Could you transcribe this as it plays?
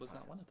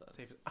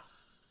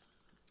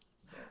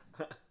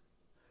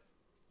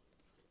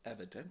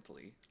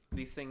Evidently.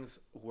 These things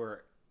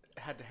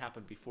had to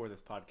happen before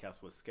this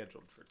podcast was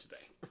scheduled for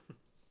today.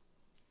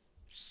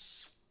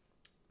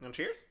 And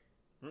cheers.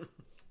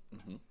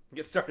 Mm-hmm.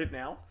 Get started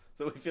now,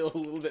 so we feel a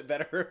little bit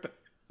better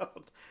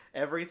about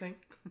everything.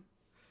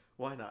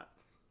 Why not?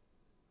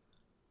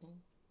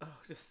 Oh,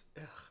 just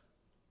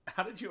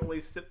how did you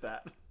always sip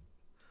that?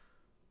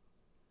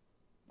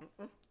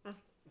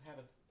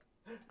 Haven't.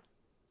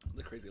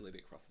 The crazy lady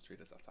across the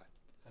street is outside.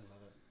 I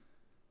love it.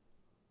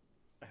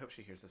 I hope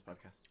she hears this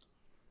podcast.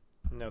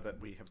 Know that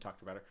we have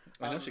talked about her.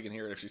 I know she can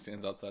hear it if she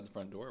stands outside the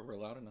front door. We're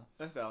loud enough.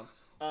 That's valid.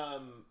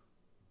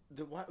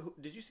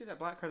 Did you see that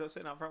black car that was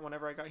sitting out front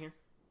whenever I got here?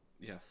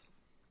 Yes.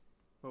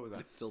 What was that?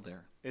 It's still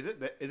there. Is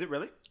it? Is it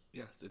really?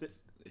 Yes,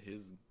 it's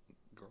his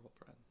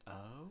girlfriend.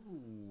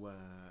 Oh.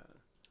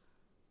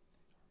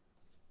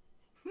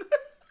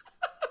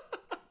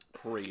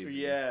 Crazy.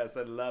 Yes,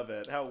 I love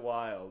it. How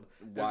wild.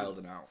 Wild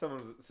and out.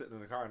 Someone was sitting in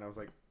the car and I was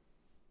like,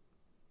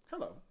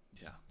 hello.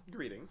 Yeah.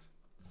 Greetings.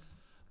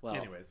 Well,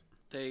 anyways.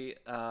 They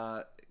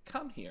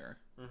come here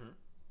Mm-hmm.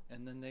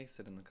 and then they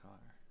sit in the car.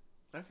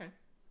 Okay.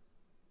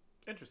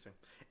 Interesting.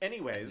 And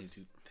Anyways.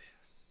 they do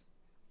this.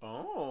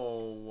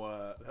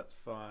 Oh, that's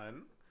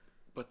fun.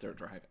 But they're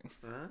driving.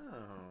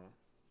 Oh.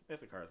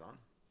 Yes, the car's on.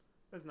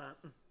 It's not.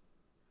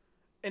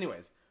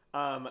 Anyways.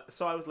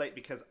 So I was late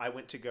because I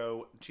went to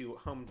go to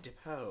Home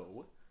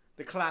Depot.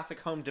 The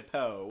classic Home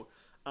Depot.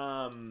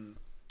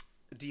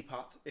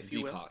 Depot, if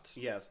you will. Depot.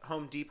 Yes,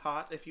 Home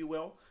Depot, if you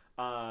will.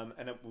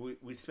 And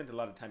we spent a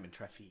lot of time in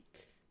traffic.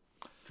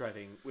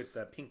 Driving with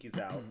the pinkies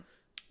out.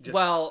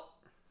 Well,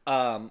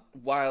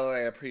 while I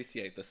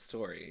appreciate the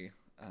story,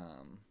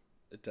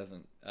 it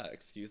doesn't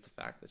excuse the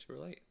fact that you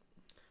were late.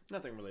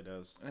 Nothing really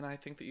does. And I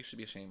think that you should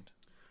be ashamed.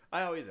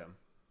 I always am.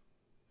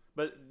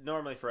 But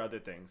normally for other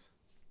things.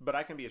 But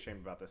I can be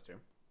ashamed about this too.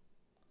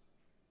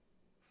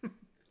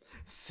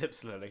 Sip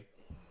slowly.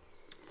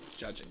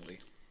 Judgingly.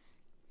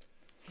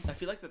 I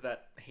feel like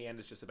that hand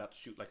is just about to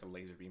shoot like a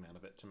laser beam out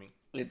of it to me.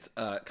 It's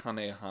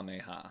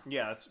Kamehameha.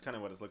 Yeah, that's kind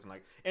of what it's looking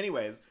like.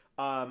 Anyways,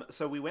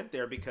 so we went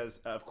there because,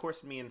 of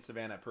course, me and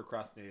Savannah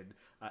procrastinated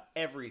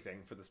everything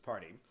for this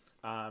party.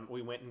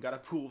 We went and got a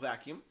pool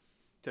vacuum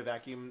to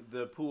vacuum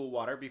the pool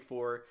water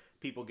before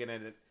people get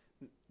in it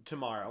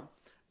tomorrow.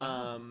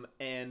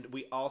 And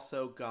we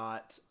also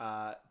got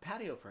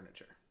patio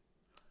furniture.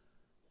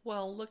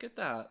 Well, look at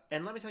that.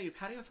 And let me tell you,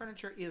 patio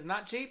furniture is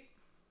not cheap.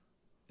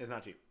 It's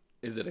not cheap.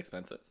 Is it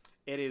expensive?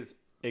 It is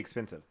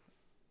expensive.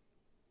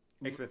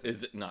 Expensive.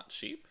 Is it not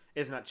cheap?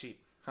 It's not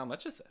cheap. How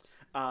much is it?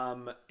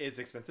 It's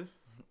expensive.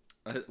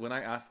 When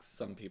I ask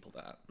some people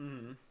that,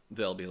 Mm-hmm.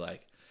 they'll be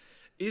like,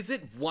 "Is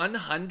it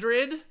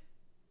 100?"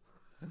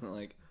 I'm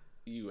like,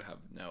 you have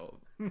no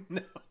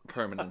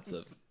permanence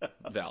of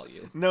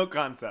value. No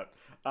concept.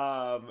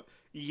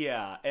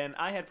 Yeah, and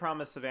I had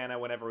promised Savannah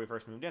whenever we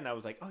first moved in, I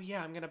was like, oh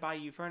yeah, I'm going to buy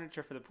you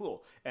furniture for the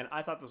pool. And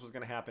I thought this was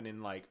going to happen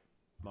in like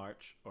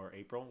March or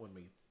April when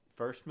we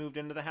first moved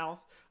into the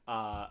house.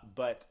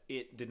 But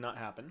it did not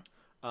happen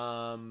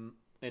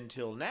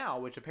until now,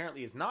 which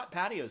apparently is not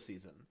patio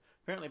season.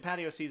 Apparently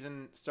patio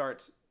season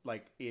starts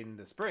like in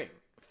the spring.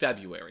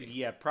 February.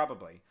 Yeah,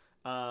 probably.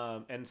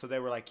 And so they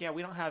were like, yeah,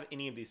 we don't have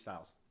any of these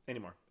styles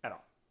anymore at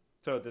all.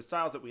 So the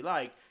styles that we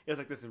liked, it was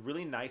like this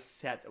really nice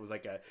set that was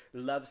like a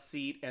love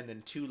seat and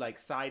then two like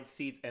side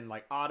seats and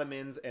like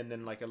ottomans and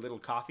then like a little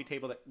coffee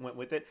table that went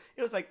with it.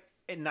 It was like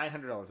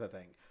 $900, I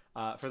think,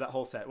 for that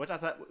whole set, which I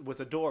thought was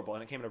adorable.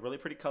 And it came in a really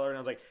pretty color. And I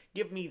was like,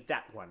 give me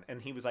that one.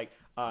 And he was like,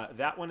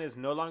 that one is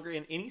no longer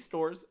in any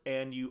stores.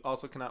 And you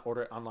also cannot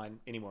order it online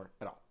anymore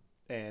at all.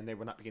 And they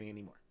were not beginning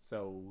anymore.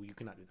 So you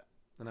cannot do that.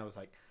 And I was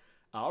like,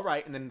 all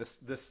right. And then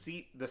the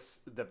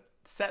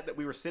set that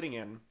we were sitting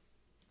in,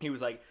 he was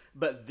like,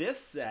 but this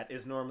set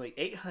is normally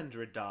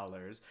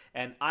 $800,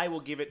 and I will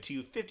give it to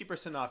you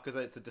 50% off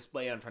because it's a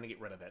display and I'm trying to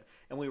get rid of it.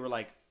 And we were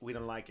like, we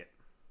don't like it.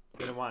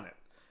 We don't want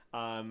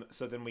it.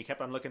 So then we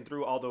kept on looking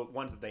through all the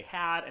ones that they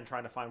had and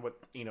trying to find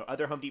what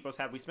other Home Depots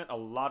had. We spent a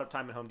lot of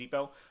time at Home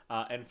Depot,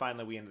 and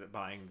finally we ended up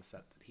buying the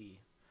set that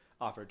he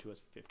offered to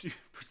us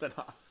 50%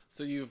 off.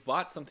 So you've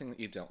bought something that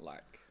you don't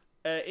like.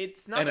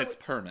 It's not, and that it's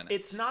permanent.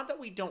 It's not that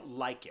we don't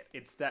like it.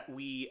 It's that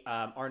we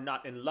are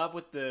not in love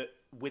with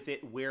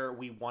it where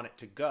we want it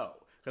to go.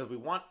 Because we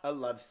want a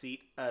love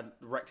seat, a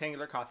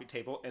rectangular coffee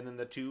table, and then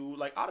the two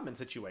like ottoman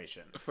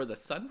situation. For the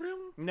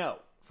sunroom? No,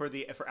 for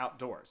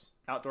outdoors,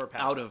 outdoor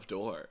patio. Out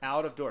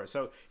of doors.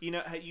 So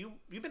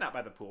you've been out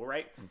by the pool,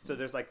 right? Mm-hmm. So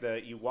there's like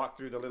you walk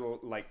through the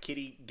little like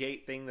kitty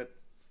gate thing that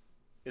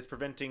is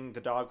preventing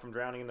the dog from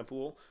drowning in the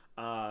pool,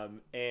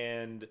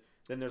 and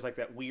then there's like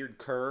that weird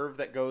curve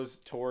that goes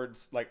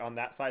towards like on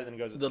that side, and then it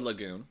goes the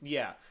lagoon.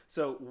 Yeah.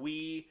 So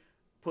we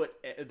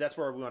that's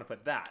where we want to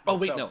put that. Oh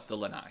wait, no, the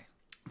lanai.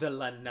 The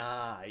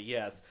lanai,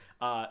 yes.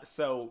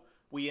 So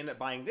we end up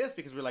buying this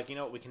because we're like,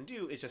 what we can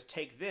do is just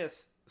take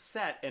this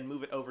set and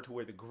move it over to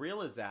where the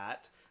grill is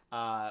at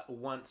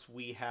once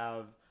we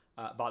have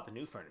bought the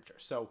new furniture.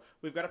 So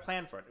we've got a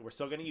plan for it. We're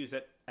still going to use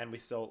it, and we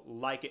still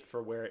like it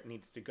for where it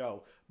needs to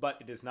go, but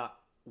it is not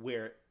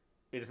where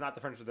it is not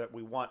the furniture that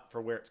we want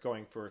for where it's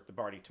going for the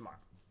party tomorrow.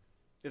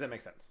 If that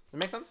makes sense. Does it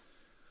make sense?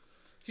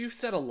 You've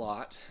said a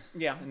lot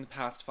Yeah. in the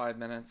past 5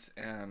 minutes,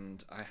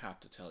 and I have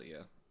to tell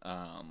you,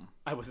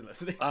 I wasn't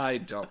listening. I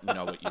don't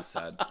know what you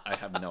said. I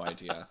have no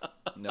idea.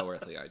 No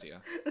earthly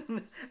idea.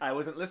 I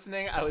wasn't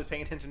listening. I was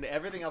paying attention to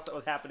everything else that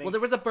was happening. Well,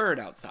 there was a bird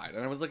outside,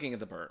 and I was looking at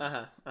the bird.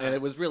 And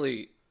it was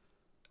really,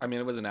 I mean,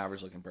 it was an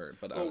average-looking bird.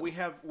 But well, we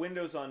have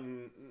windows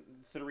on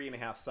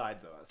 3.5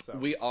 sides of us. So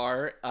we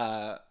are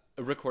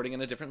recording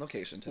in a different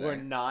location today. we're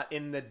not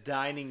in the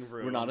dining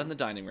room. We're not in the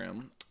dining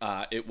room.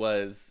 It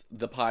was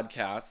the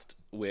podcast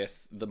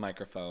with the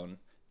microphone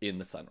in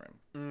the sunroom.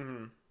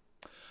 Mm-hmm.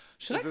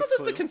 Should I call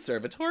this the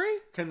conservatory?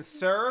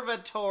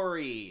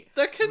 Conservatory.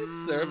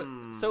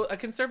 So a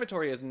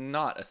conservatory is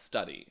not a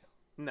study.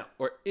 No.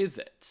 Or is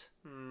it?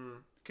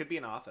 Could be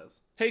an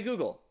office. Hey,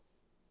 Google.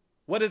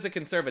 What is a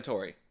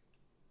conservatory?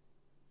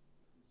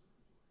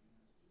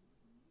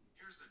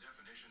 Here's the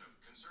definition of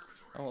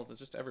conservatory. Oh, well,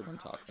 just everyone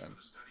talk then.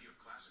 The study of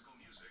classical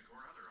music or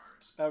other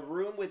arts. A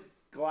room with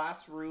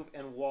glass roof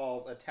and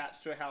walls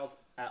attached to a house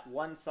at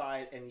one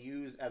side and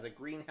used as a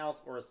greenhouse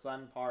or a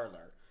sun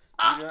parlor.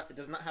 It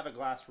does not have a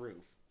glass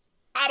roof.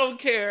 I don't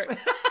care.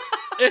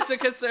 It's a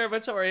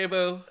conservatory,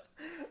 boo.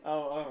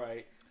 Oh, all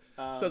right.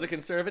 So the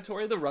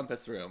conservatory, the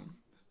rumpus room,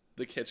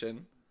 the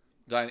kitchen,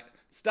 dining.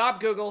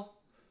 Stop, Google.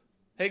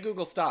 Hey,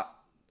 Google,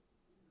 stop.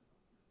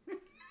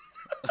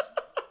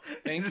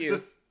 Thank you.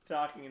 Just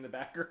talking in the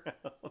background.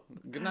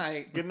 Good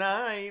night. Good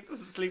night.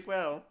 Sleep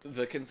well.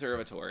 The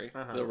conservatory,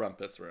 the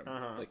rumpus room,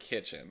 the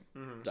kitchen,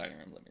 dining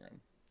room, living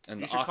room. And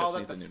You the should call office that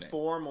needs the a new name.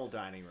 formal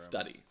dining room.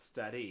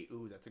 Study.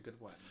 Ooh, that's a good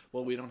one.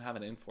 Well, we don't have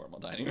an informal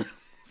dining room,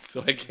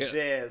 so I can't.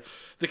 This.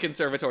 The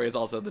conservatory is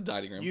also the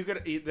dining room. You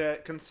could the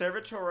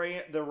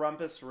conservatory, the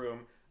rumpus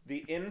room,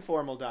 the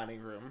informal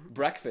dining room,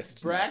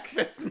 Breakfast.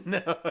 breakfast.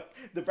 No,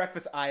 the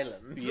breakfast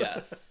island.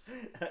 Yes.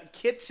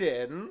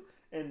 Kitchen,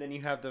 and then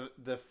you have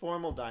the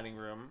formal dining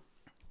room.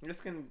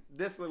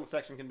 This little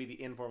section can be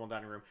the informal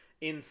dining room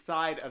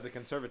inside of the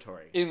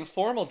conservatory.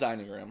 Informal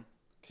dining room.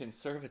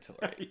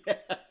 Conservatory. Yeah.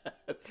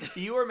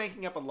 You are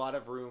making up a lot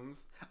of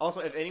rooms. Also,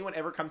 if anyone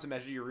ever comes to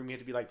measure your room, you have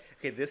to be like,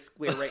 okay, this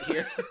square right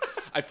here.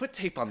 I put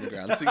tape on the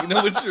ground so you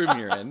know which room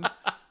you're in.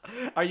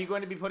 Are you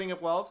going to be putting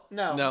up walls?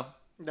 No. No.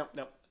 No.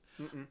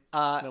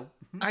 No.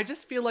 I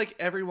just feel like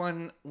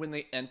everyone, when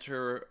they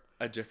enter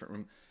a different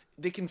room,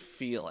 they can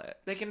feel it.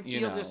 They can you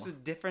feel know? just the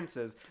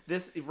differences.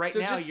 This right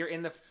So now, just you're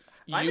in the.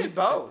 I'm in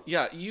both.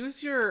 Yeah,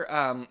 use your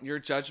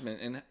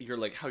judgment and your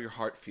like how your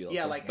heart feels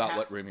like about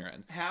what room you're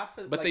in. Half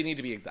of, But they need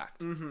to be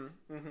exact.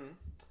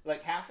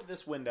 like half of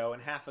this window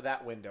and half of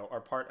that window are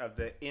part of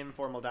the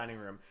informal dining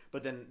room,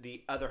 but then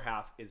the other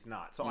half is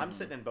not. So I'm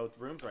sitting in both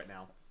rooms right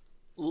now.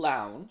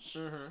 Lounge,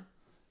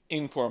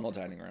 informal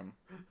dining room,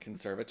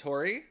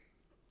 conservatory,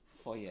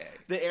 foyer.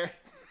 The air.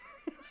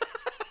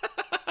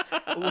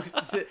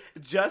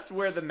 Just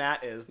where the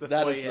mat is.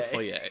 That is the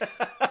foyer.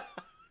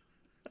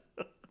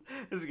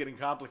 This is getting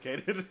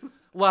complicated.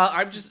 Well,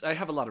 I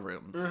have a lot of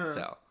rooms,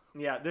 so.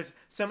 Yeah, there's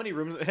so many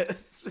rooms.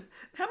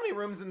 How many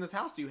rooms in this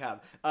house do you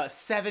have?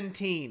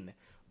 17.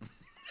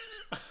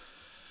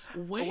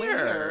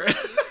 Where?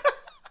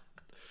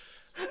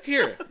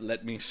 Here,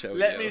 let me show you.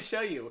 Let me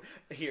show you.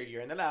 Here,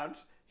 you're in the lounge.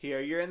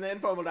 Here, you're in the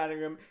informal dining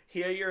room.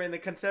 Here, you're in the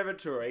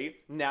conservatory.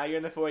 Now you're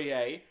in the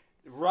foyer.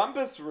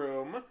 Rumpus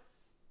room.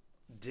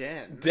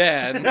 Den.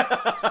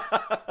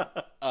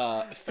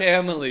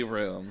 Family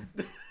room.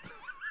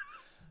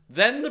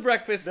 Then the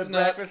breakfast nook.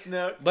 Breakfast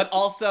nook. But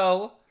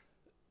also,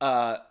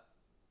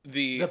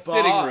 the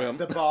sitting room.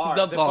 The bar.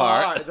 The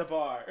bar. The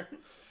bar.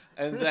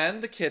 And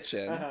then the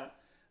kitchen.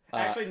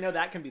 Actually, no,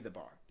 that can be the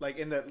bar. Like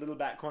in the little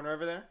back corner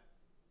over there.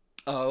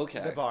 Oh, okay.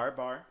 The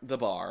bar. The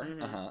bar.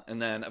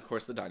 And then, of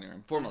course, the dining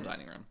room. Formal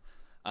dining room.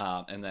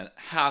 And then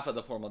half of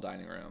the formal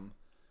dining room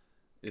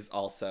is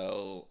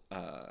also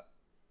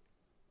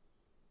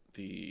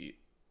the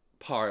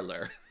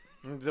parlor.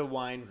 The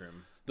wine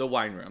room. The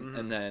wine room.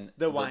 And then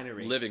The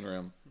winery. living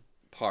room,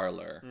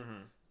 parlor.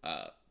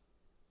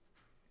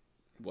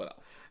 What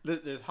else?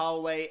 There's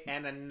hallway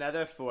and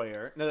another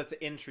foyer. No, that's an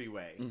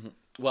entryway.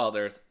 Well,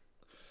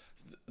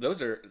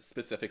 those are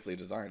specifically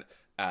designed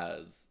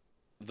as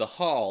the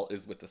hall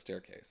is with the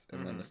staircase,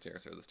 and then the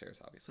stairs are the stairs,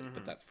 obviously.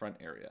 But that front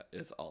area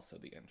is also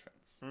the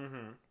entrance.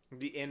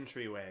 The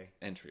entryway.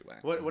 Entryway.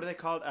 What are they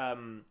called?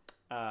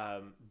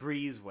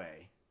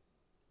 Breezeway.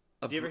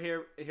 Do you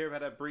ever hear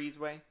about a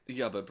breezeway?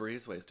 Yeah, but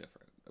breezeway is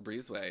different. A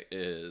breezeway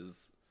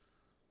is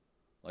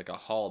like a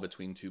hall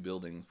between two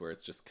buildings where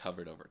it's just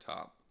covered over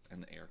top,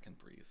 and the air can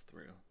breeze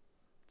through.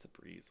 It's a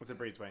breeze. What's a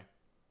breezeway?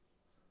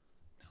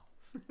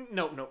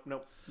 No.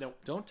 No.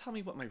 Don't tell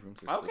me what my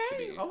rooms are supposed to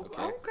be.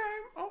 Okay.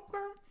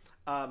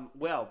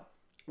 Well,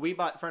 we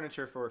bought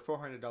furniture for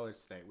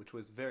 $400 today, which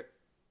was very...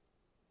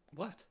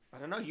 What? I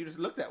don't know. You just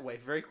looked that way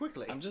very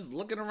quickly. I'm just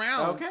looking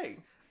around. Okay.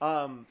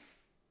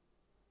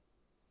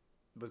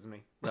 It was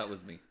me. That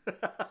was me.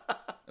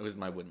 It was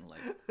my wooden leg.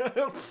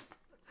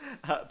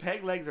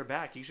 Peg legs are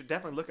back. You should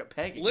definitely look at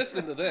pegging.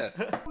 Listen to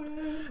this.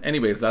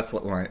 Anyways, that's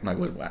what my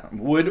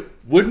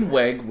wooden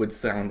wag would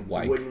sound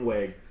like. Wooden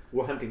wig.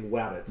 We're hunting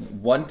wabbits.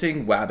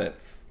 Wanting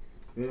wabbits.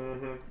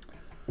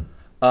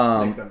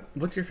 Mm-hmm. Makes sense.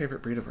 What's your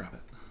favorite breed of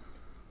rabbit?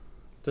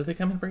 Do they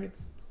come in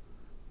breeds?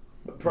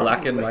 Probably.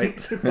 Black and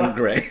white and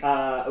gray.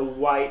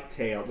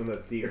 White-tailed, and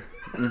that's deer.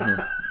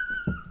 Mm-hmm.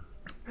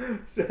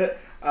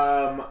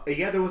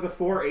 Yeah, there was a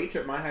 4-H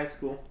at my high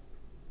school.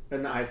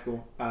 Not high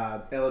school.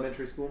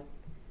 Elementary school.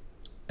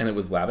 And it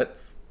was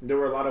wabbits? There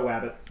were a lot of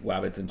wabbits.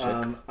 Wabbits and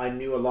chicks. I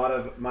knew a lot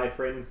of my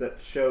friends that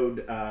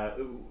showed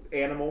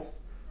animals,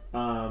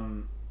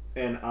 and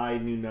I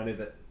knew none of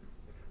it.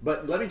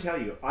 But let me tell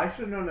you, I should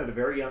have known at a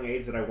very young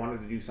age that I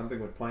wanted to do something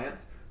with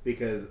plants,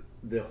 because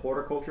the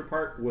horticulture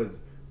part was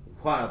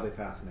wildly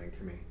fascinating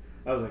to me.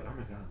 I was like, oh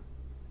my god,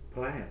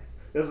 plants.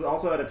 This was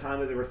also at a time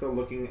that they were still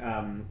looking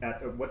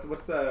at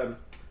what's the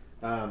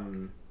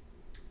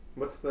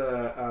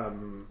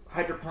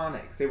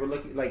hydroponics. They were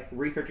looking, like,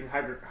 researching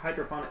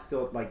hydroponics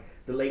still at, like,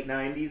 the late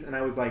 90s, and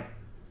I was like,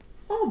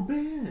 oh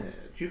bitch,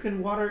 you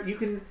can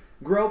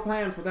grow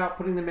plants without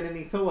putting them in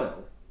any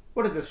soil.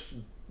 What is this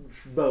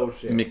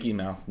bullshit? Mickey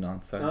Mouse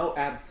nonsense. Oh,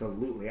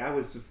 absolutely. I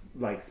was just,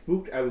 like,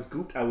 spooked. I was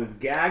gooped. I was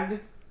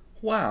gagged.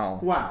 Wow.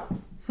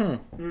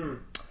 Mm.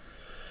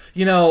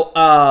 You know,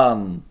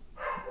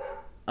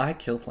 I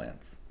kill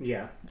plants.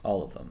 Yeah.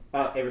 All of them.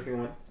 Every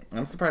single one.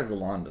 I'm surprised the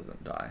lawn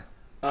doesn't die.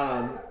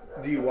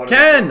 Do you water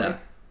Ken!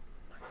 that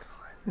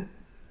normally?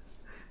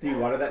 Do you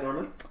water that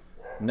normally?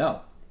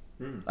 No.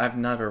 Mm. I've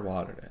never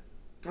watered it.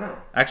 Oh.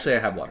 Actually, I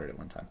have watered it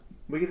one time.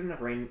 We get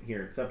enough rain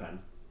here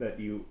sometimes that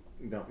you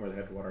don't really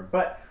have to water.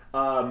 But,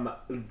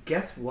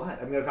 guess what?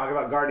 I'm going to talk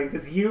about gardening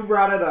since you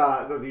brought it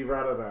up.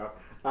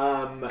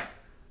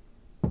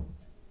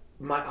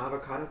 My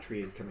avocado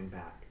tree is coming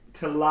back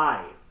to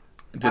life.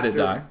 Did it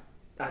die?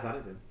 I thought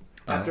it did.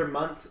 Oh. After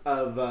months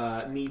of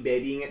me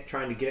babying it,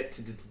 trying to get it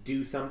to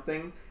do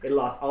something, it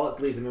lost all its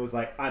leaves and it was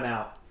like, I'm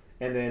out.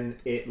 And then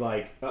it,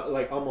 like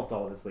almost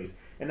all of its leaves.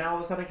 And now all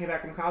of a sudden it came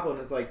back from Cabo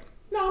and it's like,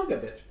 no, I'm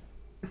good, bitch.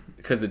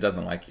 Because it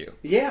doesn't like you.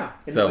 Yeah.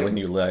 And So like, when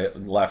you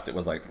left, it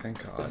was like,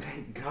 thank God.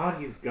 Thank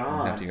God he's I gone.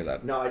 don't have to hear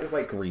that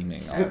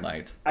screaming all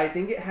night. I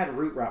think it had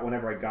root rot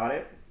whenever I got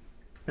it.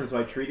 And so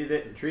I treated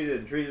it.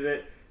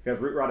 Because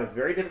root rot is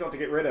very difficult to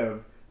get rid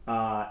of.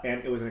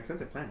 And it was an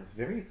expensive plant. It was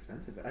very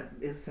expensive.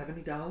 It was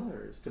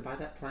 $70 to buy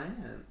that plant.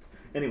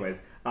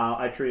 Anyways,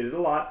 I treated it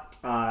a lot.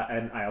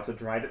 And I also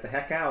dried it the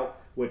heck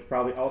out, which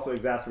probably also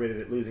exacerbated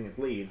it losing its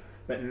leaves.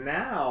 But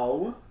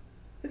now,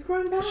 it's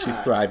growing back. She's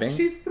thriving?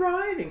 She's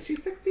thriving. She's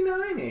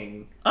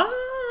 69ing.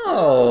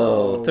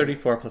 Oh,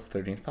 34 plus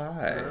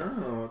 35.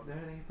 Oh,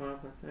 34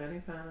 plus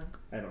 35.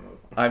 I don't know the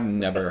song. I've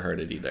never heard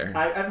it either.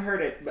 I've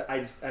heard it, but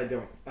I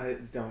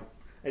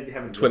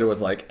haven't. Twitter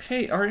was like,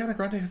 hey, Ariana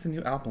Grande has a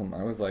new album.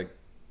 I was like,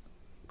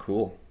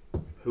 cool.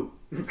 Who?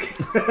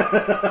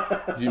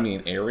 You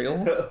mean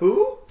Ariel?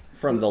 Who?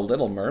 From The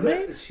Little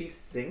Mermaid? She's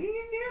singing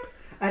again?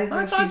 I didn't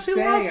know thought she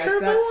sang. lost her I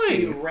thought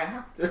she voice.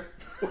 rapped her.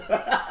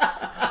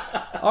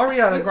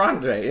 Ariana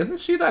Grande. Isn't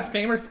she that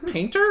famous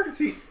painter?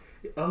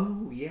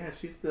 Oh, yeah.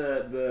 She's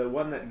the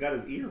one that got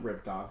his ear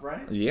ripped off,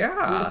 right?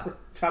 Yeah.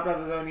 Chopped off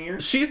his own ear?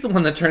 She's the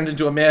one that turned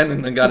into a man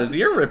and then got his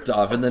ear ripped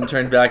off and then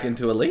turned back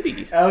into a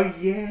lady. Oh,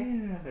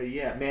 yeah.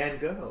 Yeah. Man,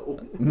 go.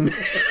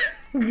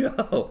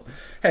 Go.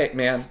 Hey,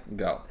 man,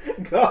 go.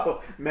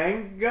 Go.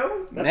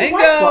 Mango? That's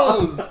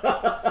Mangoes! a White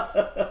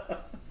Claw.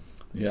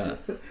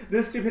 Yes.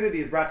 This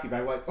stupidity is brought to you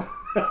by White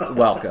Claw.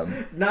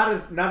 Welcome.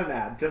 Not an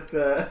ad, just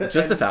a...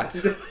 Just a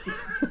fact.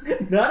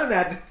 Not an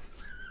ad, just...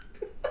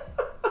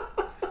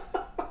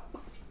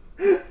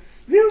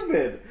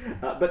 Stupid.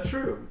 But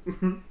true.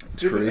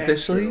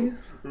 Truthishly?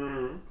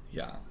 Mm-hmm.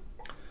 Yeah.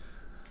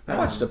 I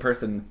watched a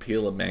person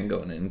peel a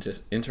mango in an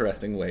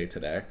interesting way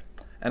today,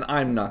 and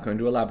I'm not going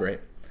to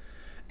elaborate.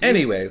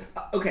 Anyways.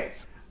 Okay.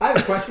 I have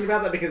a question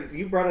about that because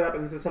you brought it up,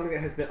 and this is something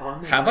that has been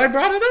on. Have I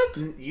brought it up?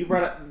 You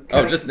brought it.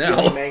 Oh, just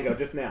now. Mango,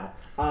 just now.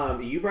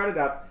 You brought it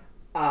up.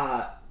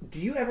 Do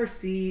you ever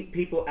see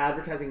people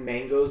advertising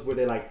mangoes where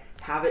they like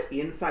have it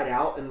inside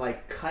out and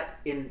like cut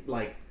in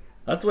like?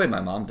 That's the way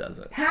my mom does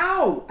it.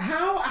 How?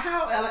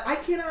 I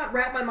cannot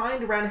wrap my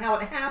mind around how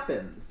it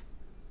happens.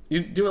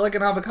 You do it like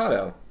an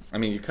avocado. I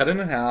mean, you cut it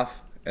in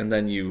half, and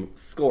then you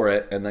score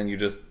it, and then you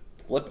just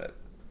flip it.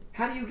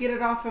 How do you get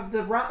it off of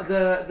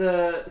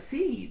the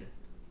seed?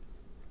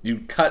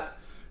 You cut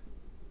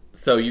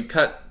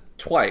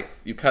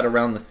twice. You cut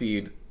around the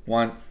seed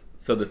once,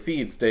 so the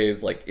seed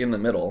stays like in the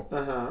middle.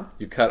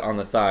 You cut on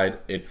the side.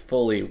 It's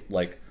fully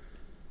like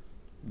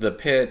the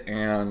pit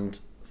and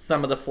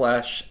some of the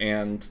flesh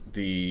and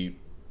the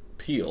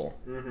peel.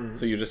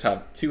 So you just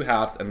have two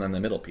halves and then the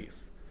middle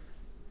piece.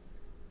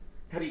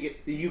 How do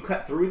you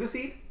cut through the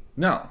seed?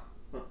 No.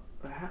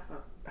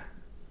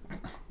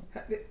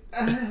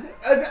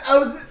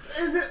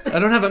 I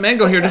don't have a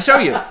mango here to show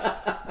you.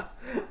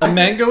 A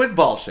mango is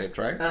ball shaped,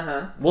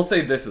 right? We'll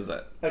say this is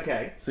it.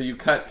 Okay. So you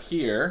cut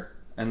here,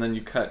 and then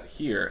you cut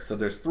here. So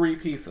there's three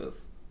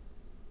pieces.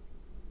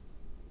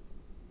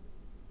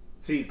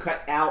 So you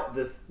cut out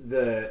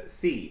the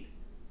seed.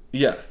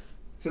 Yes.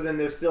 So then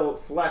there's still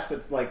flesh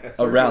that's like a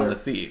circular... Around the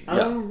seed.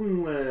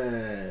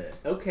 Yeah.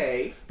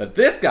 Okay. But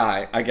this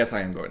guy, I guess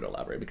I am going to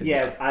elaborate because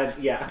Yes,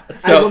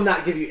 So- I will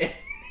not give you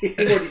any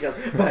more details,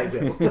 but I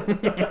will.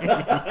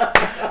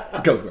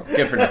 Go, girl.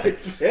 Give her nothing.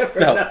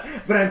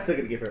 But I'm still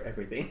going to give her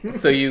everything.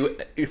 So you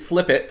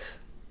flip it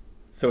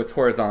so it's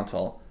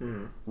horizontal.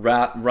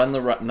 Run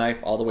the knife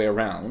all the way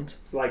around.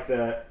 Like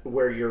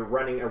where you're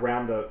running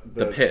around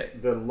the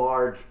pit. the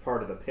large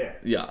part of the pit.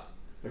 Yeah.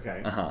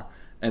 Okay.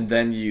 And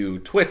then you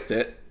twist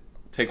it,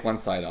 take one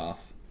side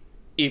off,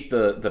 eat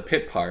the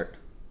pit part,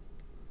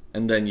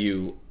 and then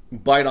you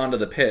bite onto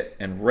the pit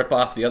and rip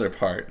off the other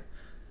part.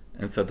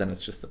 And so then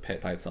it's just the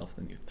pit by itself.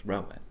 Then you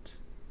throw it.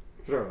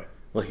 Throw it.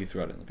 Well, he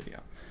threw it in the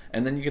video.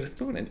 And then you get a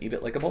spoon and eat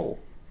it like a bowl.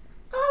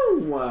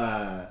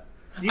 Oh,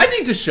 I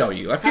need to show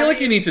you. I feel like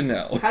you need to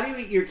know. How do you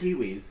eat your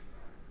kiwis?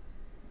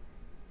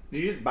 Do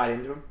you just bite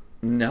into them?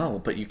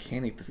 No, but you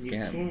can eat the skin.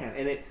 You can,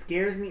 and it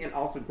scares me and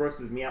also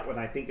grosses me out when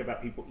I think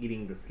about people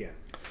eating the skin.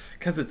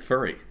 Because it's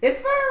furry. It's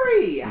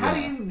furry! How do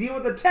you deal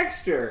with the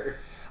texture?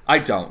 I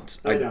don't.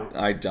 I don't.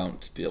 I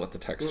don't deal with the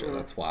texture.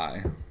 That's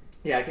why.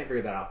 Yeah, I can't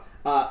figure that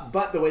out.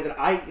 But the way that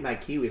I eat my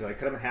kiwis, I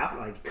cut them in half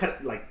and I cut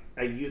it like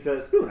I use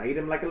a spoon. I eat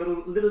them like a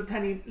little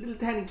tiny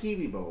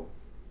kiwi bowl.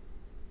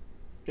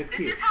 It's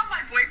cute. This is how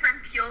my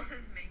boyfriend peels his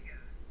mango.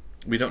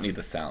 We don't need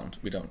the sound.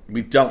 We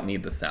don't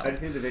need the I sound.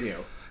 just need the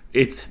video.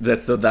 It's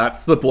this. So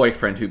that's the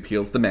boyfriend who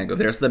peels the mango.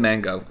 There's the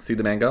mango. See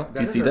the mango?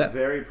 Do you see that?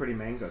 Very pretty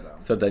mango, though.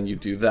 So then you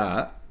do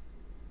that,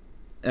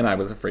 and I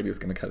was afraid he was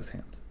going to cut his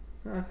hand.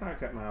 No, that's how I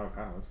cut my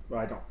avocados.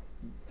 Well, I don't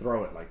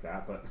throw it like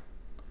that, but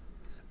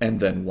And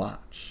then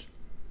watch,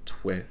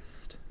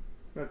 twist,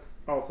 that's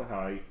also how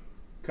I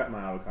cut my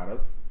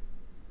avocados.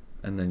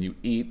 and then you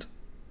eat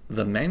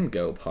the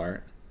mango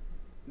part,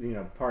 You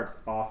know, parts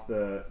off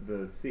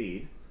the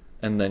seed.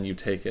 and then you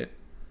take it,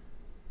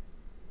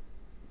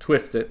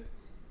 twist it,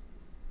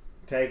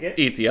 Take it.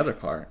 eat the other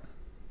part.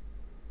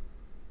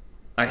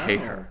 I hate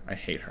Oh. her. I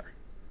hate her.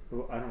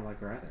 Well, I don't like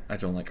her either. I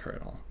don't like her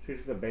at all. She's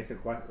just a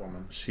basic white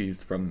woman.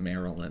 She's from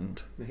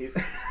Maryland.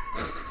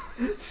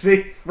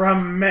 She's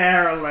from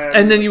Maryland.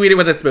 And then you eat it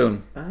with a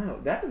spoon. Oh,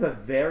 that is a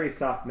very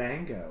soft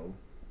mango.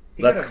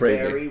 He That's got a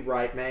crazy. Very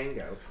ripe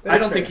mango. I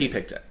don't think he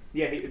picked it.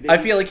 Yeah, I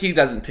feel like he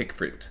doesn't pick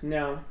fruit.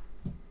 No,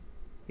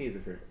 he's a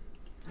fruit.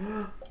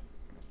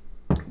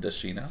 Does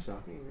she know?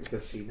 Shocking.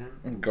 Does she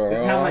know? Girl. This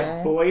is how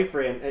my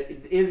boyfriend.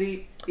 Is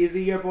he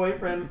your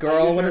boyfriend? Are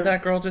Girl, you what sure? did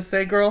that girl just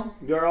say, girl?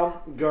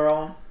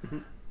 Girl.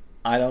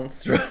 I don't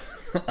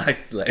I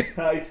slay.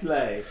 I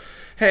slay.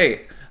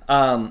 Hey,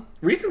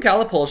 recent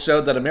Gallup polls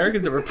showed that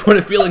Americans have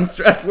reported feeling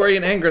stress, worry,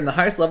 and anger in the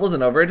highest levels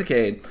in over a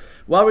decade.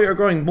 While we are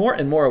growing more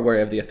and more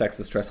aware of the effects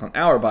of stress on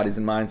our bodies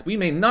and minds, we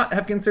may not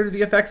have considered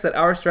the effects that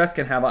our stress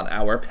can have on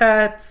our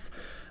pets.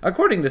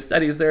 According to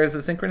studies, there is a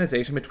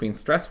synchronization between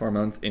stress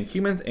hormones in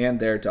humans and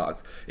their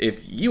dogs.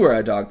 If you are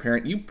a dog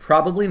parent, you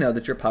probably know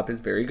that your pup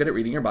is very good at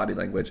reading your body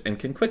language and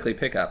can quickly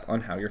pick up on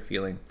how you're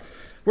feeling.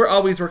 We're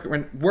always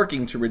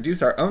working to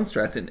reduce our own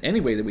stress in any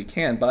way that we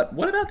can, but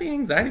what about the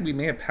anxiety we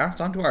may have passed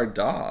on to our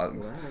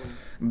dogs?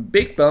 Wow.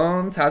 Big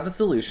Bones has a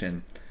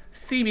solution.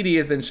 CBD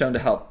has been shown to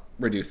help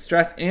reduce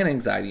stress and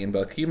anxiety in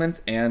both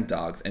humans and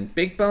dogs, and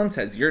Big Bones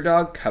has your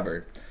dog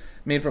covered.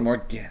 Made from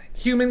organic,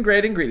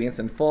 human-grade ingredients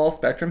and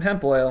full-spectrum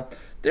hemp oil,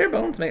 their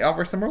bones may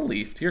offer some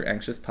relief to your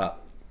anxious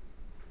pup.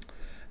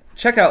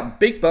 Check out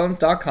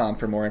BigBones.com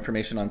for more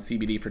information on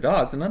CBD for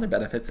dogs and other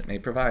benefits it may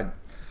provide.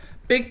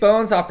 Big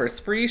Bones offers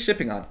free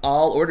shipping on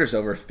all orders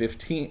over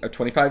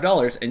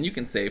 $25, and you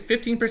can save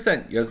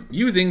 15%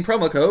 using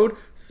promo code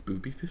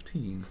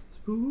SPOOPY15.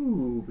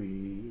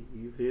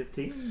 Spoopy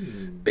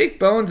 15. Big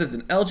Bones is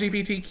an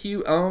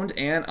LGBTQ owned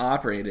and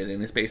operated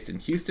and is based in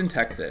Houston,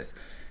 Texas.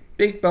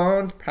 Big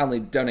Bones proudly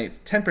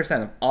donates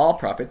 10% of all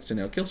profits to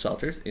no-kill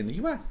shelters in the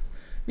U.S.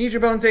 Need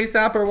your bones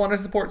ASAP or want to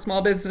support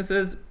small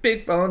businesses?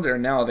 Big Bones are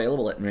now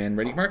available at Man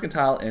Ready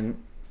Mercantile in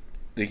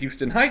the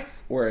Houston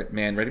Heights or at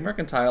Man Ready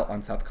Mercantile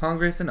on South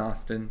Congress in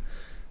Austin.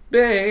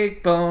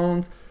 Big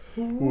Bones.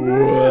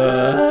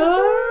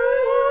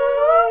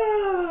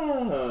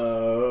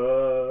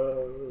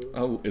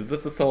 Oh, is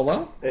this a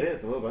solo? It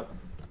is a little bit.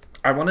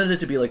 I wanted it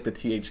to be like the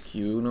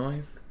THQ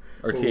noise.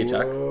 Or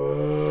THX.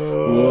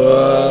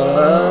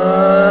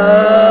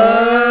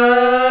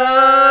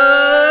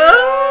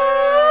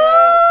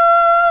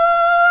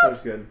 That was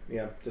good.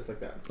 Yeah, just like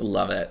that.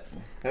 Love it.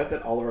 I hope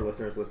that all of our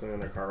listeners listening in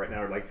their car right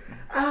now are like,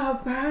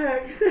 "Oh,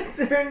 Pat,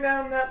 turn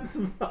down that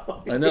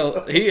smoke." I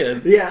know he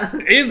is. Yeah.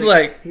 He's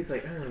like,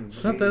 oh,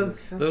 shut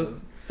those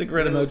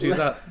cigarette emojis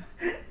up.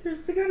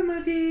 Cigarette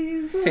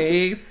emojis.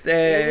 Hey sis.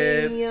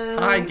 Hey,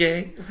 Hi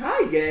gay.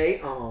 Hi,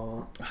 gay.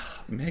 Aw.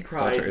 Meg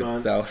Pride Stelter is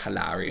Month. so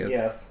hilarious.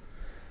 Yes.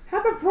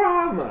 Happy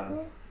Pride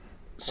Month.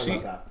 I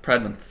love that.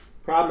 Pride Month.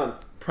 Pride Month.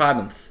 Pride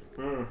Month.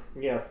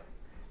 Yes.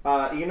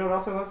 You know what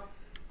else I love?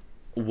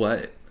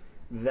 What?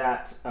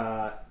 That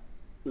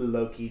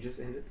Loki just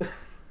ended.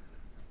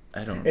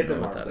 I don't It's a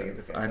know what Marvel that thing.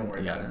 It's is. okay. I Don't don't.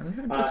 worry Yeah, about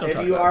it. just don't If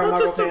talk you about are it. a Well,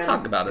 Marvel just don't fan,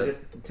 talk about it.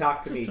 Just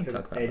talk to Just me, don't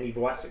talk about and it. you've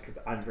watched it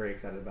because I'm very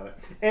excited about it.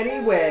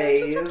 Anyways,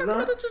 Just don't talk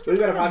about it, just don't we've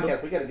got a talk about it.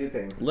 podcast. We got to do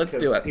things. Let's 'cause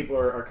do it. People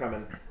are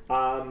coming.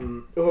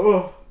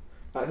 Who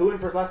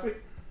went first last week?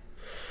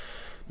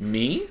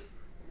 Me?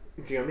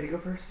 Do you want me to go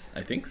first?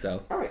 I think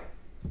so. All right.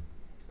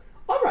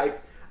 All right.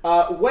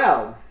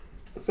 Well,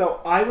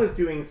 so I was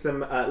doing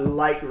some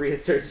light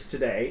research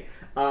today,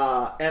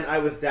 and I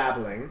was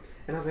dabbling,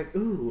 and I was like,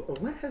 "Ooh,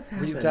 what has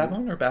happened?" Were you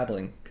dabbling or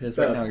babbling? Because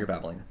right Both. now you're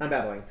babbling. I'm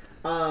babbling.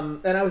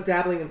 And I was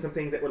dabbling in some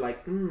things that were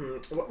like,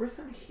 what were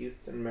some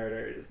Houston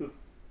murders?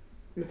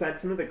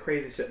 Besides some of the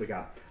crazy shit we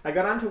got. I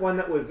got onto one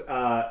that was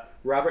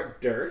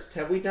Robert Durst.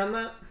 Have we done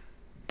that?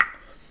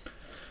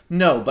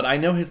 No, but I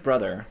know his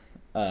brother,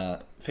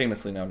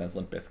 famously known as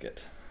Limp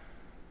Bizkit.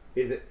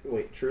 Is it?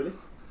 Wait, truly?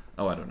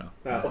 Oh, I don't know.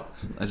 Oh.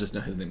 I just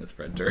know his name is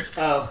Fred Durst.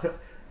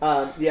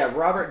 Yeah,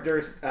 Robert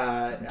Durst.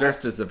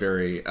 Durst is a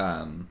very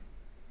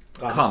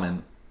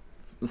common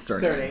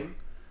surname.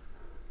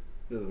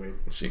 This is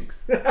weird.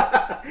 Jinx.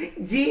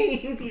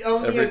 Jeez, he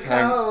owed me Every a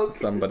time Coke.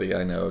 somebody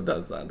I know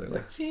does that, they're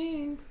like,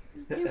 Jinx,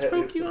 you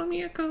spoke, you owe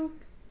me a Coke.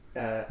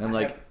 And I'm I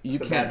like, have you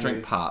some can't bad drink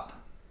news. pop.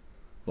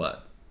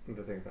 What?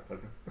 The thing's not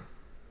plugged in.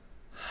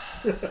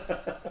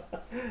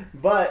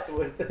 But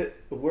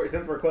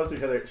since we're close to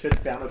each other, it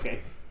should sound okay.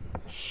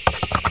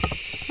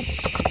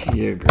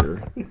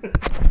 Jaeger.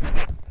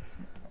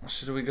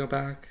 Should we go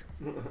back?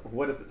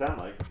 What does it sound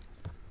like?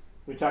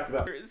 We talked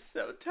about. It's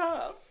so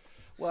tough.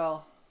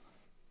 Well,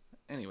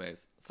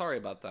 anyways, sorry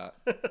about that.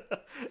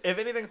 If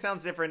anything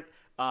sounds different,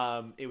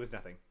 it was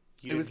nothing.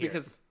 You It was didn't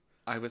hear because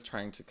I was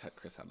trying to cut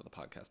Chris out of the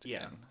podcast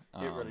yeah,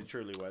 again. it really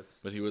truly was.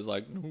 But he was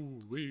like,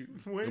 no, wait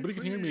nobody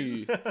can hear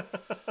me.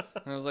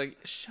 And I was like,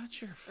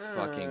 shut your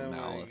fucking Oh my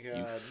mouth, you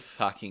God.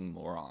 fucking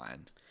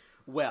moron.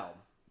 Well,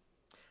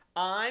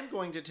 I'm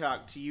going to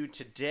talk to you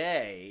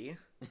today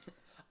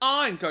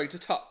I'm going to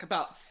talk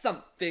about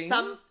something.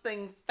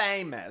 something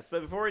famous.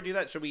 But before we do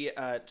that, should we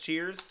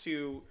cheers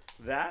to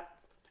that?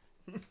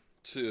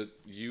 To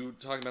you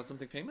talking about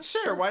something famous?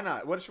 Sure, why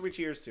not? What should we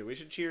cheers to? We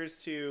should cheers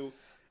to.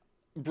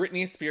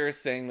 Britney Spears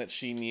saying that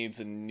she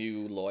needs a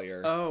new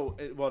lawyer. Oh,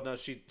 well, no,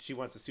 she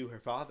wants to sue her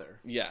father.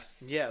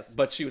 Yes. Yes.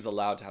 But she was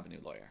allowed to have a new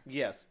lawyer.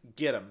 Yes,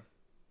 get him.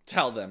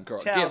 Tell them,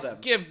 girl. Tell them.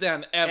 Give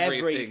them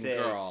everything,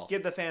 girl.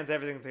 Give the fans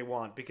everything that they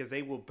want because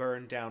they will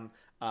burn down.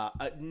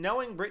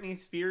 Knowing Britney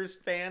Spears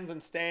fans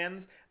and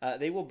stans,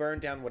 they will burn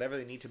down whatever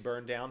they need to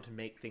burn down to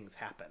make things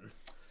happen.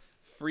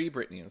 Free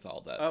Britney is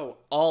all that. Oh,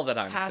 all that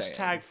I'm saying.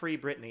 Hashtag free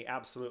Britney,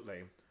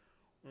 absolutely.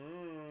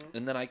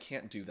 And then I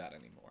can't do that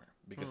anymore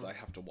because I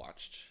have to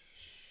watch.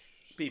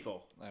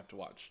 People. I have to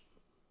watch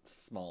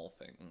small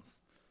things.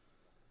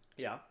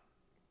 Yeah.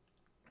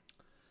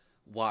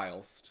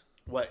 Whilst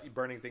What, you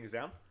burning things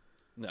down?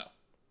 no.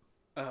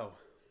 Oh.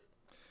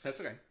 That's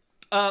okay.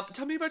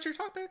 Tell me about your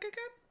topic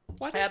again.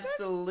 What is it?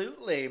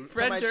 Absolutely.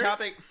 Fred so my Durst?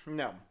 topic.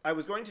 No, I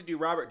was going to do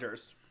Robert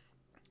Durst,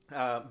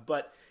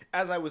 but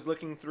as I was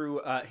looking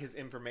through his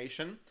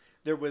information,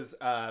 there was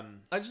I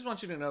just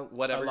want you to know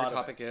whatever A your lot of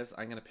topic is.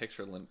 I'm gonna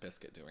picture Limp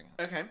Bizkit doing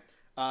it. okay.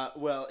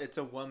 Well, it's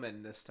a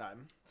woman this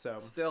time, so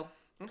Still,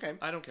 okay.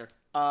 I don't care.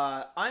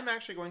 I'm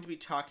actually going to be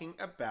talking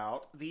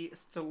about the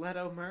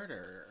stiletto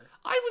murder.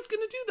 I was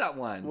gonna do that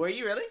one. Were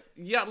you really?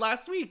 Yeah,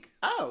 last week.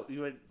 Oh,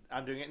 you would.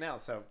 I'm doing it now,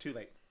 so too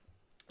late.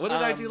 What did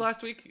I do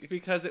last week?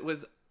 Because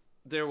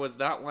there was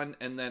that one,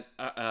 and then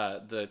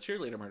the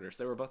cheerleader murders.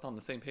 They were both on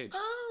the same page.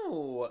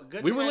 Oh,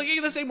 good. We were looking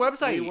at the same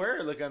website. We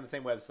were looking on the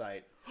same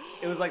website.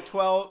 It was like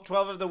 12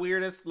 of the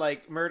weirdest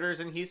like murders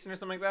in Houston or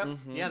something like that.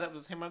 Mm-hmm. Yeah, that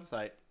was the same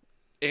website.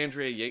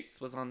 Andrea Yates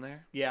was on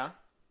there. Yeah.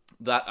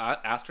 That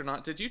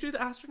astronaut. Did you do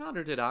the astronaut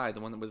or did I? The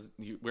one that was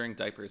wearing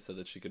diapers so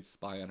that she could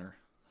spy on her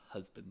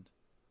husband.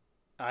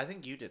 I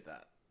think you did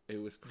that.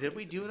 It was crazy. Did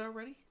we do it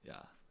already?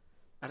 Yeah.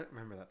 I don't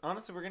remember that.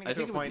 Honestly, we're gonna I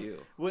get to a think it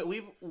was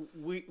point.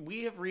 you.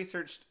 We have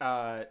researched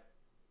 100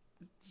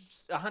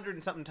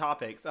 and something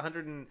topics,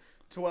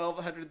 112,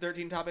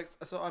 113 topics.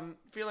 So I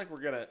feel like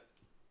we're gonna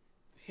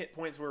hit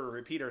points where we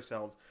repeat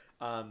ourselves.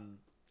 I'm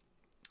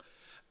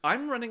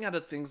running out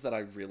of things that I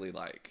really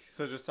like.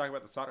 So just talk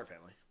about the Sauter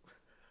family,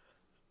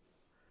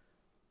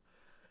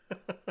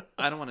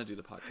 I don't want to do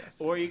the podcast.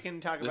 or anymore. you can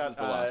talk This about is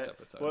the last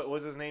episode. What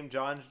was his name?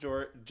 George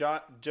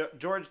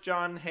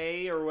John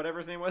Hay or whatever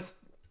his name was.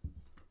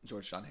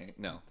 George John Hay.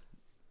 No.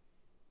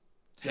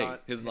 John- Hay.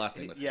 His last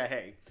name was Yeah,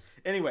 Hay.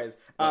 Anyways,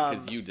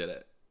 because you did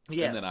it.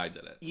 yes. And then I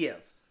did it.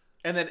 Yes.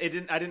 And then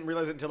I didn't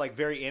realize it until like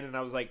very end, and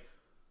I was like,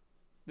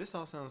 this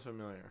all sounds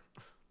familiar.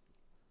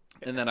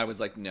 And then I was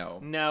like, no.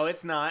 No,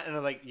 it's not. And I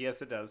was like,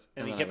 yes, it does.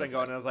 And And we then kept I on was going,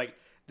 like- and I was like,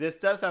 this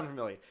does sound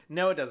familiar.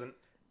 No, it doesn't.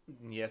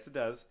 Yes, it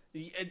does.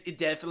 It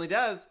definitely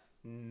does.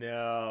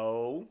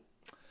 No.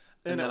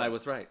 And No, then I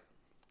was right.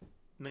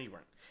 No, you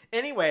weren't.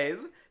 Anyways,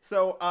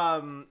 so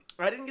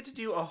I didn't get to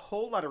do a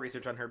whole lot of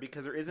research on her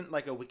because there isn't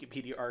like a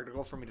Wikipedia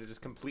article for me to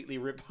just completely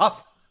rip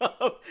off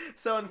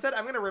So instead,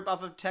 I'm going to rip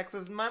off of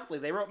Texas Monthly.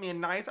 They wrote me a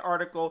nice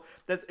article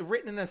that's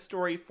written in a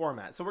story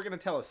format. So we're going to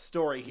tell a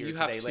story here You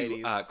today, have to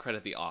ladies.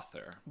 credit the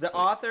author. The please.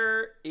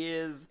 author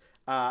is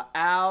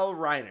Al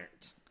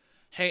Reinert.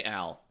 Hey,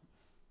 Al.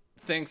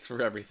 Thanks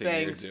for everything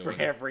Thanks you're for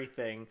doing.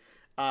 everything.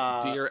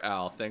 Dear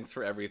Al, thanks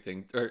for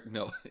everything. Or,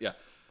 no,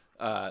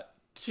 yeah.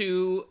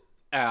 To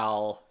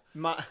Al,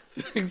 My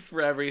thanks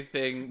for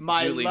everything,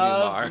 my Julie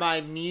love, Newmar.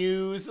 my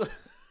muse.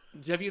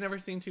 Have you never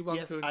seen Tu Wong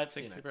Yes, Fu? I've Thanks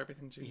seen it. for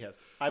everything, Julie.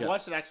 Yes, I've Yeah.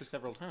 watched it actually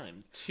several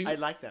times. To- I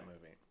like that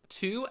movie.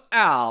 To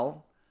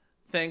Al,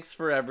 thanks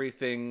for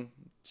everything,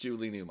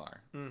 Julie Newmar.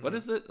 Mm-hmm. What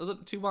is the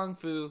Tu Wong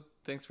Fu?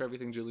 Thanks for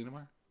everything, Julie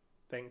Newmar.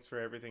 Thanks for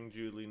everything,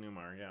 Julie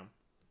Newmar. Yeah,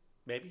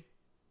 maybe.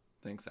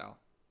 Thanks, Al.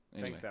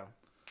 Anyway. Thanks, Al.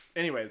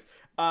 Anyways,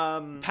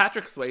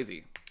 Patrick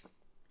Swayze,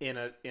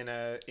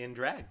 in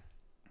drag.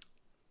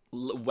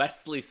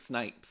 Wesley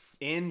Snipes.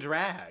 In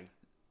drag.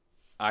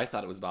 I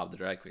thought it was Bob the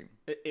Drag Queen.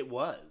 It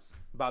was.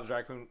 Bob's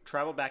Drag Queen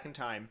traveled back in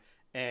time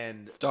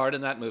and Starred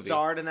in that movie.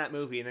 starred in that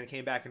movie and then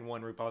came back and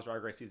won RuPaul's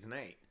Drag Race Season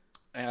 8.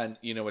 And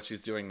you know what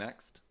she's doing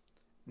next?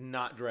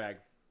 Not drag.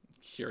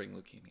 Curing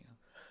leukemia.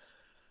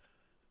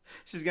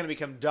 She's going to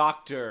become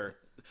Dr.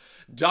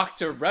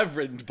 Dr.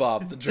 Reverend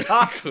Bob the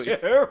Drag Queen.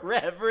 Dr.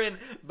 Reverend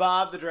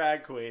Bob the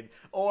Drag Queen.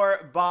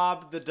 Or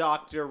Bob the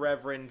Dr.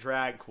 Reverend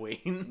Drag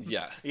Queen.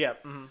 Yes.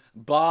 Yep. Mhm.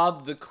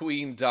 Bob the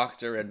Queen,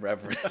 Doctor, and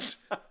Reverend.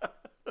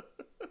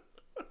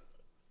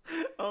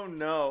 Oh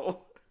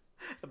no.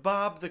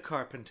 Bob the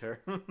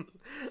Carpenter.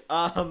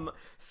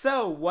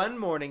 So one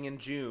morning in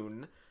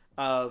June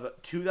of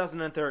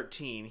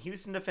 2013,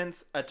 Houston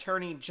defense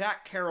attorney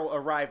Jack Carroll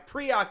arrived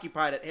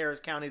preoccupied at Harris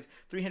County's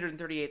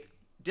 338th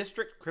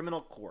District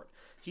Criminal Court.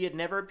 He had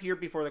never appeared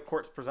before the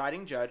court's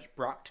presiding judge,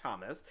 Brock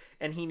Thomas,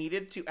 and he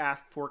needed to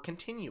ask for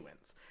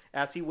continuance.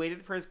 As he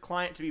waited for his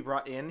client to be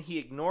brought in, he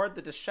ignored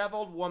the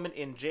disheveled woman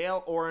in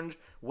jail orange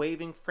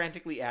waving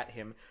frantically at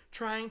him,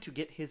 trying to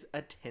get his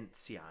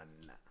attention.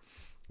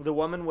 The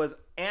woman was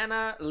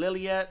Ana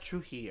Lilia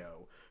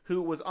Trujillo,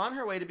 who was on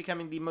her way to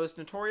becoming the most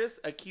notorious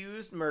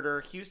accused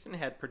murderer Houston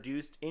had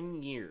produced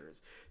in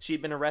years. She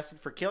had been arrested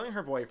for killing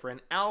her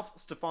boyfriend, Alf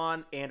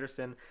Stefan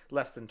Anderson,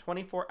 less than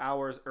 24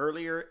 hours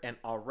earlier, and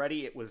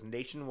already it was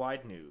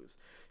nationwide news.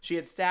 She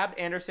had stabbed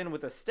Anderson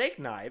with a steak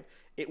knife.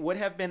 It would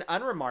have been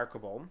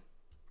unremarkable,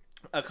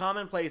 a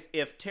commonplace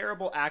if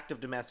terrible act of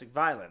domestic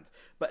violence,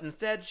 but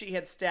instead she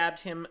had stabbed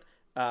him,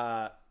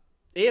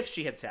 if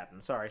she had stabbed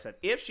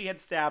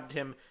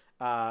him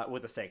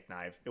with a steak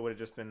knife, it would have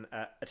just been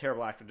a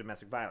terrible act of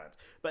domestic violence.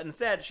 But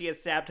instead, she had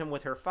stabbed him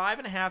with her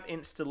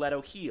 5.5-inch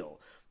stiletto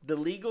heel. The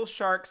legal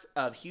sharks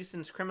of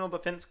Houston's Criminal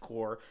Defense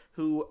Corps,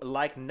 who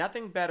like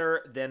nothing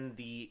better than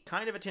the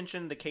kind of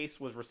attention the case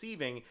was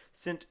receiving,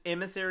 sent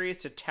emissaries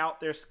to tout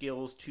their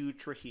skills to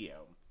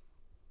Trujillo.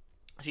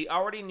 She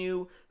already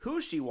knew who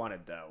she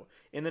wanted, though.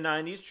 In the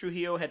 90s,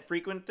 Trujillo had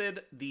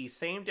frequented the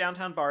same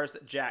downtown bars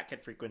that Jack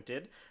had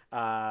frequented,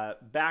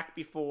 back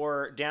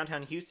before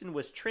downtown Houston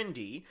was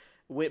trendy,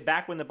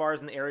 back when the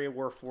bars in the area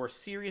were for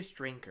serious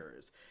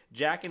drinkers.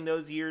 Jack in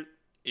those years...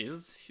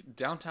 Is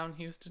downtown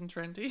Houston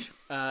trendy?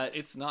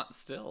 It's not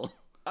still.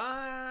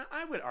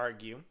 I would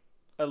argue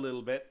a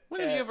little bit.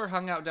 When have you ever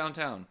hung out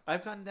downtown?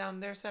 I've gone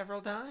down there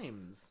several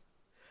times.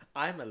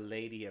 I'm a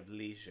lady of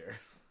leisure.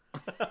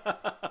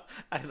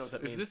 I don't know what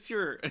that means. Is this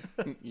your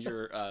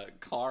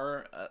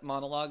car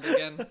monologue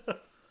again?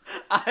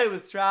 I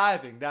was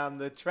driving down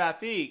the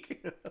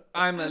traffic.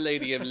 I'm a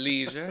lady of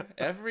leisure.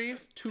 Every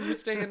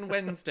Tuesday and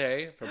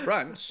Wednesday for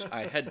brunch,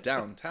 I head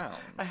downtown.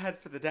 I head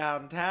for the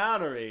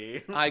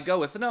downtownery. I go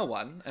with no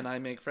one, and I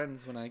make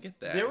friends when I get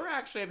there. There were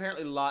actually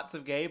apparently lots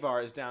of gay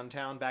bars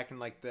downtown back in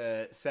like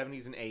the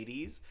 70s and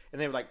 80s, and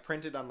they were like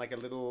printed on like a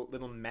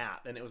little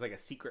map, and it was like a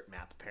secret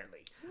map apparently.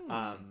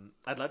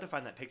 I'd love to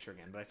find that picture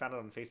again, but I found it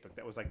on Facebook.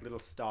 That was like little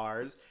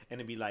stars, and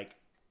it'd be like,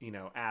 you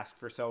know, ask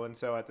for so and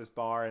so at this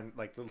bar, and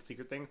like little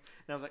secret things.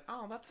 And I was like,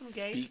 oh, that's some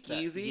gay stuff.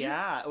 Speakeasies?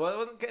 Yeah, well, it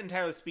wasn't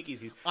entirely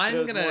speakeasies.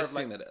 I'm gonna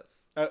assume it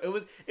is.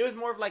 It was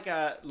more of like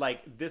a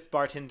this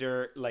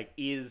bartender like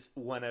is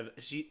one of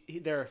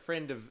they're a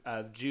friend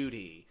of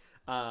Judy.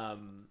 I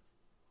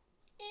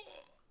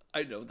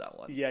know that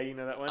one. Yeah, you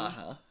know that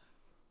one.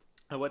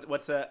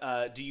 What's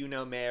Do You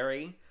Know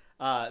Mary?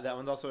 That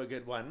one's also a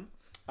good one.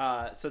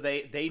 So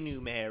they knew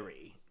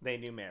Mary. They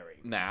knew Mary.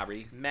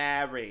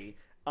 Mary.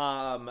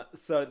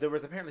 So there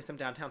was apparently some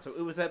downtown. So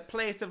it was a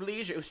place of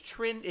leisure. It was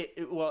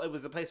it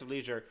was a place of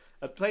leisure,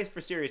 a place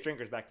for serious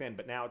drinkers back then.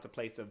 But now it's a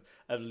place of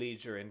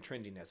leisure and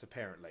trendiness,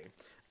 apparently.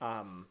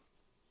 Who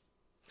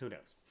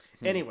knows?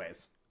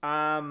 Anyways,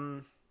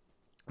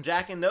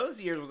 Jack in those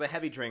years was a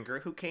heavy drinker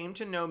who came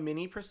to know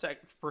many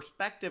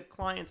prospective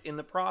clients in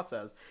the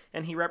process,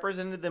 and he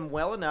represented them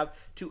well enough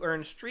to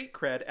earn street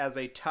cred as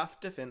a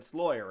tough defense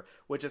lawyer,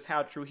 which is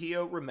how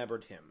Trujillo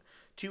remembered him.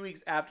 2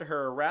 weeks after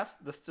her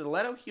arrest, the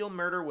stiletto heel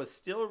murder was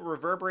still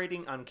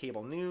reverberating on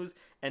cable news,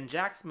 and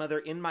Jack's mother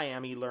in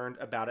Miami learned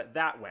about it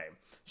that way.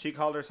 She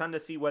called her son to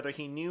see whether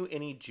he knew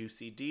any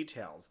juicy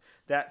details.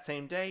 That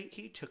same day,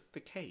 he took the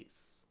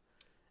case.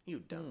 You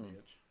dumb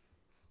bitch.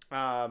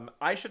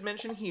 I should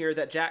mention here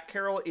that Jack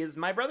Carroll is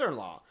my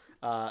brother-in-law.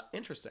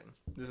 Interesting.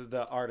 This is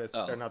the artist,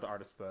 or not the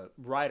artist, the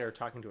writer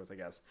talking to us, I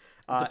guess.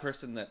 The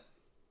person that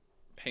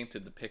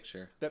painted the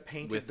picture. That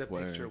painted with the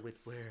picture words.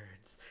 with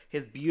words.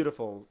 His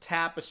beautiful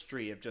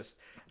tapestry of just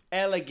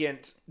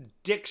elegant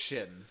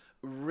diction.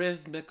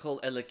 Rhythmical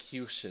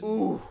elocution.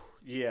 Ooh,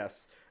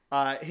 yes.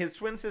 His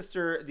twin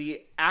sister,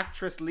 the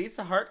actress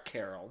Lisa Hart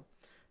Carroll.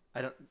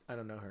 I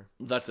don't know her.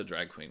 That's a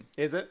drag queen.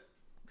 Is it?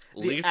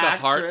 Lisa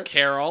Hart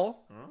Carroll.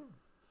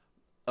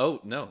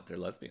 Oh no, they're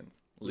lesbians.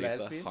 Lisa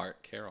Lesbian?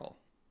 Hart Carroll.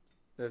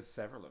 There's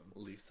several of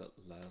them. Lisa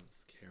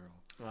loves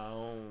Carol.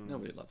 Oh.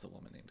 Nobody loves a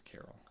woman named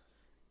Carol.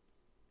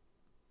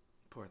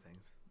 Poor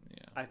things.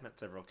 Yeah. I've met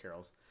several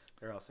Carols.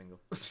 They're all single.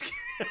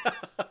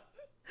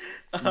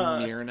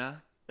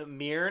 Myrna.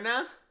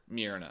 Myrna?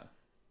 Myrna.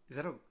 Is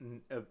that a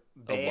A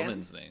band?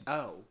 woman's name.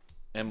 Oh.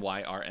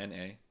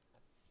 Myrna.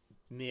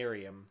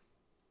 Miriam.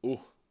 Ooh.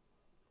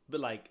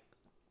 But like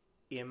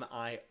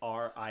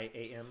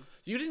Miriam.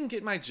 You didn't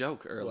get my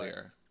joke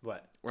earlier.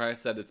 What? Where I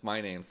said it's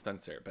my name,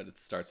 Spencer, but it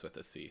starts with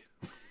a C.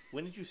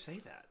 When did you say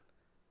that?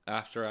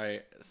 After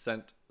I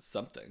sent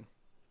something.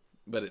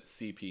 But it's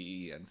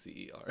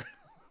CPENCER.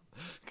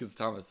 Because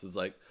Thomas was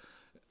like,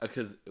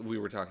 because we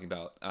were talking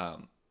about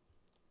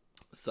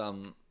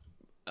some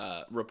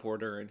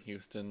reporter in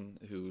Houston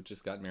who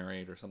just got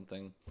married or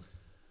something.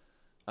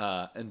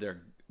 And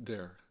they're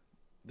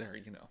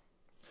you know.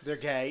 They're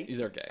gay.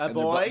 They're gay. A And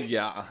they're boy?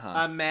 yeah,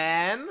 uh-huh. A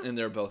man? And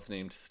they're both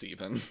named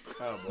Steven.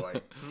 Oh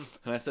boy.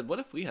 And I said, what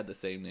if we had the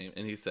same name?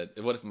 And he said,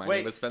 what if my Wait,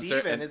 name was Spencer?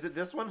 Steven, And is it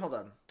this one? Hold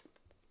on.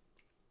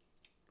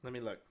 Let me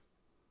look.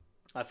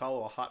 I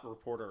follow a hot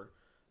reporter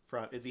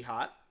from. Is he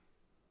hot?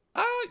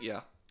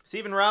 yeah.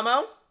 Steven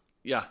Ramo?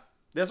 Yeah.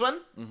 This one?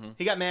 Mm-hmm.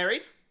 He got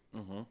married?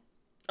 Mm-hmm.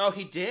 Oh,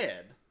 he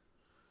did.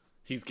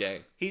 He's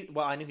gay.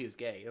 Well, I knew he was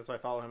gay. That's why I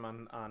follow him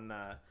on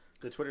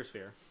the Twitter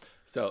sphere.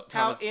 So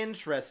How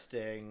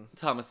interesting.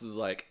 Thomas was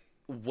like,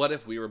 what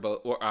if we were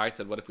both, or I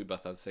said, what if we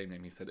both had the same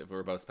name? He said, if we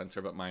were both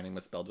Spencer, but my name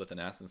was spelled with an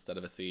S instead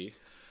of a C.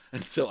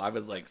 And so I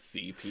was like,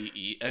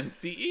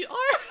 CPENCER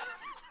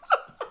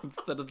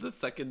instead of the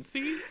second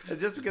C.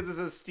 Just because this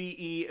is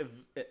STEVEN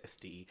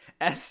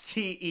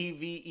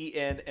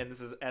and this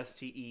is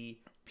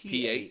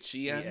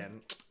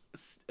STEPHEN.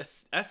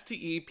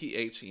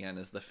 STEPHEN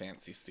is the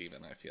fancy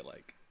Steven, I feel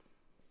like.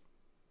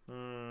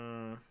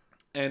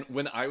 And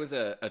when I was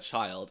a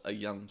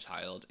young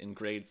child in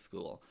grade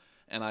school,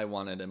 and I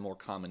wanted a more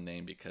common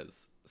name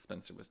because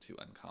Spencer was too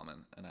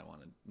uncommon, and I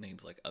wanted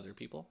names like other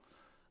people,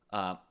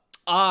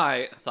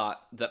 I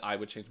thought that I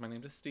would change my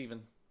name to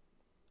Steven.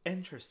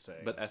 Interesting.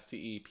 But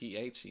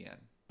STEPHEN.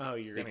 Oh,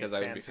 you're gonna because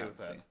get I would be fancy with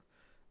fancy.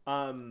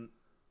 that.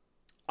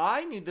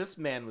 I knew this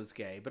man was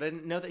gay, but I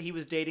didn't know that he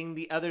was dating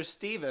the other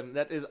Steven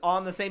that is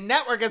on the same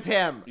network as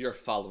him. You're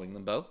following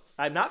them both?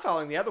 I'm not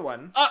following the other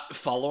one.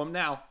 Follow him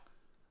now.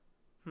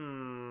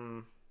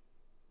 No.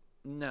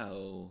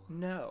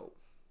 No.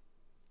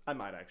 I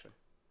might actually.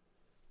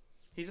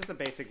 He's just a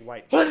basic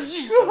white gay.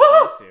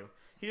 Oh, bless you.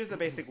 He's just a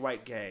basic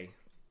white gay.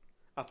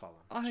 I'll follow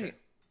him. I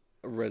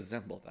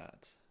resemble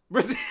that.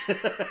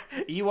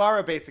 You are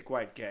a basic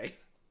white gay.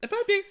 Am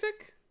I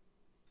basic?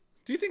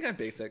 Do you think I'm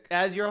basic?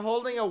 As you're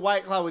holding a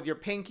White Claw with your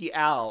pinky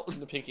out.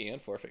 The pinky and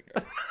forefinger.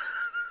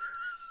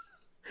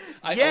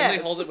 I Yes.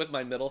 only hold it with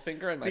my middle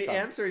finger and my The thumb.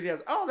 answer is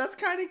yes. Oh, that's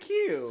kind of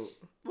cute.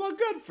 Well,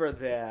 good for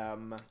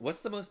them.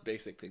 What's the most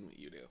basic thing that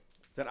you do?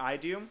 That I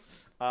do?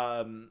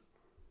 A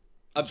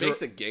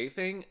basic gay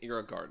thing? You're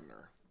a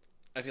gardener.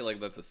 I feel like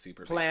that's a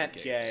super Plant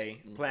basic gay.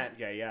 thing. Plant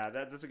gay. Yeah,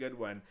 that's a good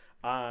one.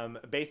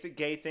 Basic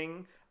gay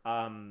thing.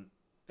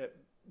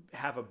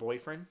 Have a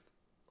boyfriend.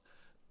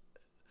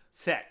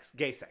 Sex.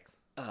 Gay sex.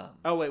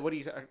 Oh, wait. What are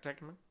you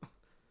talking about?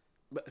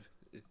 But,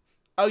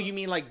 Oh, you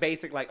mean like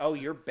basic? Like, oh,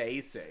 you're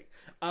basic.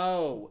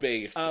 Oh.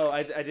 Basic. Oh,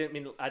 I didn't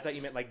mean... I thought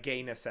you meant like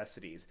gay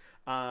necessities.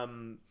 I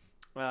want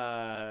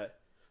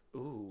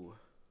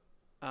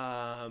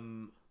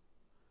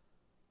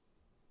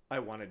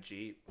a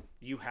Jeep.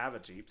 You have a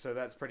Jeep, so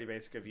that's pretty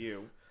basic of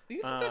you. do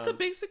you think that's a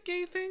basic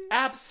gay thing?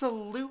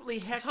 Absolutely,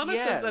 heck Thomas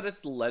yes. says that it's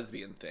the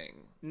lesbian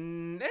thing.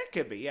 It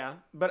could be, yeah.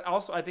 But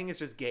also, I think it's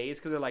just gays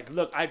because they're like,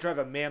 look, I drive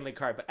a manly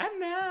car, but I'm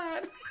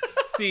not.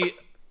 See,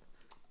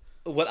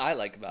 what I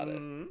like about it,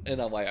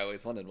 and why I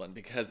always wanted one,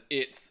 because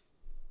it's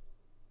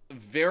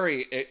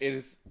very,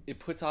 it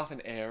puts off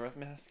an air of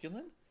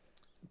masculine,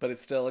 but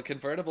it's still a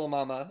convertible,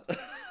 mama.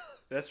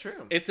 That's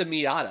true. It's a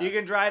Miata. You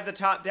can drive the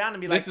top down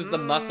and be like, This is the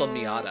muscle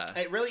Miata.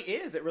 It really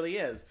is. It really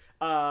is.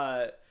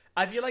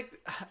 I feel like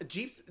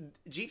Jeeps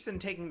and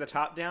taking the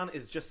top down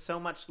is just so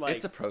much like...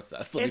 It's a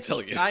process, let me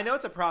tell you. I know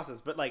it's a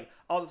process, but like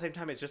all at the same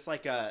time, it's just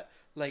like a...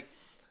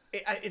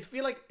 I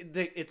feel like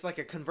it's like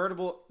a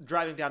convertible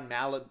driving down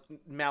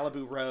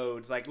Malibu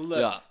roads. Like,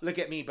 look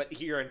at me, but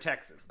here in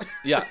Texas.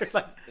 Yeah,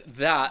 Like,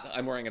 that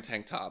I'm wearing a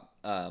tank top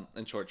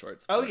and short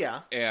shorts. Oh, course.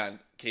 yeah. And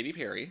Katy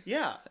Perry.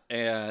 yeah.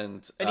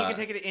 And And you can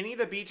take it to any of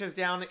the beaches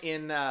down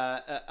in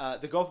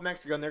the Gulf of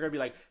Mexico, and they're gonna be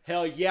like,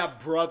 "Hell yeah,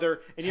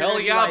 brother!" And you're hell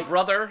gonna be yeah, like,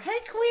 brother. "Hey,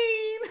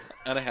 queen."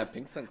 And I have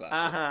pink sunglasses.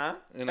 Uh-huh.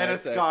 And And I a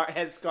say-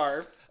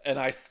 headscarf. And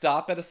I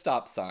stop at a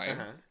stop sign.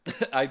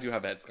 Uh-huh. I do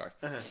have a headscarf.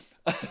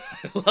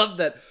 I love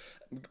that.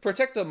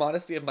 Protect the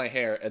modesty of my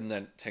hair, and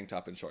then tank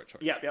top and short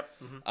shorts. Yep.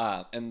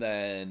 Mm-hmm. And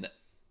then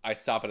I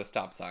stop at a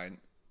stop sign,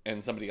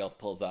 and somebody else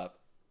pulls up,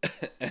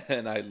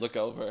 and I look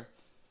over,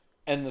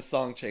 and the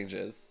song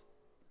changes,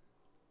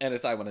 and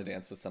it's "I Want to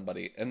Dance with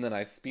Somebody," and then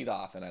I speed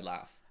off and I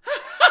laugh.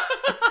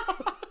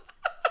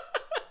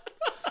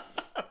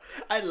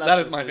 I love That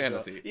is this my visual.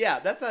 fantasy. Yeah,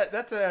 that's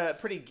a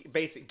pretty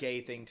basic gay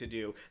thing to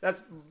do.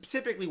 That's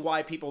typically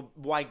why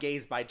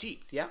gays buy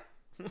Jeeps. Yeah.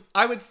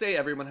 I would say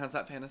everyone has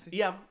that fantasy.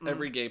 Yeah.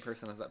 Every gay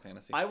person has that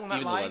fantasy. I will not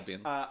even lie. the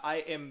lesbians.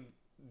 I am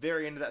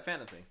very into that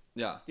fantasy.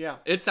 Yeah. Yeah.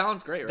 It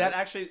sounds great, right? That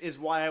actually is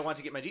why I want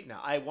to get my Jeep now.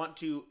 I want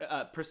to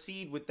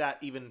proceed with that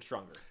even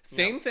stronger.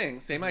 Same thing,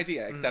 same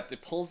idea, except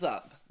it pulls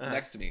up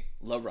next to me,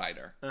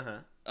 lowrider.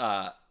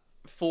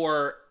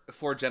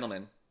 For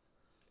gentlemen,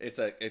 it's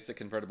a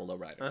convertible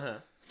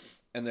lowrider,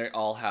 and they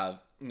all have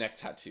neck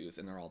tattoos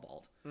and they're all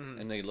bald,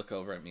 and they look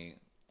over at me,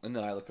 and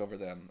then I look over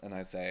them and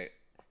I say,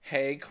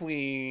 "Hey,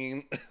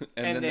 queen,"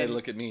 and then they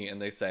look at me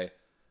and they say,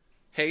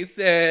 "Hey,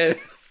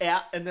 sis."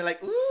 Yeah, and they're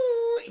like,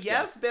 "Ooh,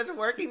 yes, better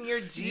working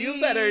your Jeep.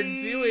 You better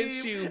do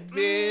it, you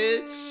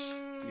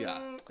bitch." Yeah.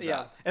 Yeah.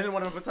 that. And then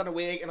one of them puts on a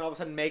wig and all of a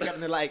sudden makeup,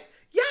 and they're like,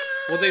 "Yeah."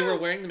 Well, they were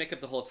wearing the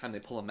makeup the whole time. They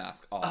pull a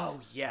mask off. Oh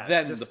yeah.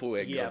 Then just- the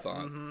wig yeah, goes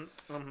on.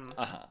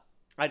 Uh-huh.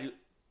 I do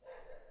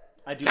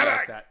Come like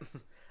on. that.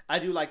 I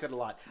do like that a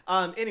lot.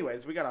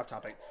 Anyways, we got off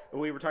topic.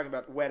 We were talking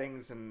about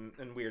weddings and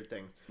weird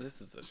things.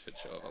 This is a shit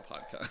show of a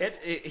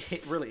podcast.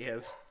 It really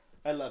is.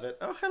 I love it.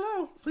 Oh,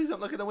 hello. Please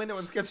don't look at the window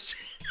and get shit.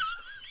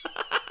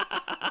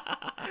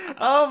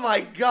 Oh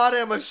my god,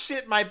 I almost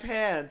shit my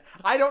pants.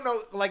 I don't know,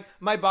 like,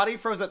 my body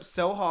froze up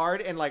so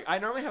hard, and, like, I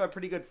normally have a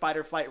pretty good fight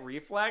or flight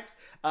reflex,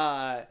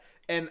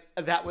 and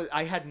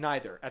I had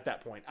neither at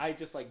that point. I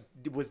just, like,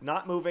 was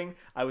not moving.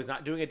 I was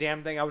not doing a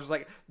damn thing. I was just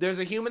like, there's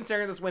a human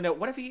staring at this window.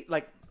 What if he,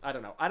 like, I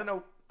don't know.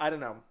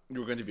 You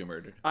were going to be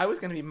murdered. I was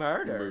going to be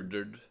murdered.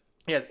 Murdered.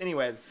 Yes,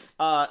 anyways,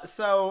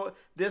 so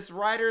this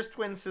writer's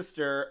twin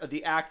sister,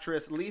 the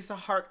actress Lisa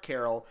Hart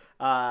Carroll,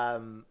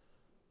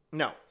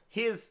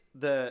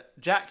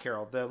 Jack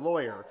Carroll, the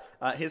lawyer,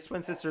 his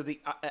twin sister,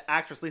 the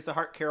actress Lisa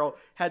Hart Carroll,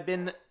 had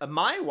been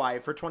my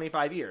wife for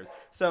 25 years.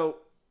 So,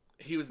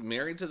 He was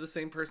married to the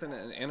same person,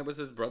 and it was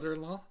his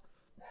brother-in-law?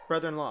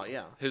 brother-in-law,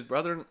 yeah.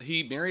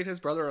 He married his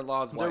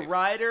brother-in-law's wife. The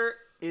writer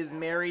is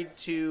married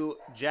to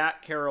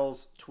Jack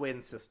Carroll's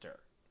twin sister.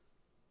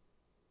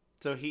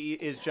 So he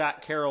is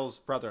Jack Carroll's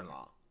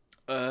brother-in-law.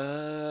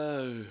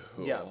 Oh.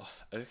 Yeah.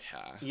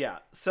 Okay. Yeah.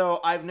 So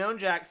I've known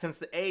Jack since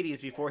the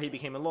 80s before he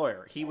became a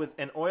lawyer. He was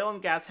an oil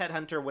and gas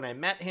headhunter when I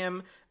met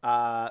him,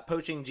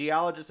 poaching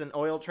geologists and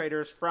oil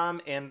traders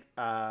from and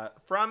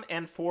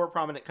for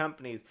prominent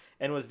companies,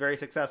 and was very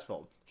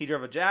successful. He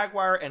drove a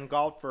Jaguar and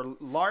golfed for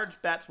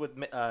large bets with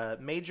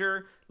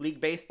Major League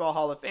Baseball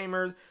Hall of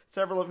Famers,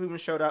 several of whom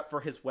showed up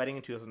for his wedding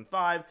in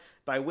 2005,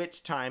 by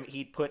which time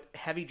he'd put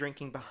heavy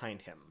drinking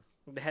behind him.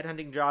 The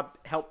headhunting job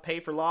helped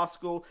pay for law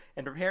school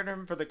and prepared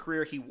him for the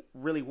career he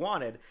really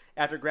wanted.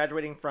 After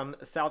graduating from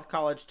South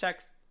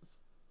Texas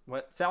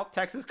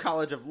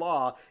College of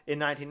Law in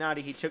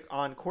 1990, he took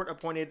on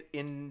court-appointed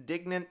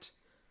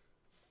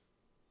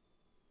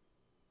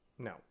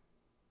No.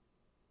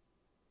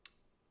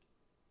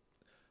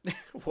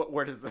 What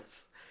word is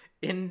this?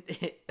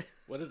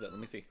 What is it? Let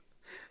me see.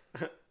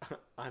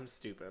 I'm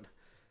stupid.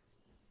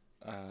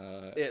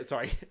 Uh,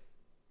 Sorry.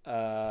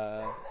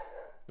 Let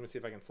me see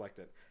if I can select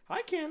it.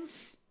 Hi, Ken.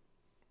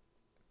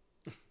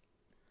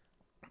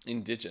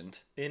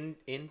 Indigent.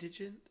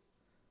 Indigent?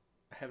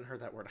 I haven't heard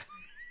that word.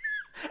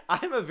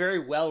 I'm a very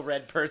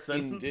well-read person.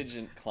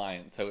 Indigent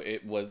client. So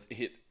it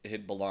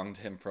belonged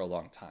to him for a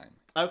long time.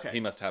 Okay. He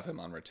must have him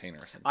on retainer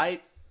or something.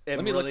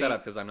 Let me look that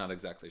up because I'm not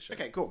exactly sure.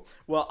 Okay, cool.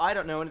 Well, I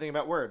don't know anything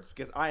about words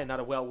because I am not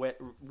a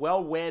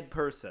well-wed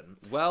person.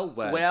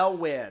 Well-wed.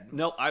 Well-wed.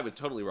 No, I was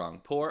totally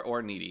wrong. Poor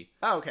or needy.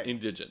 Oh, okay.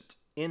 Indigent.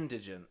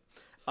 Indigent.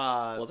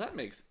 Well, that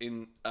makes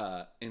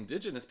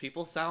indigenous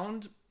people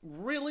sound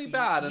really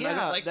bad, and I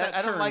don't like that term now.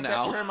 I don't like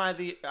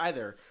that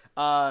term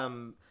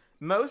either.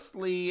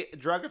 Mostly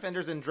drug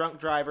offenders and drunk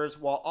drivers,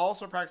 while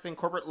also practicing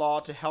corporate law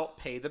to help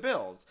pay the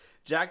bills.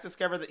 Jack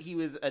discovered that he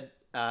was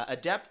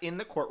adept in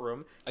the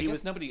courtroom. I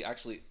guess nobody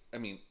actually. I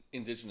mean,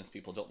 indigenous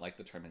people don't like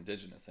the term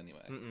indigenous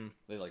anyway.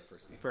 They like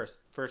First People.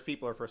 First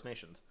People or First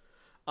Nations.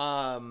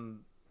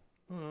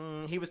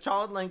 He was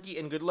tall and lanky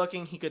and good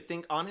looking. He could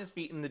think on his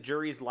feet, and the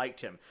juries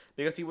liked him.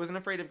 Because he wasn't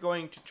afraid of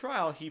going to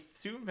trial, he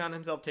soon found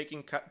himself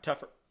taking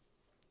tougher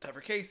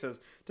cases,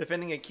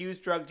 defending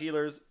accused drug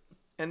dealers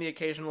and the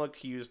occasional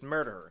accused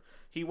murderer.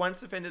 He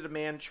once defended a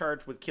man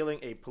charged with killing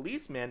a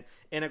policeman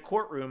in a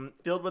courtroom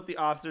filled with the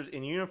officers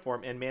in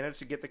uniform and managed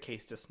to get the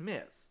case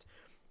dismissed.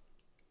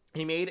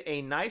 He made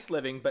a nice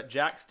living, but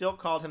Jack still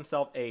called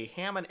himself a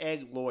ham and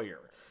egg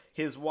lawyer.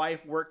 His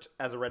wife worked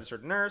as a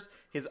registered nurse.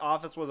 His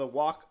office was a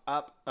walk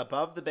up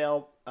above the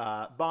bail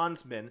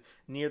bondsman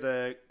near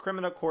the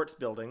criminal courts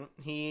building.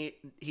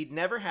 He'd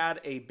never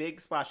had a big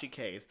splashy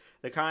case,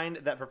 the kind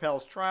that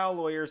propels trial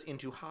lawyers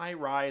into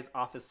high-rise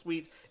office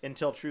suites,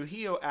 until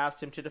Trujillo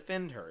asked him to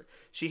defend her.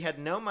 She had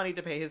no money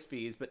to pay his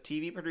fees, but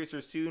TV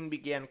producers soon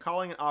began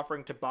calling and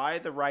offering to buy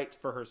the rights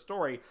for her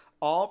story,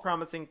 all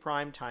promising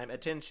prime-time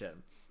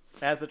attention.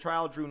 As the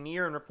trial drew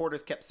near and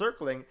reporters kept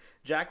circling,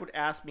 Jack would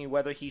ask me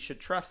whether he should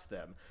trust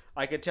them.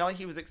 I could tell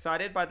he was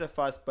excited by the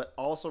fuss, but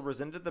also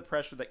resented the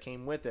pressure that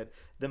came with it.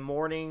 The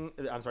mounting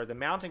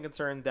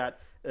concern that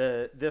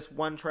this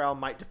one trial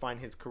might define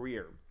his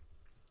career.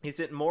 He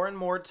spent more and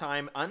more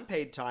time,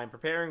 unpaid time,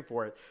 preparing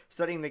for it,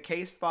 studying the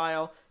case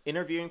file,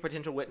 interviewing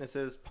potential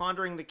witnesses,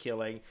 pondering the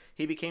killing.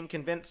 He became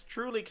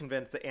truly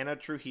convinced that Ana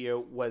Trujillo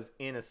was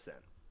innocent.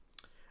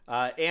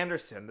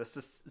 Anderson, the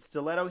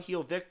stiletto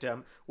heel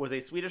victim, was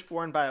a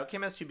Swedish-born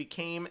biochemist who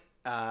came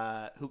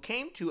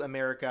to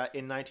America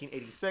in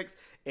 1986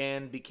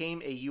 and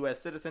became a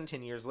U.S. citizen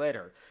 10 years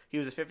later. He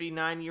was a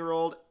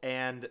 59-year-old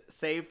and,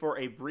 save for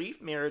a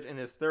brief marriage in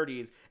his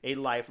 30s, a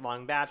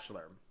lifelong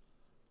bachelor.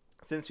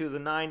 Since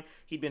 2009,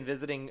 he'd been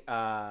visiting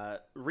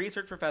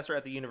research professor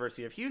at the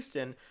University of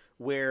Houston,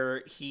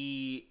 where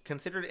he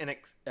considered he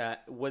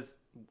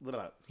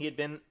had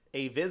been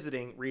a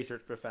visiting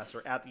research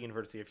professor at the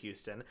University of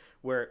Houston,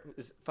 where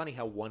it's funny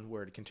how one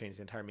word can change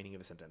the entire meaning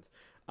of a sentence.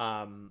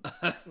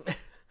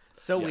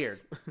 Weird.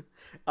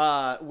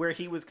 Where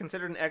he was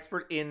considered an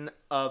expert in,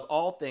 of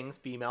all things,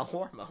 female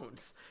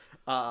hormones.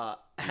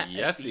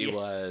 Yes, he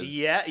was.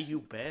 Yeah,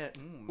 you bet.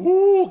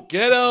 Ooh,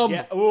 get him!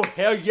 Yeah. Oh,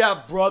 hell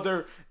yeah,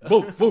 brother.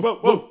 Whoa, whoa,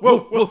 whoa, whoa,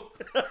 whoa.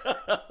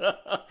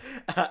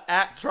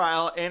 At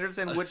trial,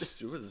 Anderson would...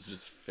 It was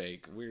just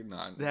fake. We're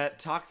not... That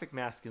toxic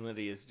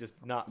masculinity is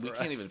just not for us. We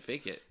can't even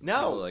fake it. No.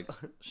 People are like,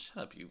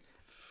 shut up, you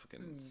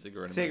fucking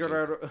cigarette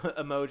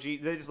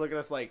emoji. They just look at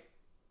us like...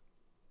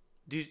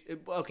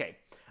 Okay.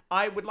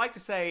 I would like to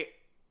say,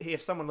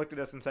 if someone looked at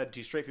us and said,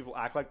 do straight people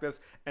act like this?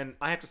 And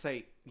I have to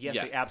say, yes.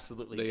 They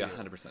absolutely do. They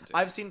 100% do.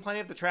 I've seen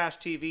plenty of the trash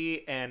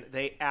TV, and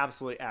they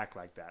absolutely act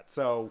like that.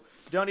 So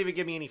don't even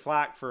give me any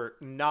flack for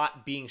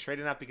not being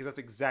straight enough, because that's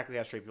exactly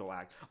how straight people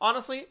act.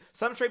 Honestly,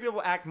 some straight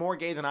people act more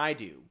gay than I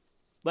do.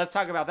 Let's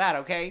talk about that,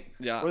 okay?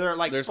 Yeah. Where they're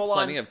like there's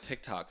plenty of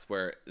TikToks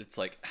where it's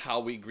like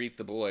how we greet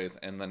the boys,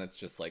 and then it's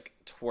just like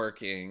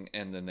twerking,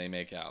 and then they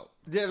make out.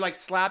 They're like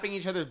slapping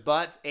each other's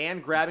butts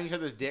and grabbing each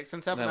other's dicks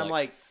and stuff, and I'm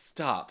like,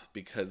 stop,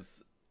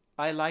 because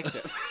I like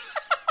this.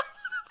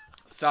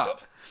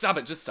 Stop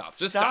it, just stop.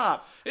 Just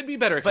stop. It'd be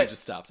better if you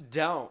just stopped.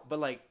 Don't, but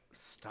like,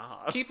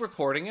 stop. Keep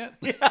recording it.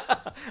 Yeah.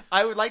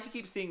 I would like to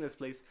keep seeing this,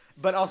 please,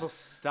 but also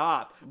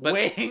stop.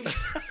 Wink.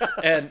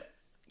 And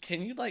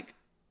can you like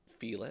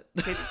feel it?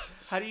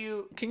 How do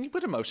you... Can you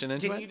put emotion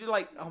into it? Can you do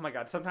like... Oh my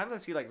god, sometimes I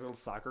see like little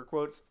soccer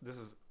quotes. This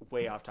is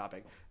way off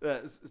topic.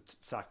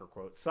 Soccer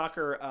quotes.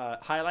 Soccer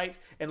highlights.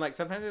 And like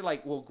sometimes they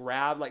like will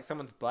grab like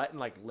someone's butt and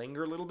like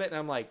linger a little bit. And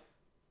I'm like...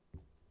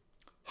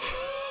 I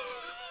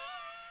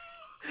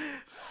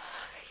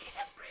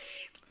can't breathe.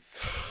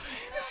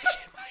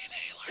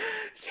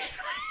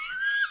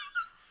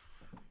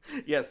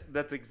 Yes,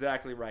 that's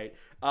exactly right.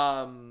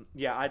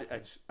 Yeah, I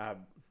just...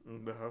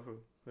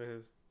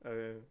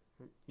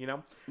 you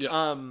know?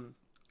 Yeah.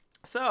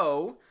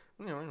 So,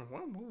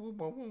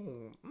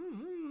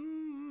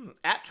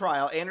 at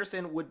trial,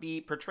 Anderson would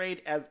be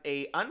portrayed as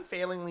a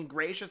unfailingly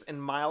gracious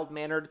and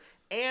mild-mannered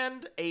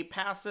and a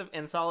passive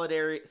and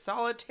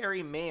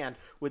solitary man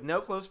with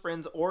no close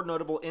friends or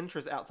notable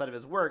interests outside of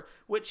his work,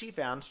 which he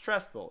found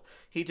stressful.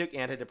 He took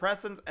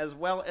antidepressants as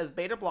well as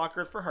beta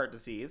blockers for heart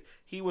disease.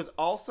 He was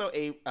also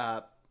a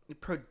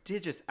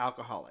prodigious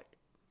alcoholic.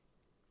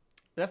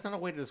 That's not a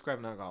way to describe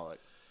an alcoholic.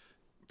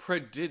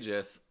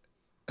 Prodigious,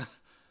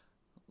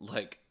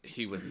 like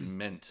he was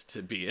meant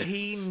to be it.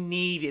 He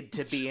needed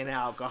to be an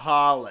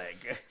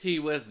alcoholic. He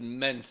was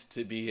meant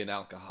to be an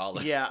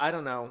alcoholic. Yeah, I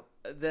don't know.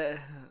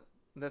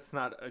 That's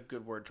not a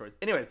good word choice.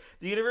 Anyway,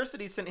 the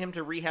university sent him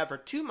to rehab for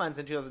 2 months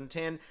in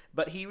 2010,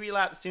 but he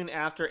relapsed soon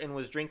after and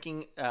was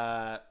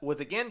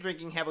again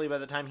drinking heavily by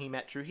the time he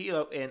met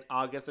Trujillo in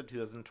August of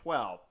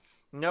 2012.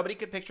 Nobody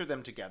could picture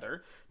them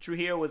together.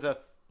 Trujillo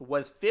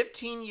was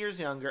 15 years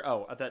younger.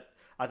 Oh, I thought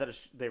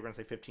they were going to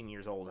say 15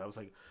 years old. I was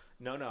like,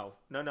 no.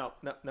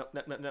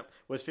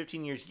 Was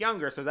 15 years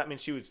younger, so that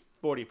means she was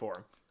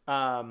 44.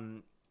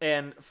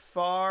 And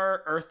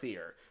far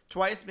earthier.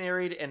 Twice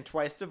married and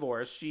twice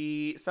divorced.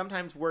 She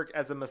sometimes worked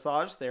as a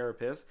massage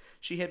therapist.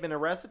 She had been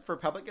arrested for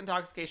public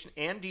intoxication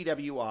and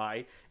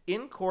DWI.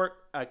 In court,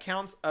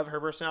 accounts of her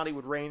personality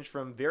would range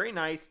from very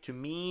nice to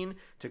mean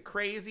to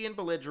crazy and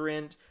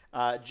belligerent.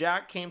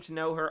 Jack came to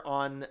know her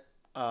on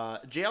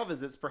jail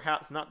visits,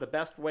 perhaps not the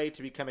best way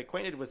to become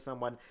acquainted with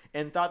someone,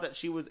 and thought that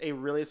she was a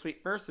really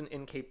sweet person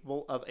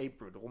incapable of a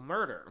brutal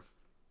murder.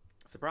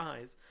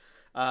 Surprise.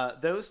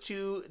 Those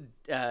two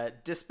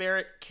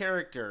disparate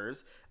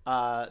characters,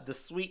 the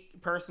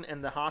sweet person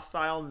and the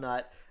hostile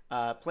nut,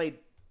 played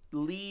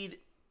lead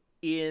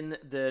in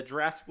the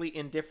drastically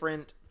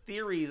indifferent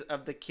theories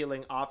of the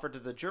killing offered to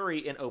the jury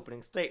in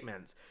opening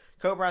statements.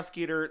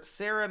 Co-prosecutor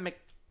Sarah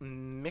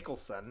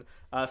Mickelson,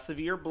 a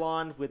severe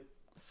blonde with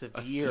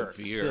severe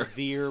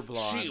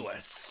blonde. She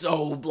was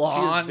so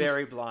blonde. She was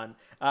very blonde.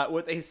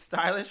 With a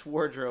stylish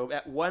wardrobe,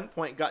 at one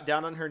point got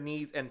down on her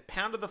knees and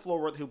pounded the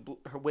floor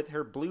with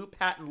her blue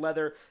patent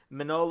leather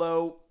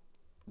Manolo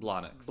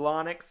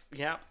Blahniks,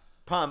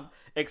 pump,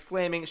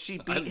 exclaiming she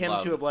beat him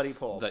to a bloody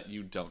pulp. That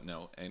you don't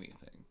know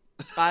anything.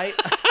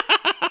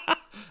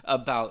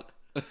 About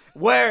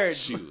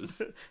words.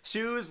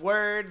 Shoes,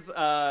 words,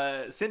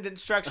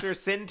 sentence structure,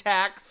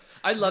 syntax.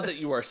 I love that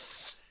you are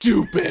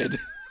stupid.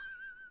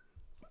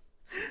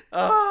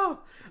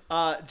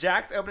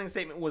 Jack's opening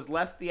statement was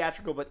less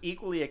theatrical but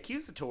equally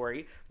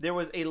accusatory. There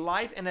was a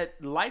life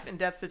and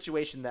death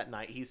situation that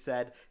night, he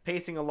said,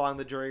 pacing along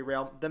the jury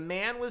rail. The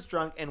man was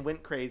drunk and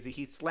went crazy.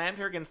 He slammed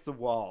her against the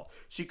wall.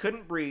 She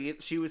couldn't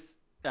breathe. He was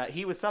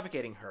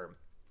suffocating her.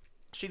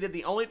 She did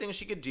the only thing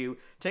she could do,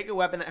 take a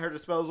weapon at her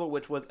disposal,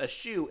 which was a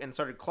shoe, and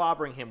started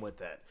clobbering him with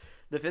it.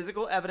 The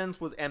physical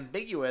evidence was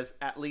ambiguous,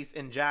 at least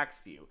in Jack's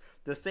view.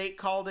 The state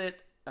called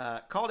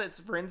its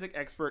forensic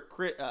expert,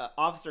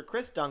 Officer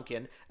Chris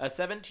Duncan, a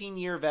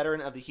 17-year veteran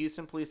of the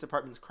Houston Police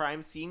Department's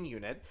crime scene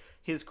unit.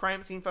 His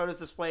crime scene photos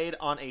displayed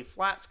on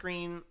flat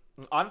screen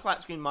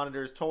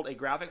monitors told a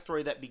graphic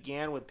story that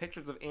began with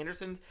pictures of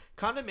Anderson's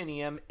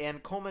condominium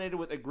and culminated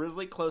with a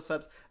grisly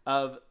close-ups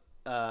of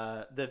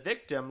the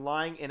victim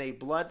lying in a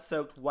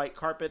blood-soaked white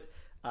carpet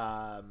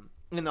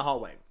in the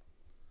hallway.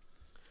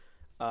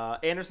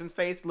 Anderson's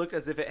face looked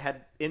as if it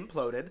had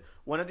imploded.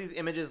 One of these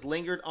images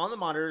lingered on the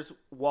monitors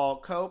while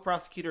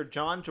co-prosecutor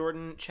John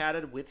Jordan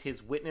chatted with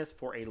his witness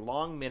for a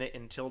long minute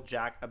until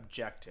Jack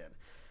objected.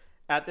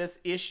 At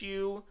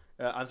issue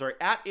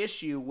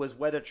was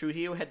whether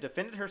Trujillo had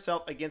defended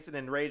herself against an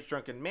enraged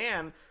drunken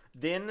man,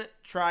 then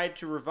tried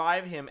to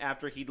revive him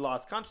after he'd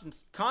lost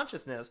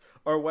consciousness,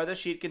 or whether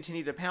she had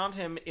continued to pound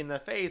him in the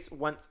face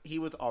once he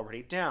was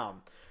already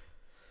down.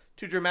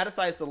 To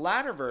dramatize the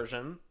latter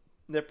version,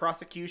 the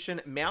prosecution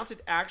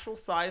mounted actual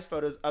size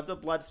photos of the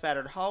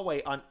blood-spattered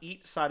hallway on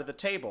each side of the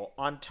table,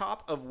 on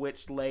top of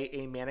which lay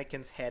a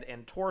mannequin's head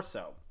and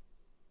torso.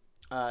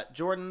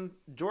 Jordan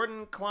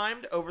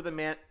climbed over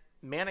the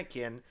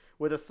mannequin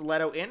with a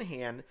stiletto in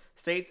hand,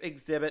 states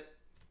Exhibit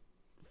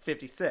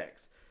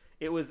 56.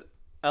 It was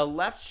a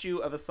left shoe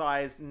of a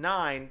size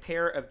 9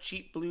 pair of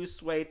cheap blue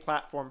suede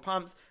platform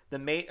pumps, the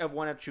mate of the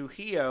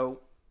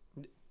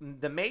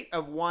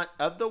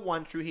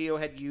one Trujillo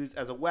had used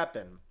as a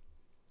weapon,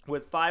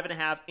 with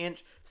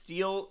 5.5-inch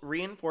steel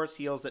reinforced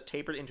heels that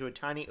tapered into a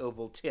tiny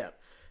oval tip.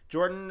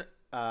 Jordan,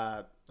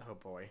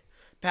 Jordan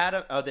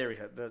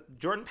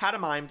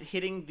pantomimed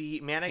hitting the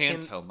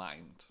mannequin.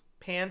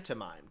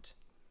 Pantomimed.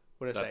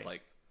 What did I say? That's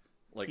like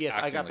yes,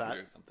 acting I got like that. you're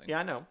doing something. Yeah,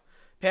 I know.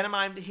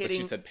 Pantomimed hitting. But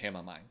you said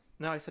pantomime.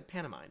 No, I said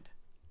pantomimed.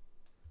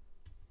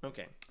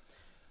 Okay.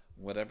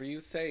 Whatever you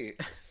say,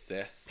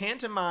 sis.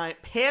 Pantomimed.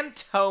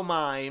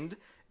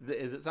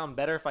 Does it sound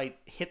better if I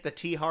hit the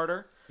T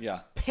harder?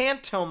 Yeah.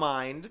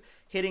 Pantomimed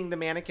hitting the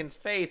mannequin's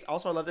face.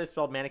 Also, I love they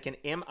spelled mannequin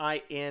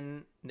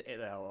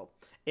M-I-N-L-L.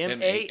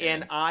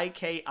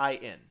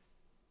 M-A-N-I-K-I-N.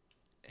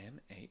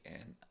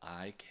 M-A-N-I-K-I-N.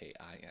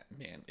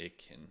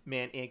 Mannequin.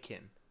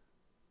 Mannequin.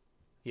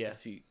 Yeah.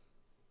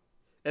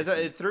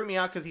 It threw me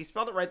out because he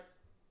spelled it right.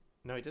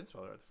 No, he didn't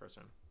spell it right the first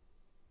time.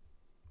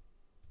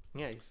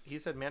 Yeah, he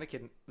said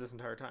mannequin this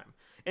entire time.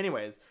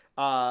 Anyways,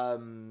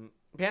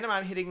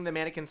 pantomime hitting the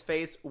mannequin's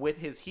face with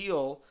his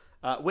heel,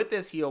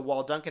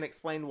 while Duncan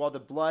explained why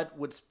the blood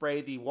would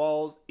spray the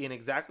walls in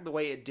exactly the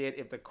way it did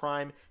if the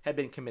crime had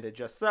been committed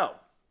just so.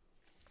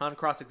 On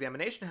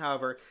cross-examination,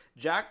 however,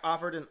 Jack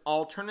offered an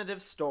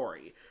alternative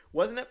story.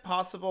 Wasn't it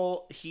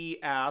possible,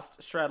 he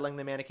asked, straddling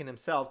the mannequin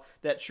himself,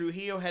 that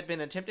Trujillo had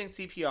been attempting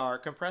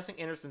CPR, compressing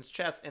Anderson's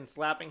chest and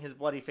slapping his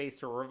bloody face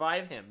to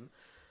revive him?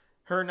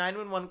 Her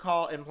 911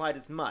 call implied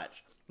as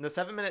much. The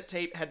 7-minute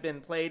tape had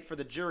been played for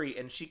the jury,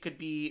 and she could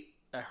be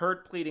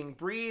heard pleading,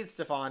 "Breathe,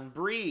 Stefan,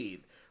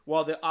 breathe,"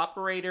 while the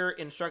operator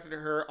instructed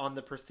her on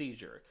the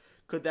procedure.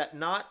 Could that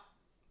not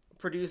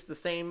produce the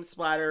same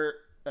splatter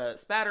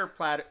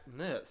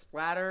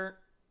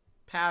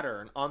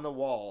pattern on the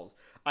walls?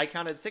 I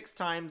counted 6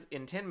 times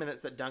in 10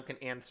 minutes that Duncan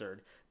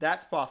answered.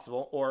 That's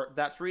possible, or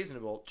that's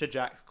reasonable, to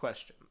Jack's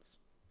questions.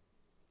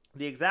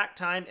 The exact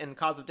time and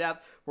cause of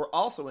death were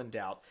also in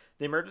doubt.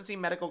 The emergency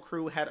medical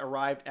crew had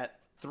arrived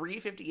at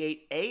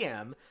 3:58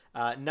 a.m.,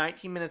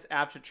 19 minutes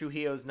after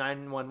Trujillo's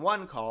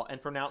 911 call,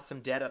 and pronounced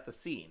him dead at the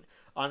scene.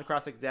 On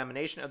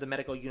cross-examination of the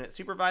medical unit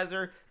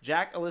supervisor,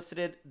 Jack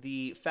elicited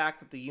the fact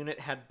that the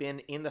unit had been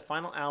in the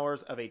final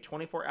hours of a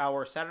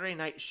 24-hour Saturday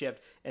night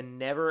shift and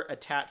never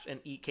attached an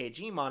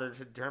EKG monitor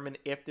to determine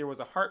if there was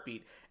a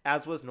heartbeat,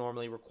 as was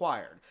normally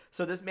required.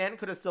 So this man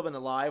could have still been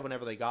alive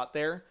whenever they got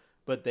there,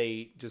 but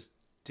they just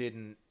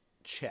didn't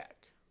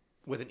check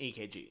with an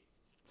EKG.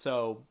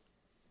 So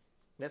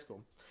that's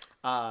cool.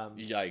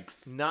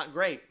 Yikes. Not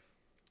great.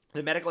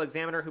 The medical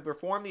examiner who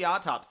performed the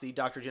autopsy,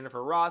 Dr.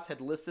 Jennifer Ross,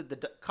 had listed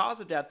the cause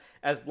of death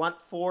as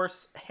blunt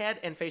force head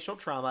and facial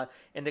trauma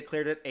and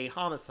declared it a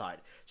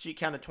homicide. She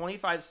counted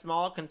 25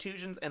 small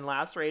contusions and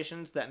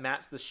lacerations that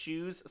matched the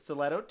shoe's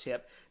stiletto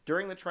tip.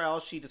 During the trial,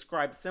 she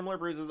described similar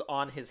bruises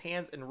on his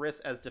hands and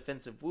wrists as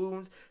defensive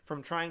wounds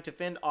from trying to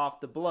fend off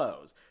the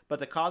blows. But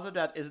the cause of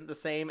death isn't the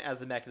same as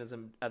the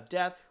mechanism of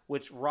death,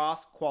 which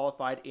Ross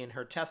qualified in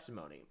her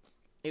testimony.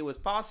 It was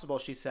possible,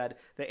 she said,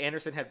 that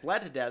Anderson had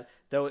bled to death,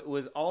 though it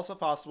was also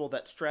possible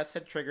that stress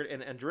had triggered an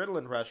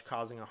adrenaline rush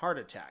causing a heart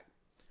attack.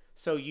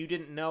 So you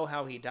didn't know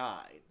how he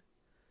died.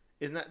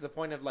 Isn't that the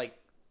point of, like,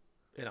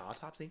 an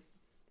autopsy?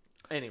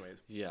 Anyways.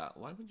 Yeah,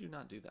 why would you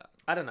not do that?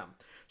 I don't know.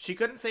 She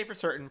couldn't say for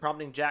certain,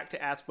 prompting Jack to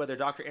ask whether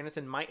Dr.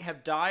 Anderson might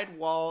have died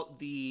while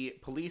the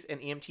police and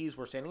EMTs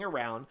were standing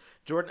around.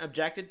 Jordan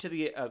objected to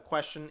the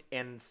question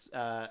and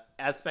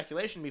as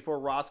speculation before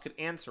Ross could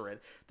answer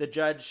it. The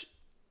Judge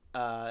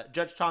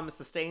Thomas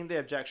sustained the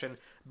objection,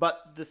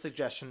 but the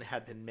suggestion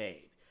had been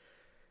made.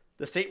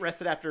 The state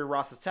rested after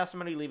Ross's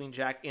testimony, leaving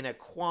Jack in a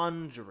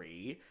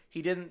quandary.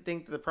 He didn't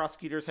think that the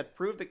prosecutors had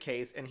proved the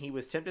case, and he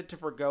was tempted to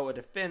forego a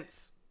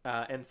defense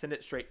and send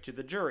it straight to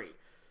the jury.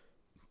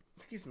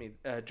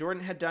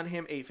 Jordan had done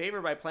him a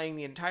favor by playing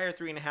the entire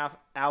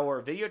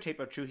 3.5-hour videotape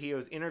of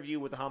Trujillo's interview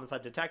with the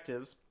homicide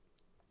detectives,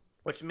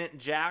 which meant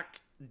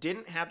Jack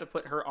didn't have to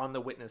put her on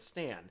the witness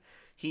stand.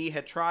 He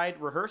had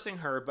tried rehearsing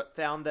her, but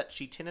found that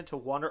she tended to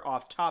wander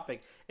off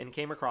topic and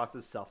came across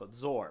as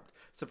self-absorbed.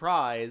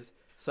 Surprise,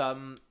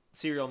 some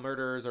serial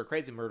murderers or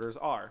crazy murderers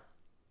are.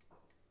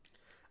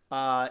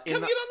 Come get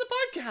on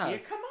the podcast. Yeah,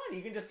 come on,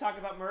 you can just talk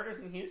about murders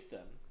in Houston.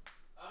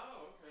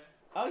 Oh, okay.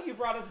 Oh, you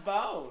brought us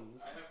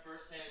Bones. I have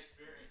first-hand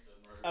experience with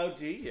murder. Oh,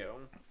 do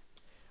you?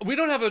 We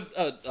don't have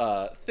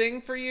a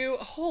thing for you?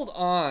 Hold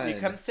on. You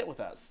come sit with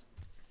us.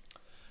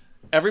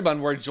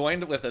 Everyone, we're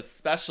joined with a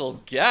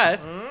special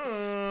guest.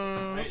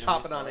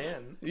 Popping on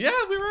in. Yeah,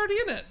 we were already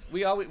in it.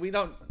 We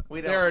don't.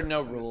 We There don't. are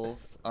no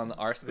rules on the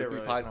Our Spoopy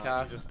really is not. You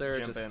podcast. just They're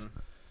jump just. in.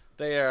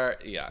 They are,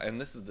 yeah, and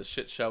this is the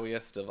shit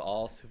showiest of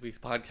all Spoopy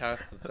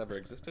podcasts that's ever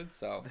existed.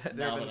 So There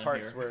Now have that been I'm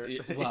parts here.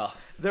 where well,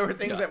 there were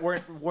things yeah. that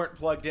weren't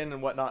plugged in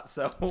and whatnot.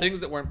 So things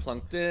that weren't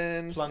plunked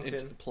in, Plunked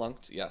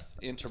in. yes,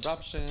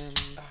 interruptions,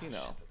 you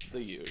know,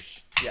 the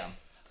usual. yeah.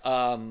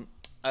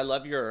 I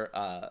love your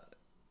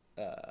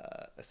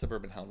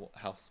suburban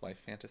housewife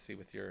fantasy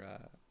with your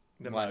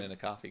The wine mug. and a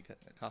coffee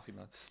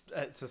mug.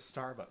 It's a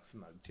Starbucks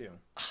mug too.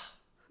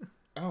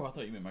 Oh, I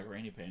thought you meant my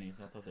granny panties.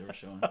 I thought they were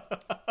showing.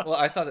 Well,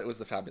 I thought it was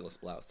the fabulous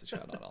blouse that you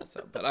had on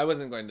also, but I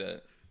wasn't going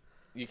to.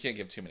 You can't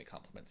give too many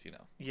compliments, you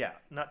know. Yeah,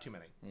 not too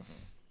many.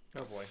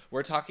 Oh boy.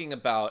 We're talking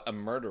about a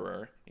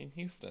murderer in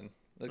Houston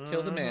that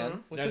killed a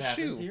man with That a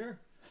happens shoe. here?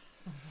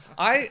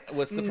 I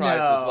was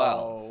surprised as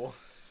well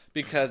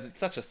because it's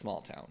such a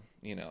small town.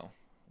 You know,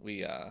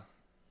 we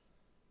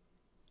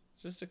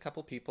just a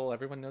couple people.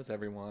 Everyone knows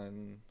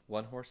everyone.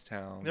 One horse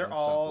town. They're one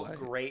stop all away.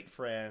 great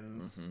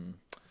friends.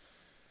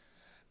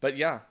 But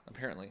yeah,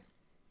 apparently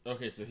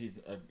Okay, so he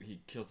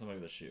killed somebody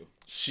with a shoe.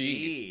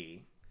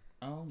 she.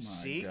 Oh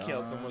my She god.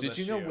 killed someone with Did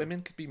a you know shoe.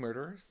 women could be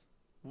murderers?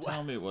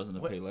 Tell me it wasn't a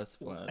Payless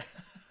flat.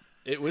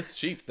 It was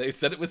cheap. They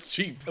said it was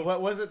cheap.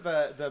 What was it?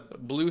 The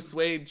Blue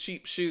suede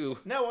cheap shoe.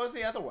 no. What was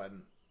the other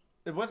one?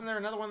 Wasn't there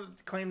another one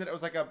that claimed that it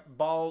was like a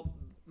ball?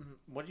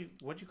 What'd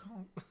you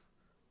call it?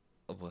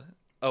 A what?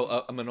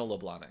 Oh, a Manolo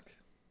Blahnik.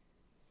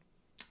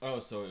 Oh,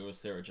 so it was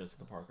Sarah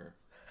Jessica Parker.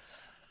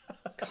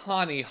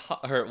 Connie,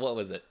 or what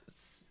was it?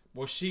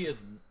 Well, she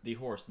is the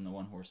horse in the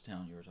one horse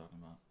town you were talking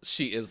about.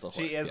 She is the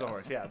horse. She is a yes.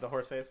 horse. Yeah, the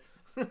horse face.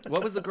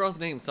 What was the girl's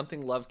name?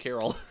 Something Love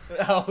Carol.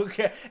 Oh,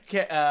 okay.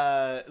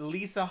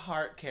 Lisa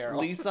Hart Carroll.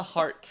 Lisa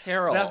Hart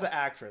Carroll. That's the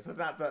actress. That's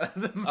not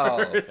the Oh,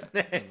 murderer's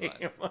okay.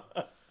 name.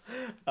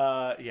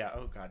 Yeah.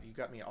 Oh God, you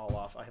got me all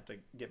off. I have to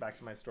get back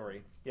to my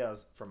story. Yeah, it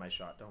was from my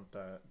shot.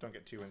 Don't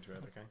get too into it.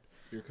 Okay.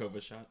 Your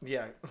COVID shot?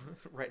 Yeah,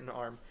 right in the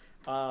arm.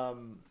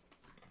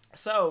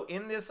 So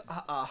in this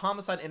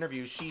homicide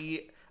interview,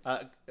 she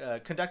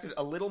conducted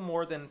a little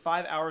more than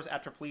 5 hours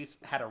after police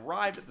had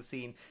arrived at the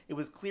scene. It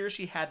was clear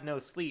she had no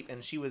sleep,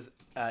 and she was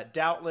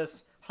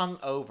doubtless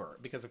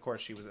hungover because, of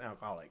course, she was an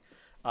alcoholic.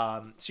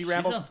 She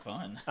rambled. She sounds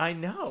fun. I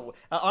know.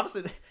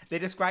 Honestly, they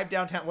describe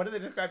downtown. What do they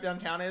describe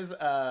downtown as?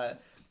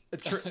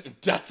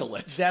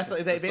 Desolate.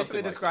 Desolate. They Or something basically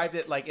like described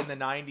it like in the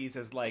 90s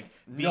as like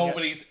being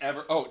Nobody's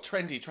ever. Oh,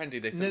 trendy.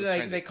 They said No, it was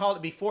trendy. they called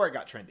it before it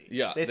got trendy.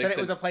 Yeah, they they said it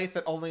said- was a place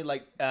that only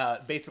like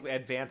basically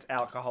advanced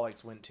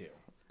alcoholics went to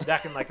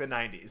back in like the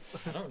 90s.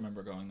 I don't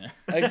remember going there.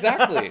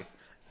 Exactly.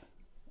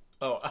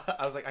 Oh,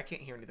 I was like, I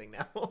can't hear anything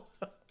now.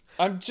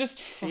 I'm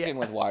just fucking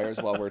with wires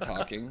while we're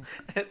talking.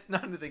 It's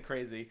not anything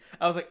crazy.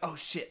 I was like, oh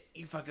shit,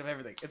 you fucked up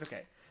everything. It's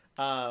okay.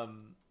 Oh,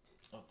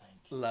 thank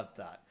you. Love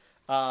that.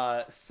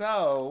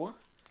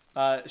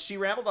 She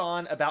rambled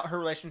on about her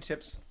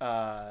relationships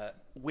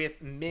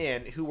with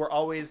men who were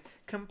always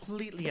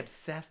completely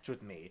obsessed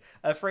with me,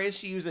 a phrase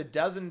she used a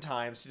dozen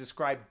times to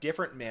describe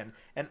different men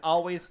and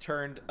always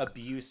turned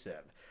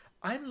abusive.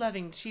 I'm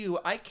loving too.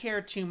 I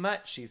care too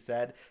much, she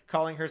said,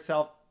 calling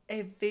herself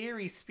a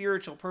very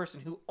spiritual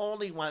person who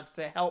only wants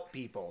to help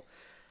people.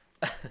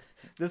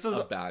 This was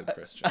A bad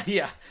Christian.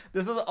 yeah,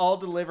 this was all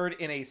delivered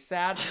in a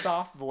sad,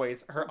 soft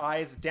voice, her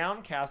eyes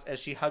downcast as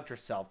she hugged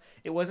herself.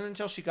 It wasn't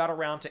until she got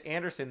around to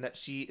Anderson that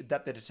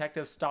the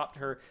detective stopped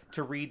her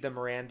to read the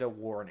Miranda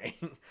warning.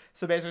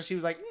 So basically she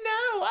was like,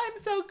 "No,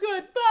 I'm so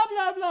good, blah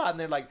blah blah," and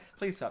they're like,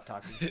 "Please stop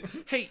talking."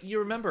 Hey, you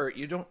remember,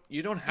 you don't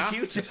have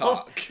You to don't-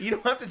 talk. You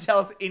don't have to tell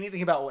us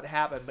anything about what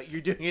happened, but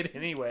you're doing it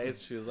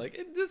anyways. She was like,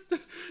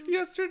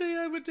 yesterday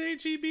I went to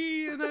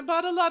H-E-B and I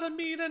bought a lot of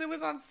meat and it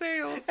was on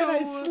sale. So, And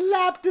I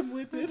slapped him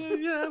with it.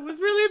 yeah, it was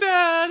really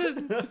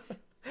bad.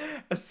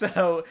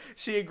 So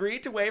she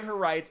agreed to waive her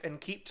rights and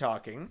keep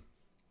talking.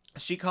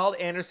 She called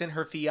Anderson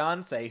her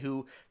fiance,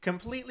 who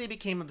completely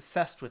became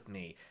obsessed with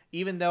me,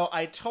 even though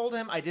I told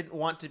him I didn't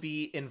want to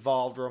be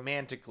involved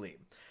romantically.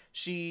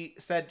 She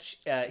said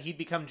he'd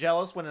become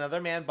jealous when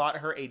another man bought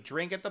her a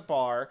drink at the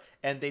bar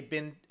and they'd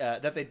been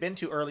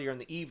to earlier in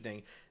the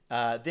evening.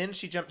 Then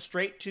she jumped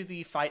straight to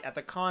the fight at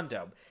the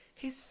condo.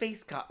 His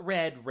face got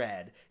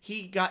red.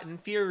 He got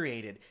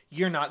infuriated.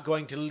 "You're not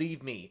going to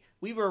leave me.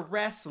 We were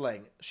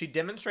wrestling." She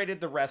demonstrated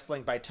the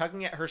wrestling by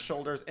tugging at her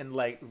shoulders and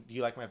leg. Do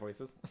you like my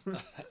voices?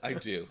 I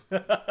do.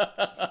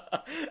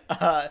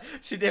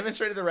 She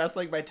demonstrated the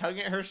wrestling by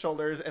tugging at her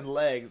shoulders and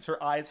legs,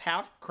 her eyes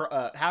half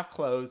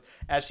closed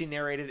as she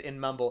narrated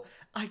in mumble.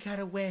 "I got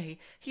away.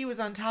 He was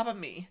on top of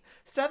me,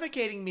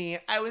 suffocating me.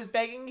 I was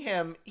begging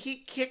him. He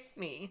kicked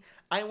me.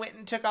 I went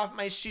and took off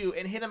my shoe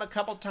and hit him a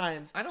couple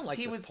times. I don't like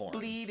He this was porn.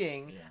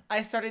 bleeding. Yeah.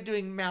 I started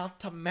doing mouth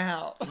to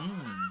mouth."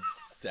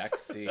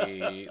 Sexy.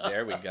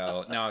 There we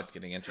go. Now it's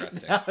getting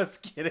interesting. Now it's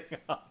getting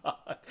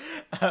hot.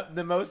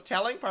 The most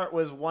telling part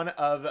was one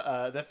of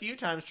the few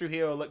times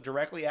Trujillo looked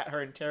directly at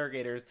her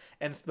interrogators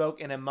and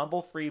spoke in a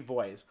mumble-free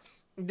voice.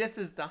 "This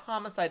is the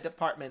homicide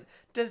department.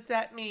 Does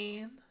that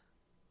mean?"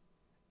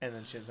 And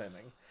then she didn't say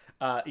anything.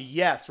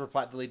 "Yes,"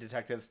 replied the lead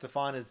detective.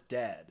 "Stefan is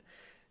dead."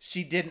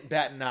 She didn't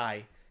bat an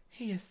eye.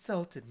 "He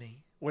assaulted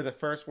me," were the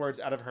first words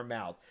out of her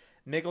mouth.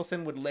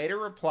 Mickelson would later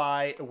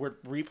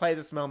replay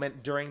this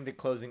moment during the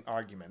closing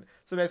argument.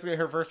 So basically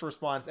her first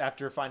response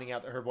after finding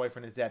out that her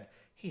boyfriend is dead,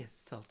 "He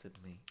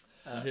assaulted me."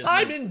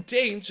 I'm in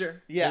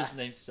danger. Yeah. His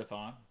name's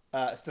Stefan.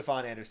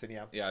 Stefan Anderson,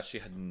 yeah. Yeah, she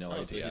had no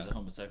Oh, so he's idea. a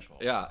homosexual.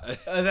 Yeah,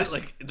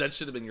 like that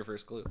should have been your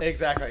first clue.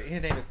 Exactly.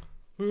 His name is...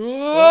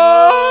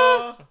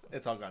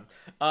 It's all gone.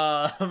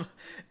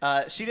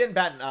 She didn't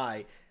bat an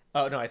eye.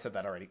 Oh, no, I said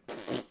that already.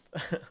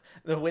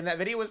 When that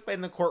video was played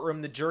in the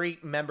courtroom, the jury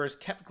members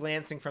kept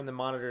glancing from the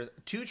monitors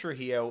to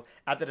Trujillo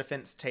at the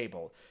defense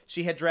table.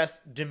 She had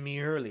dressed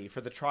demurely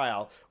for the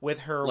trial with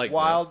her Like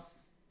wild... this.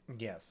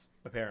 Yes,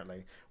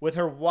 apparently. With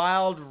her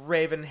wild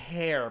raven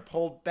hair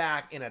pulled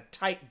back in a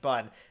tight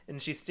bun,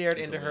 and she stared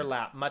into her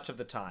lap much of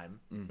the time.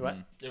 What?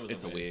 It was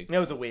It's a wig. It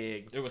was a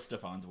wig. It was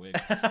Stefan's wig.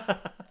 I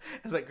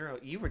was like, girl,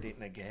 you were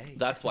dating a gay.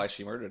 That's why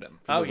she murdered him.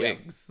 For Oh, the yeah.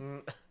 wigs.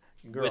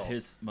 Girl, With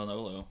his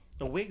Malolo.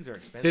 the wigs are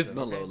expensive. His okay?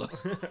 Malolo.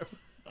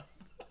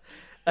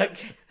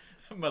 Okay.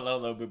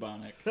 Malolo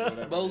bubonic. or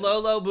whatever it is.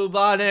 Malolo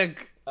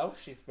bubonic. Oh,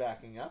 she's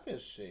backing up,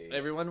 is she?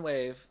 Everyone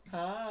wave.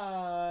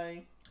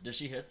 Hi. Did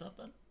she hit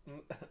something?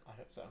 I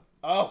hope so.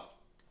 Oh,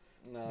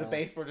 No. the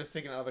baseboard just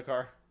sticking out of the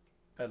car.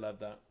 I love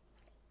that.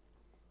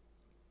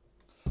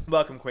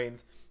 Welcome,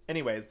 Queens.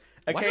 Anyways,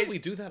 Why don't we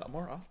do that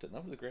more often?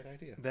 That was a great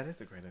idea. That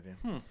is a great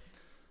idea.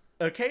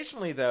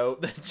 Occasionally, though,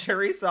 the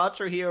jury saw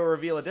Trujillo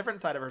reveal a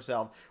different side of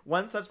herself.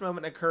 One such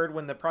moment occurred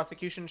when the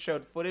prosecution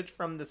showed footage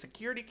from the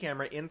security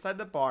camera inside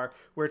the bar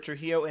where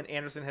Trujillo and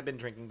Anderson had been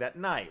drinking that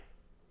night.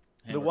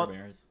 Hamburger one-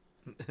 berries.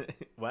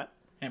 What?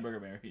 Hamburger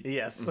berries.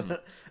 Yes.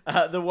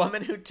 The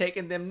woman who'd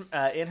taken them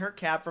in her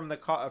cab from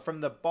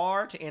the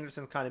bar to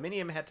Anderson's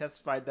condominium had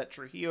testified that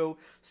Trujillo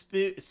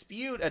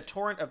spewed a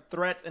torrent of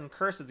threats and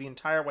curses the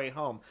entire way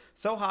home,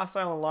 so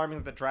hostile and alarming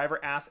that the driver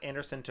asked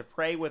Anderson to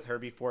pray with her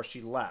before she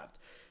left.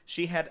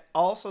 She had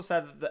also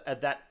said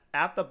that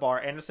at the bar,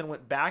 Anderson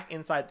went back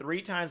inside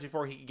 3 times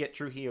before he could get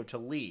Trujillo to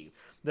leave.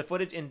 The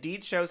footage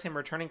indeed shows him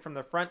returning from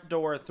the front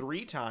door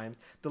 3 times,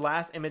 the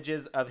last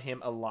images of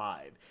him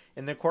alive.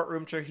 In the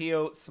courtroom,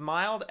 Trujillo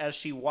smiled as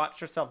she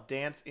watched herself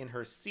dance in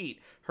her seat,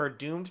 her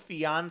doomed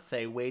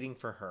fiancé waiting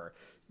for her.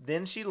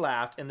 Then she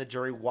laughed, and the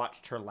jury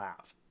watched her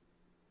laugh.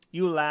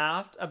 You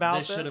laughed about They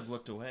this? should have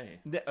looked away.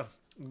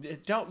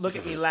 Don't look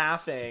at me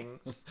laughing.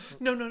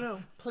 No.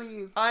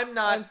 Please. I'm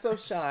not... I'm so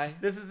shy.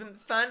 This isn't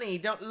funny.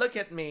 Don't look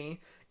at me.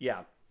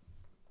 Yeah.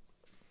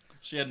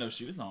 She had no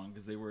shoes on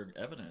because they were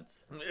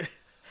evidence.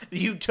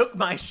 You took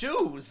my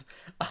shoes.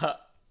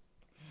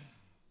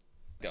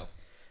 Go.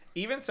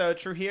 Even so,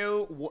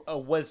 Trujillo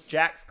was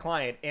Jack's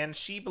client, and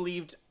she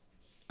believed...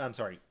 I'm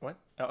sorry, what?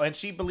 Oh, and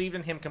she believed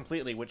in him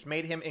completely, which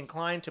made him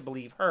inclined to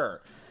believe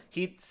her.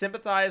 He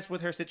sympathized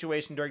with her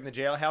situation during the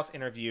jailhouse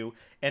interview,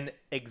 an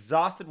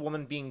exhausted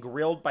woman being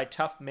grilled by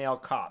tough male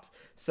cops.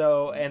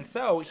 So he...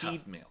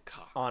 Tough male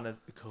cops.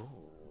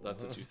 Cool.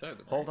 That's what you said.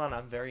 Hold on,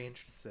 I'm very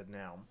interested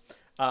now.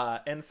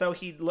 And so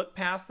he looked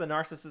past the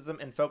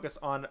narcissism and focused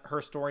on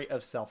her story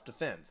of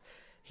self-defense.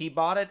 He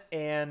bought it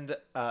and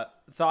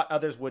thought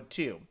others would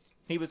too.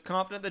 He was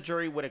confident the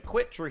jury would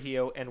acquit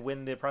Trujillo, and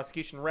when the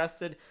prosecution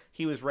rested,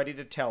 he was ready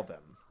to tell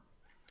them.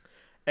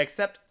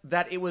 Except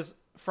that it was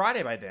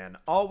Friday by then.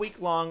 All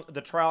week long, the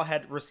trial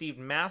had received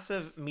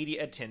massive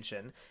media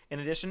attention. In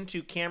addition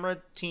to camera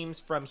teams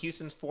from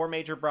Houston's 4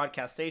 major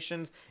broadcast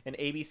stations, an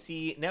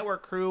ABC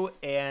network crew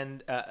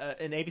had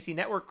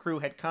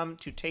come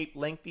to tape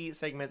lengthy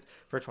segments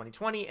for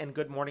 2020 and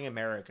Good Morning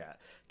America.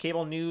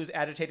 Cable news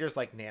agitators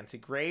like Nancy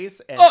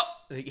Grace and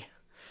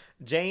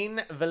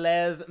Jane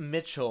Velez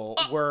Mitchell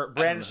were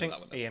brandishing.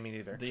 Yeah, me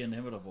neither. The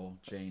inimitable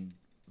Jane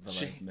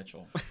Velez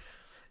Mitchell.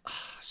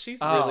 She's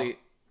really.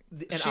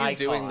 She's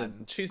doing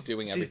everything. She's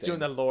doing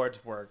the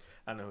Lord's work.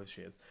 I don't know who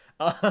she is.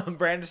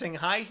 Brandishing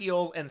high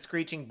heels and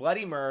screeching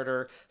bloody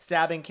murder,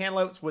 stabbing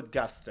cantaloupes with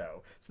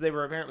gusto. So they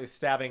were apparently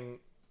stabbing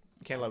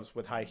cantaloupes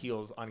with high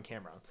heels on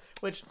camera,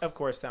 which of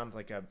course sounds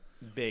like a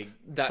big.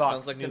 That Fox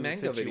sounds like the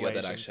News mango video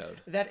that I situation.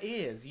 showed. That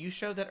is. You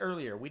showed that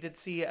earlier. We did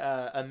see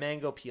a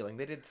mango peeling.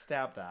 They did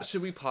stab that.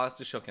 Should we pause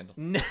to show Kendall?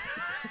 No.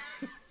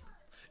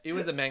 It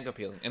was a mango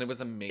peeling, and it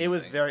was amazing. It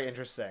was very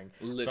interesting.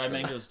 By Literally.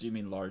 mangoes, do you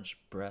mean large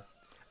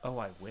breasts? Oh,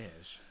 I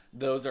wish.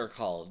 Those are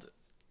called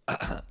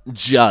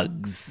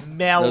jugs.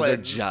 Melons. Those are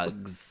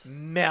jugs.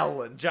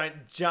 Melon.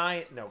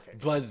 Giant. No, okay.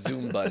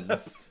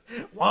 Bazoombas.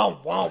 Wow,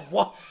 wow,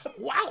 wow.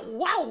 Wow,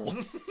 wow.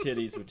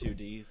 Titties with 2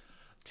 Ds.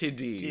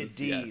 Tiddies.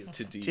 Yes,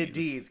 tiddies.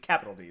 Tiddies.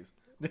 Capital D's.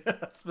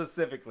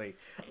 Specifically.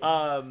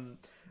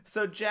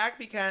 So Jack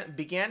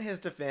began his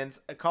defense,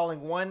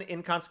 calling one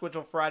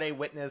inconsequential Friday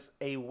witness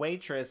a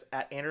waitress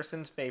at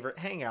Anderson's favorite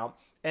hangout,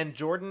 and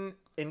Jordan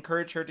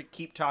encouraged her to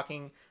keep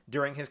talking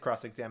during his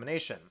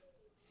cross-examination.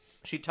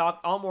 She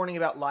talked all morning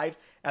about life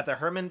at the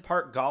Herman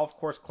Park Golf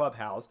Course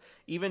Clubhouse.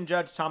 Even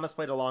Judge Thomas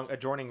played along,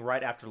 adjourning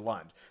right after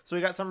lunch. So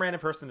we got some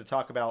random person to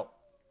talk about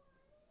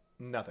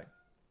nothing,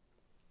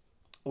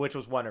 which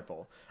was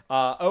wonderful.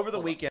 Over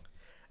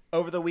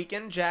the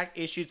weekend, Jack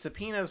issued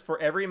subpoenas for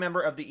every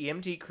member of the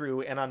EMT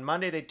crew, and on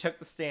Monday they took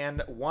the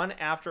stand one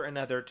after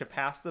another to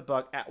pass the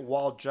buck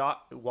while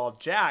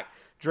Jack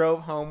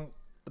drove home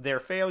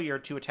their failure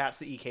to attach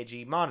the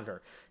EKG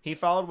monitor. He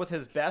followed with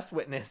his best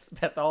witness,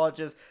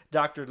 pathologist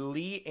Dr.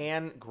 Lee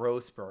Ann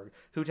Grossberg,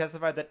 who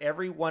testified that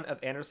every one of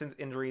Anderson's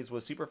injuries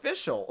was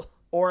superficial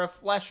or a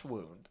flesh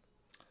wound.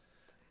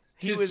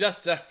 He was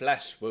just a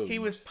flesh wound. He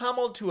was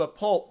pummeled to a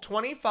pulp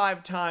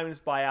 25 times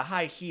by a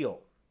high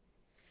heel.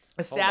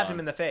 It stabbed him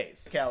in the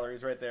face.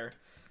 Calories right there.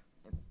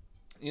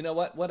 You know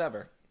what?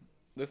 Whatever.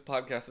 This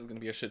podcast is going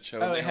to be a shit show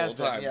Oh, the it whole has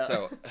been, time. yeah.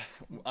 So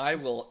I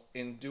will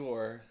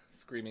endure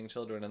screaming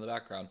children in the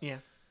background. Yeah.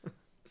 It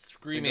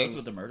Screaming. goes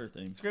with the murder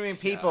theme. Screaming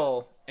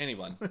people.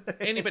 Anyone.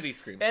 Anybody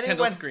scream. Anyone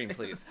Kendall, scream.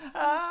 scream, please.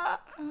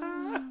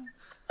 I'm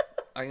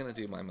going to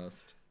do my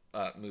most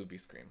movie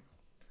scream.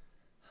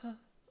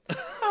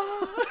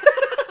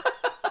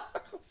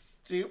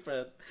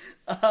 Stupid.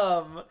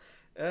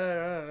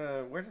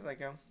 Where did I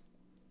go?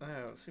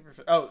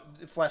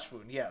 Flesh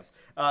wound, yes.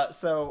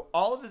 So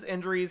all of his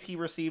injuries he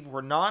received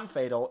were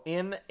non-fatal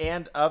in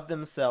and of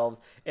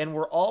themselves and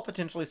were all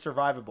potentially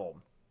survivable.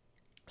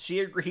 She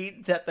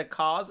agreed that the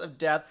cause of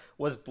death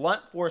was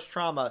blunt force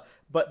trauma,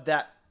 but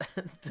that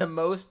the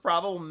most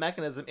probable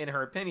mechanism, in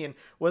her opinion,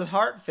 was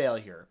heart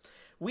failure.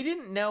 We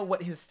didn't know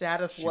what his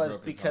status was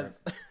broke his because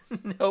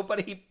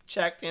nobody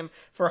checked him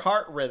for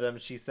heart rhythm,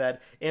 she said,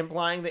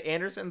 implying that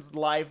Anderson's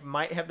life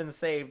might have been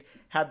saved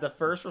had the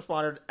first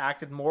responder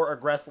acted more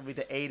aggressively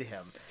to aid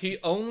him. He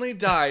only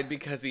died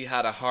because he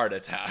had a heart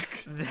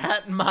attack.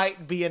 That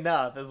might be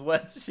enough, is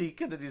what she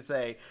continued to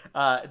say.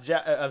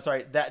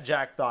 That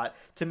Jack thought,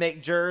 to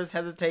make jurors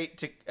hesitate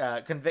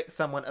to convict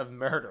someone of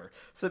murder.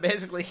 So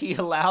basically, he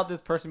allowed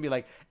this person to be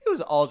like, it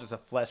was all just a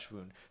flesh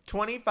wound.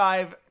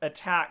 25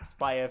 attacks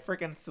by a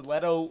freaking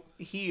stiletto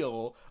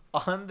heel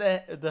on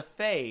the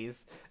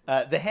face,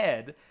 the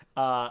head,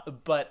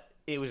 but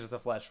it was just a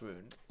flesh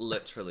wound.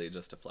 Literally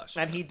just a flesh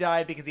And wound. he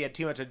died because he had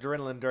too much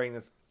adrenaline during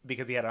this,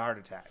 because he had a heart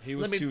attack. He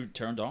was too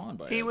turned on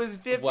by it. He was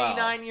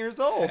 59 years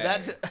old. Hey.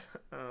 That's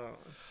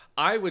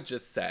I would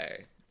just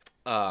say,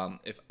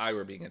 if I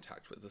were being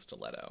attacked with a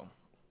stiletto,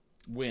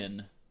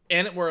 When?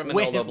 and it were a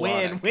Manolo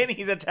Blahnik, when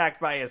he's attacked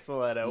by a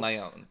stiletto. my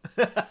own,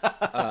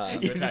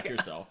 You attack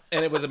yourself.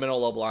 and it was a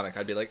Manolo Blahnik,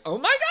 I'd be like, oh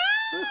my god!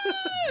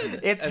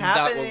 It's And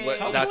happening.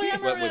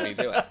 that's what would be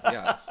doing.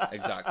 Yeah,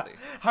 exactly.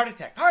 Heart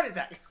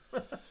attack.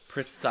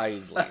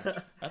 Precisely.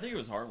 I think it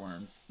was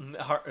heartworms.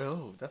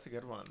 Oh, that's a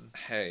good one.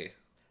 Hey,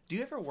 Do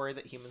you ever worry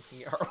that humans can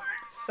get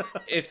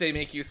heartworms? if they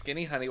make you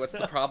skinny, honey, what's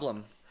the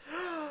problem?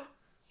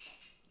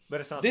 But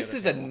it's not. This the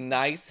is other a table.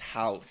 nice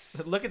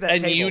house. Look at that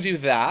And table. you do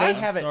that? They I'm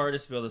have it. sorry to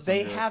spill this.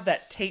 They on your- have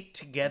that taped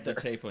the together.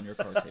 tape on your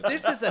car table.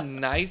 This is a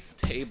nice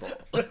table.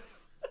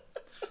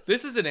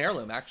 This is an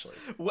heirloom, actually.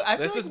 Well, I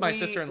feel This like is my we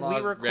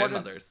sister-in-law's recorded-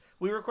 grandmother's.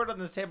 We recorded on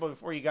this table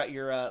before you got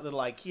your little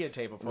IKEA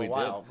table for We a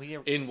while.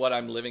 did. In what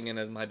I'm living in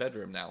as my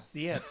bedroom now.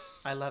 Yes,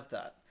 I love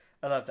that.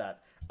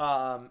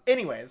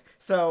 Anyways,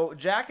 so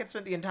Jack had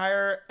spent the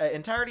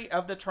entirety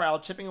of the trial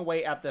chipping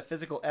away at the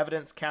physical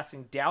evidence,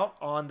 casting doubt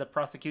on the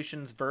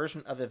prosecution's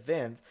version of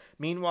events.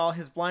 Meanwhile,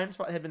 his blind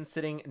spot had been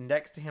sitting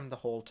next to him the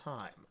whole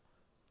time.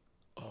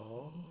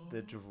 Oh,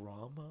 the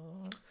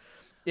drama.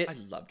 I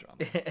love drama.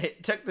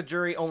 It took the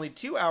jury only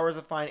 2 hours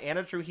to find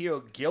Anna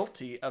Trujillo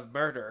guilty of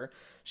murder.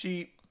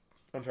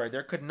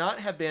 There could not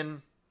have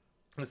been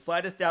the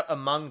slightest doubt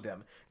among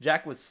them.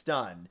 Jack was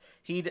stunned.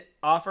 He'd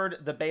offered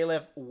the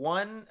bailiff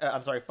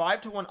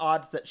 5-1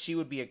 odds that she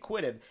would be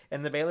acquitted,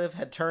 and the bailiff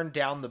had turned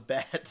down the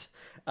bet.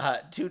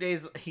 2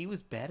 days, he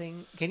was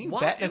betting. Can you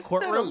bet in a Isn't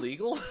courtroom? that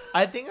illegal?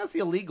 I think that's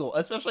illegal,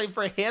 especially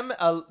for him,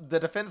 the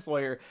defense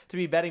lawyer, to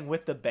be betting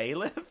with the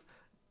bailiff.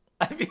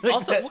 I feel like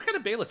Also, what kind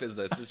of bailiff is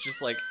this? It's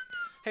just like,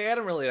 hey, I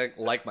don't really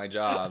like my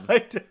job. I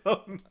don't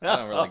know. I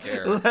don't really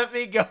care. Let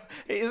me go.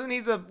 Isn't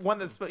he the one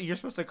that you're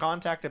supposed to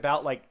contact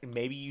about, like,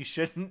 maybe you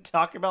shouldn't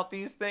talk about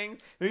these things?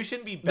 Maybe you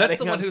shouldn't be betting. That's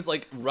the one who's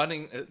like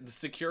running the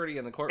security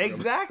in the courtroom.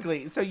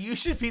 Exactly. So you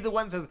should be the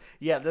one that says,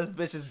 yeah, this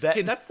bitch is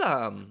betting. Hey, that's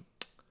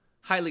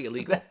highly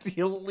illegal. That's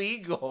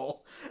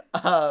illegal.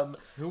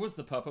 Who was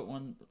the puppet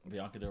one?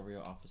 Bianca Del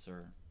Rio,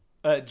 Officer.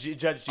 Judge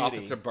Judy.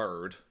 Officer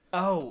Bird.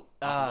 Oh,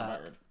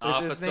 Officer Bird. is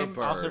his Officer name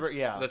Bird. Officer Bird?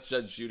 Yeah. That's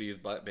Judge Judy's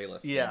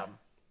bailiff. Yeah.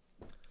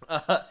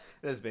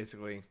 That's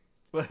basically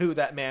who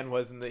that man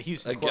was in the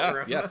Houston I courtroom.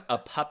 guess, yes, a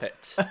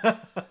puppet.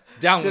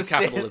 Down with Just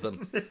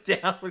capitalism.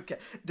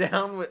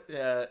 down with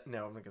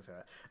no, I'm not gonna say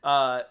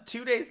that.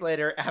 2 days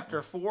later,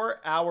 after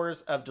 4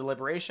 hours of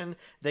deliberation,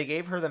 they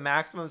gave her the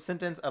maximum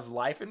sentence of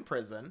life in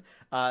prison.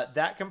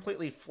 That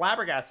completely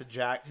flabbergasted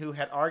Jack, who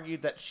had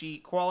argued that she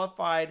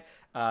qualified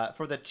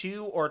for the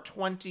 2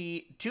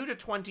 to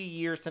 20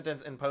 year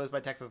sentence imposed by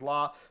Texas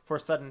law for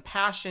sudden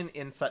passion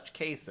in such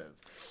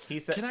cases. He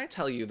said, Can I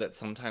tell you that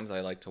sometimes I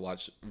like to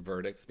watch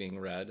verdicts being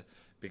read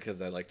because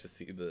I like to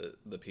see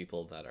the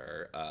people that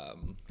are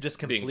just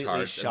being completely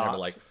charged and shocked, they're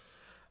like,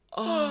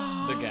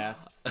 The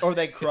gasps. or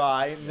they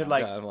cry and they're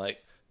like, yeah, I'm like,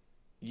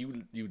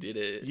 you did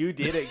it. "You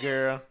did it,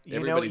 girl. You know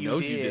Everybody what you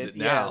knows did. you did it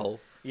Yeah. now.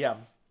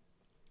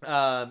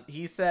 Yeah.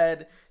 He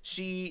said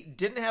she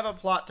didn't have a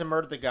plot to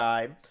murder the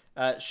guy.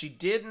 She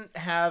didn't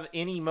have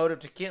any motive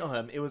to kill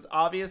him. It was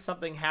obvious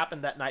something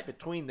happened that night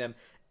between them.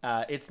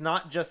 It's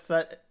not just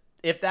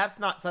if that's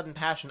not sudden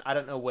passion, I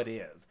don't know what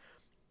is.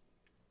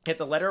 If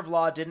the letter of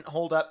law didn't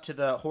hold up to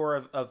the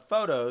horror of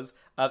photos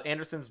of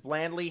Anderson's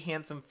blandly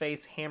handsome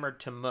face hammered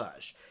to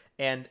mush.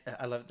 And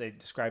I love that they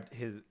described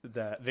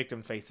the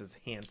victim face as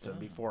handsome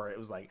before. It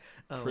was like,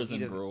 oh, Prison he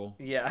doesn't- gruel.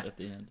 Yeah. At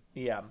the end.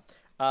 Yeah.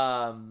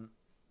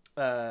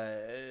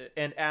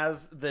 And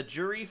as the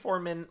jury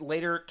foreman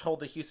later told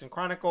the Houston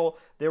Chronicle,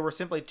 there were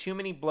simply too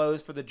many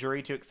blows for the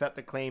jury to accept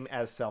the claim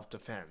as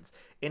self-defense.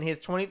 In his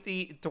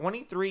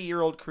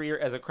 23-year-old career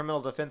as a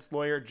criminal defense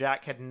lawyer,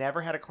 Jack had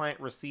never had a client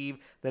receive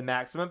the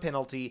maximum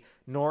penalty,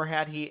 nor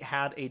had he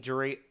had a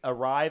jury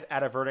arrive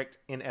at a verdict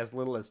in as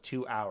little as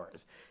 2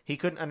 hours. He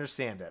couldn't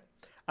understand it.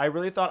 I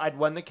really thought I'd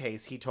won the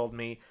case, he told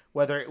me,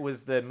 whether it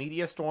was the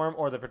media storm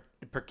or the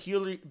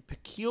peculiarly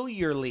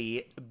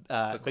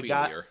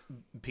Peculiar.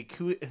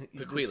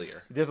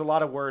 peculiar. There's a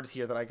lot of words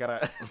here that I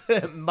gotta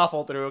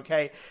muffle through,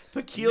 okay?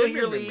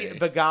 Peculiarly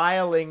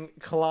beguiling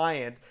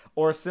client,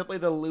 or simply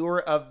the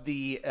lure of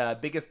the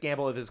biggest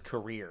gamble of his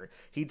career.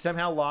 He'd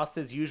somehow lost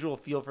his usual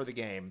feel for the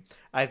game.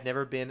 I've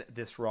never been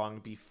this wrong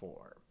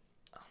before.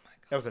 Oh my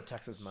God. That was a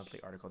Texas Monthly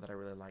article that I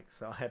really liked,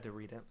 so I had to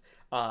read it.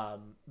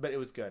 But it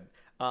was good.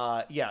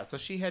 Yeah, so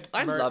she had...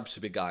 I love to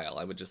beguile.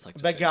 I would just like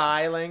to say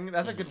beguiling.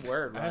 That's a good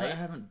word, right?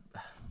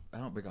 I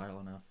don't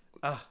beguile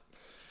enough.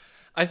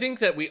 I think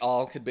that we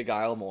all could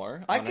beguile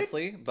more,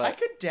 honestly. I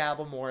could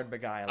dabble more in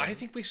beguiling. I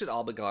think we should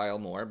all beguile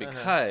more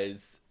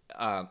because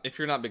if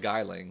you're not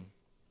beguiling,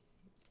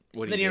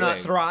 what are then you you're doing?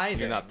 not thriving.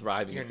 You're not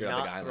thriving You're if you're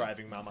not beguiling.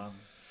 thriving,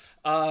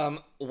 mama.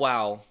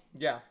 Wow.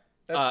 Yeah.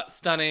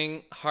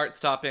 Stunning,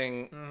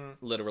 heart-stopping,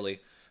 literally.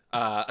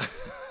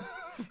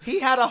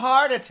 He had a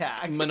heart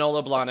attack.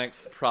 Manolo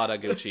Blahnik's Prada,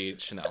 Gucci,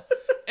 Chanel.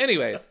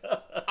 Anyways,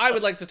 I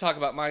would like to talk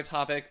about my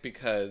topic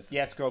because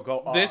Yes, girl,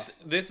 go off.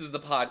 this is the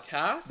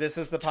podcast. This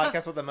is the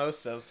podcast with the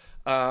mostest.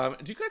 Do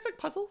you guys like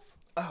puzzles?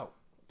 Oh,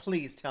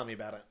 please tell me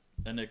about it.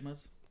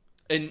 Enigmas.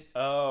 And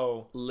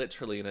Oh,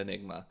 literally an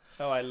enigma.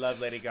 I love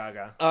Lady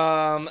Gaga.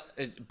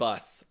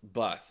 Bus,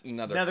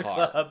 another Another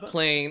car, club.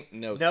 plane,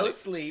 no No sleep.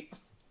 sleep.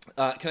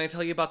 Can I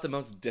tell you about the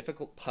most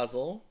difficult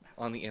puzzle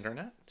on the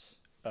internet?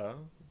 Oh,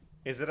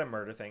 is it a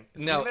murder thing?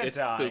 Is No, someone gonna it's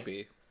die?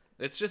 spoopy.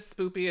 It's just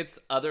spoopy. It's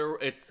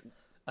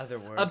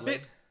Otherworldly. a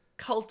bit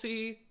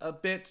culty, a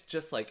bit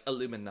just like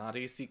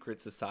Illuminati, secret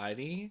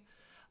society.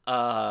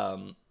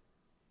 And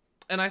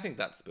I think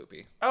that's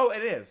spoopy. Oh,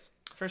 it is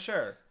for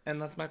sure. And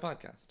that's my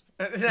podcast.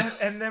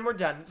 And then we're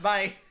done.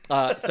 Bye.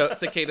 So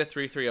Cicada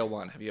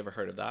 3301. Have you ever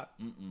heard of that?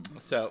 Mm-mm.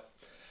 So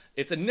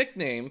it's a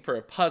nickname for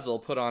a puzzle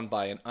put on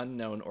by an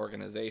unknown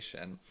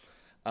organization.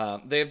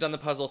 They have done the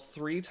puzzle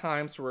 3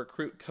 times to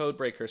recruit code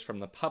breakers from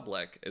the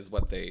public, is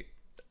what they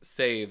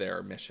say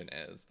their mission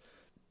is.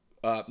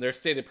 Their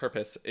stated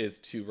purpose is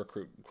to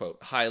recruit,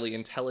 quote, highly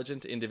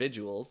intelligent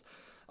individuals,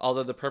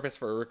 although the purpose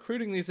for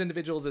recruiting these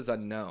individuals is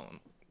unknown.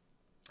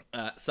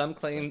 Some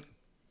claim...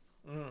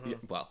 Yeah,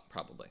 well,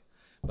 probably.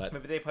 But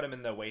Maybe they put them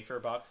in the wafer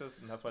boxes,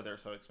 and that's why they're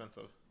so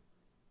expensive.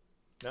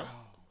 No?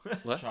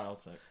 What? Child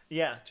sex.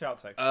 Yeah, child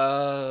sex.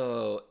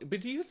 Oh,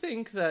 but do you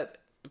think that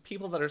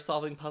people that are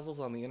solving puzzles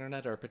on the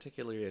internet are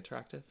particularly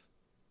attractive?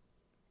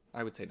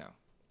 I would say no.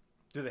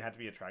 Do they have to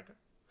be attractive?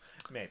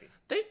 Maybe.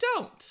 They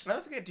don't. I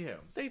don't think they do.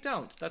 They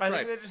don't. That's I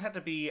right. think they just have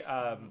to be.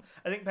 I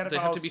think pedophiles. They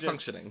have to be just-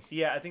 functioning.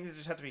 Yeah, I think they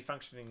just have to be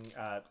functioning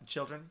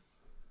children.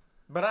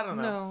 But I don't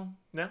know.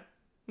 No.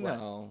 No. What?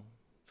 No.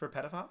 For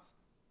pedophiles?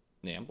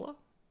 Nambla?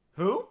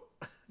 Who?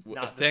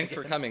 Not this Thanks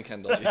for again. coming,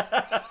 Kendall.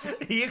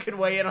 You can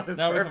weigh in on this.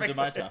 Now we come perfectly. to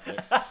my topic.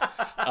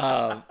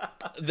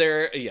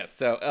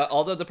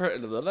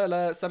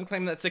 Although some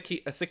claim that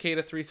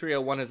Cicada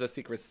 3301 is a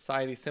secret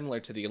society similar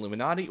to the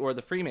Illuminati or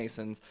the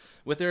Freemasons,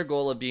 with their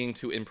goal of being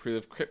to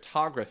improve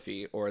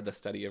cryptography, or the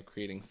study of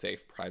creating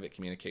safe private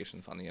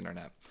communications on the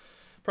internet,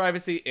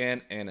 privacy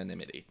and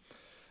anonymity.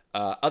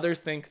 Others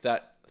think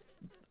that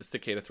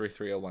Cicada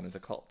 3301 is a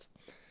cult.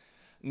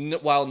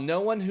 While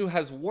no one who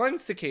has won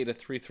Cicada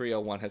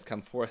 3301 has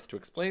come forth to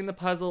explain the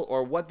puzzle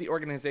or what the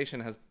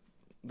organization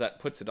that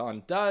puts it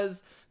on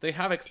does, they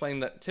have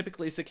explained that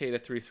typically Cicada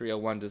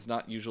 3301 does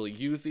not usually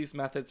use these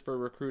methods for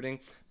recruiting,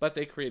 but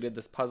they created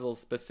this puzzle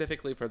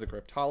specifically for the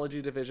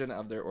cryptology division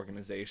of their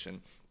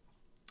organization.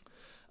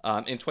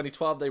 In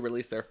 2012, they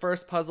released their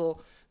first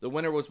puzzle. The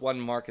winner was one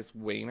Marcus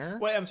Wayner.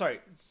 Wait, I'm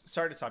sorry.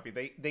 Sorry to stop you.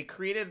 They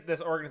created this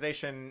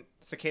organization,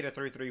 Cicada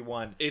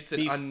 331. It's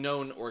an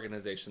unknown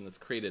organization that's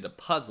created a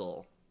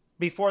puzzle.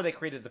 Before they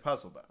created the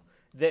puzzle, though.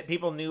 That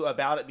people knew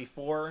about it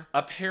before.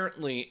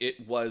 Apparently,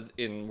 it was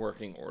in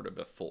working order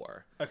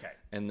before. Okay.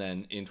 And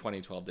then in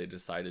 2012, they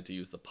decided to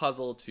use the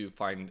puzzle to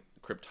find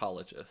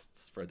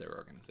cryptologists for their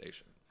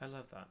organization. I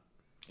love that.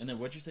 And then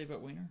what'd you say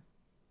about Wiener?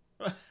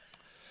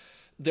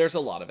 There's a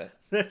lot of it.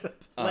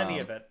 Plenty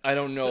of it. I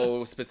don't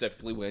know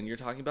specifically when you're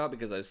talking about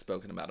because I've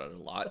spoken about it a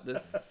lot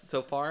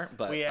so far.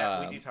 But We do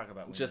talk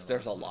about Wiener just a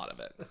there's a lot of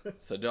it.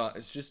 So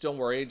don't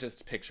worry.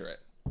 Just picture it.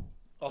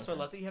 Also, I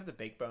love that you have the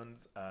Baked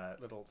Bones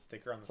little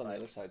sticker on the It's on side. the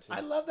other side too. I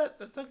love that.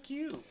 That's so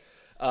cute.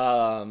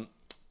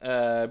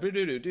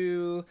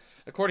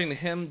 According to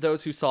him,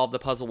 those who solved the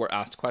puzzle were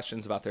asked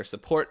questions about their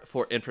support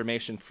for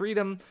information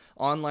freedom,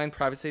 online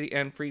privacy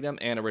and freedom,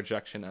 and a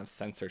rejection of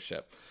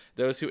censorship.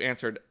 Those who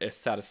answered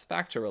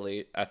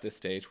satisfactorily at this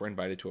stage were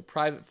invited to a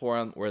private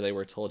forum where they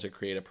were told to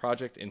create a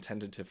project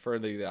intended to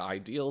further the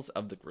ideals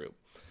of the group.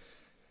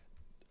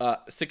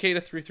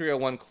 Cicada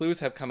 3301 clues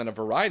have come in a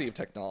variety of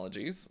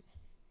technologies.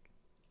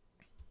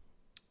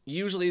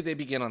 Usually they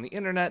begin on the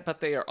internet, but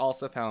they are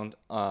also found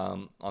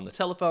on the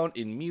telephone,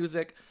 in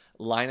music,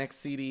 Linux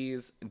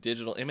CDs,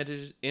 digital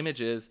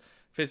images,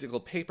 physical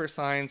paper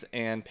signs,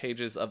 and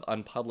pages of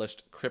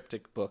unpublished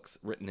cryptic books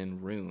written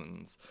in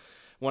runes.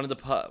 One of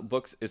the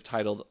books is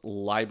titled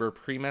Liber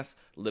Primus,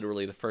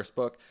 literally the first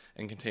book,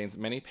 and contains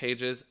many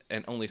pages,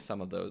 and only some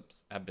of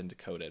those have been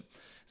decoded.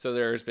 So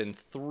there's been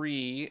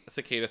 3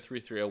 Cicada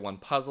 3301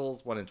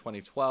 puzzles, one in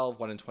 2012,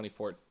 one in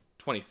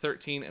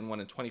 2013, and one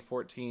in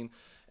 2014.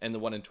 And the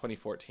one in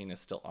 2014 is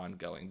still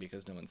ongoing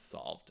because no one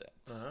solved it.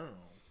 Oh.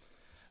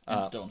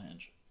 And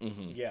Stonehenge.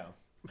 Yeah.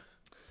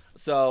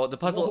 So the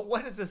puzzle... Well,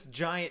 what does this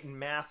giant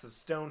mass of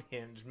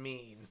Stonehenge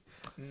mean?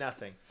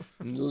 Nothing.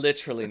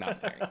 Literally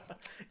nothing.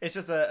 It's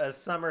just a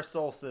summer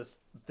solstice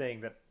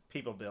thing that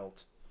people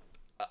built.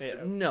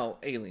 No,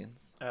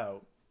 aliens. Oh.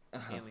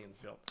 Aliens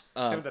built.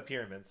 Same with the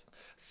pyramids.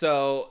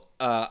 So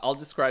I'll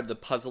describe the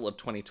puzzle of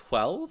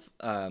 2012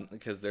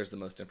 because there's the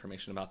most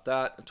information about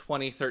that.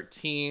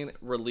 2013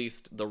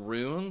 released the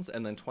runes,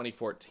 and then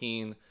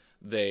 2014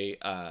 they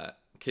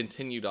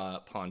continued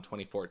upon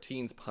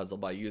 2014's puzzle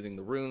by using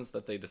the runes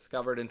that they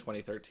discovered in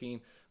 2013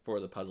 for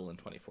the puzzle in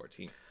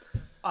 2014.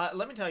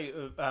 Let me tell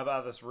you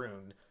about this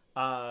rune.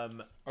 Are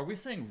we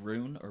saying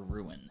rune or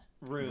ruin?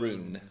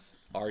 Rune.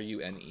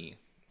 R-U-N-E.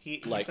 He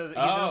Like, says,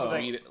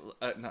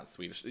 not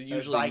Swedish.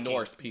 Usually Viking.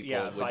 Norse people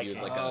Yeah, would Viking. use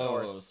like Oh, a...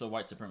 Norse. so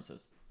white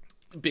supremacists.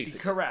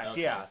 Basically. correct,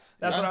 Okay. yeah.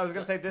 That's what I That's- was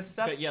going to say. This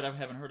stuff... But yet I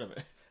haven't heard of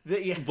it.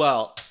 Yeah.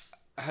 Well,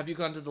 have you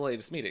gone to the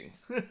latest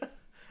meetings?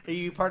 Are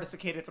you part of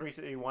Cicada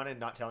 331 and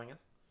not telling us?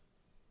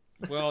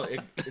 Well,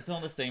 it's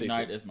on the same Stay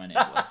night tuned. as my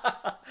neighbor.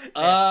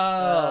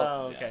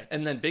 Oh. Okay.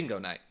 And then bingo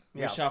night.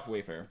 Yeah. We shop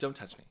Wayfair. Don't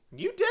touch me.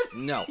 You did?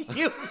 No.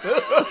 You.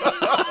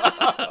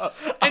 I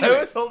Anyways.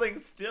 was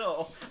holding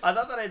still. I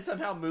thought that I'd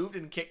somehow moved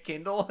and kicked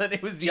Kindle, and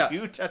it was Yeah.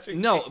 you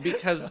touching. No, me.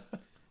 because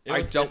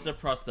It's a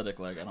prosthetic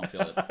leg. I don't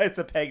feel it. It's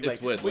a peg leg.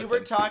 It's wood, we were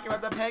listen. talking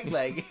about the peg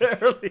leg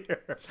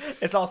earlier.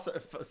 It's all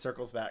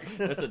circles back.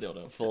 It's a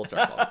dildo. full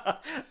circle.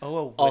 Oh,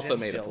 a wooden Also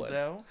made of wood.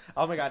 dildo?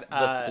 Oh my god.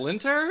 The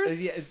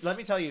splinters? Yeah, let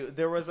me tell you,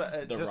 there was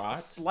a The just a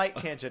rot? slight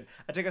tangent.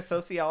 I took a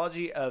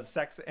sociology of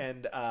sex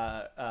and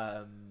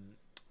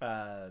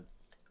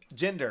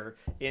gender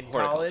in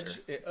college.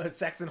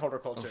 Sex and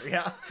horticulture,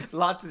 yeah.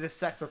 Lots of just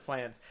sex with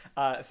plants.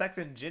 Sex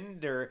and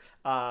gender,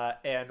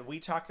 and we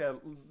talked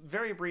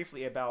very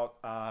briefly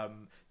about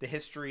the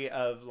history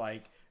of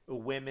like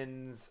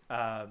women's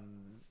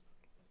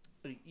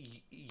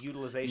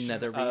utilization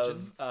Nether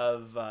regions?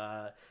 of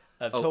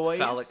toys.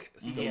 phallic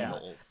Yeah.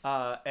 symbols.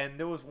 And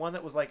there was one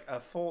that was like a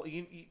full,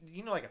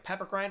 you know, like a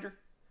pepper grinder,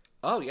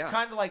 Oh, yeah.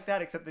 kind of like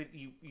that, except that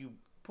you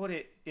put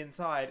it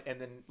inside and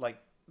then like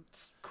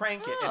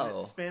crank it and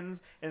Oh. it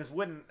spins and it's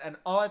wooden. And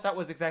all I thought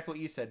was exactly what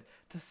you said.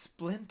 The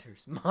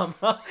splinters,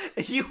 Mama.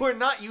 You were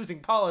not using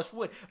polished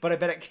wood, but I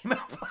bet it came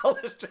out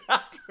polished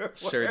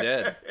afterwards. Sure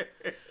did.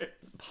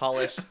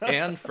 Polished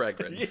and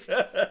fragranced.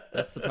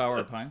 That's the power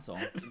of Pine Sol.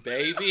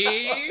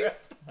 Baby!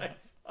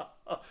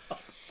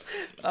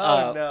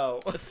 Oh no.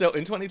 So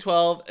in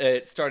 2012,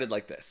 it started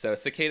like this. So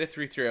Cicada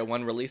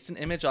 3301 released an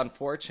image on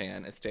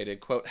 4chan. It stated,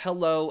 quote,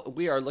 Hello,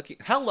 we are looking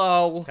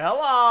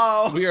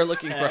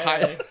for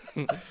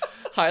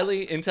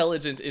highly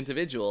intelligent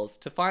individuals.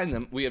 To find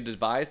them, we have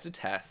devised a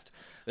test.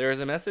 There is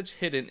a message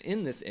hidden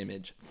in this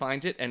image.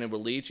 Find it and it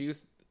will lead you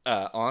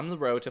on the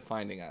road to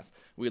finding us.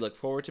 We look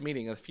forward to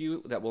meeting a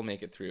few that will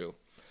make it through.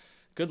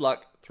 Good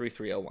luck,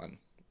 3301.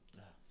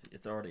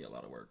 It's already a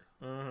lot of work.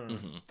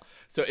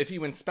 So if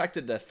you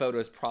inspected the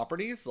photo's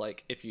properties,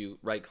 like if you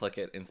right click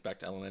it,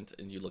 inspect element,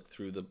 and you look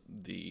through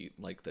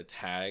the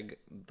tag,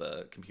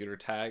 the computer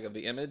tag of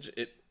the image,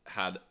 it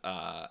had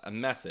a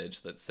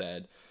message that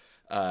said,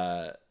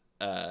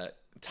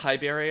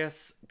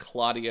 Tiberius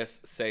Claudius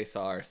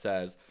Caesar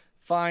says,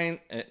 fine,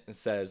 it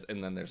says,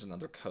 and then there's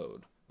another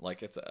code.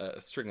 Like it's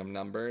a string of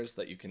numbers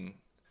that you can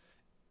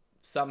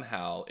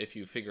somehow, if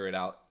you figure it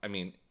out, I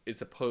mean, it's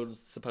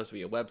supposed to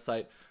be a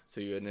website, so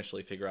you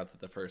initially figure out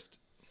that the first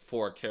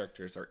 4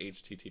 characters are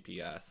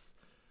HTTPS,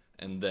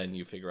 and then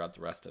you figure out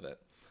the rest of it.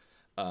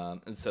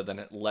 And so then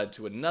it led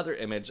to another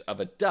image of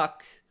a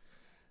duck,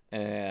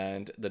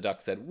 and the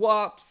duck said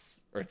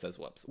 "wops," or it says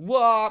 "whoops,"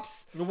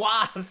 "wops."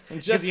 Wasps.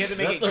 Just- You had to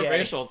make That's it a gay.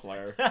 racial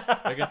slur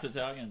against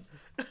Italians.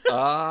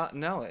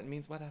 No, it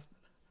means wet ass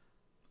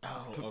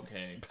Oh,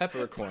 okay.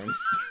 peppercorns.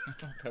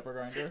 Pepper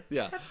grinder.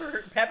 Yeah.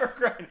 Pepper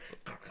grind.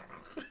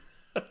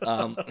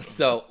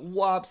 So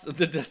wops,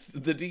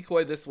 the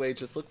decoy this way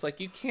just looks like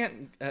you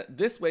can't.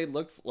 This way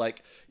looks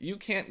like you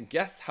can't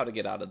guess how to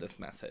get out of this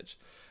message.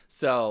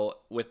 So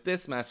with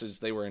this message,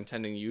 they were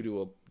intending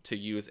you to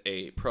use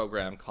a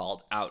program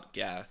called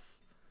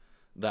Outguess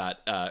that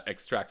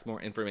extracts more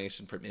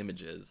information from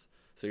images.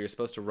 So you're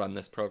supposed to run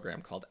this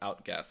program called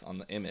Outguess on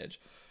the image,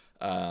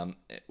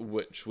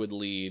 which would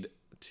lead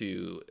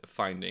to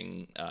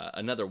finding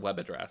another web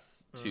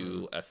address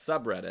to a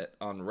subreddit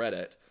on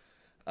Reddit,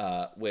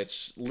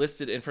 which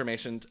listed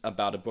information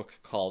about a book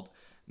called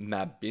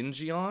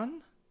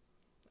Mabingion,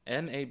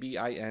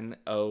 Mabinogion,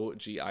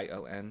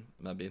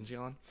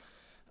 Mabingion.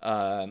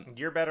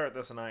 You're better at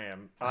this than I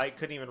am. I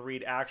couldn't even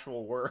read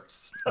actual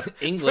words.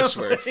 English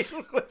from- words.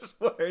 English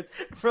words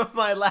from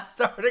my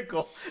last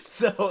article.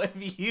 So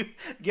if you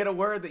get a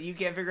word that you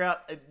can't figure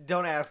out,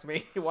 don't ask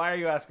me. Why are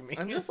you asking me?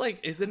 I'm just like,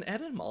 is an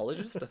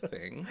etymologist a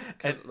thing?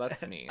 Because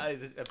that's me.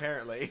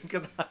 Apparently,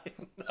 because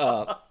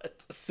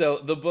So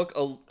the book,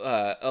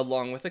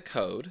 along with a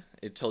code,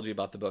 it told you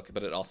about the book,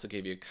 but it also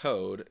gave you a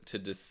code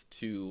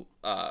to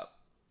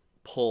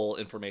pull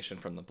information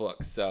from the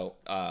book. So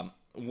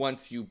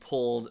once you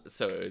pulled,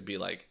 so it would be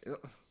like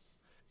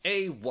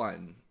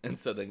A1, and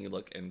so then you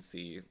look and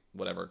see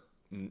whatever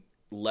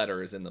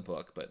letters in the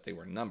book, but they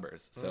were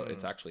numbers. So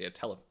it's actually a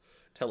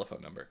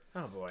telephone number.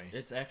 oh boy,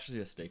 It's actually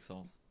a steak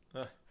sauce.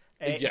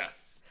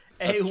 Yes.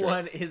 That's true.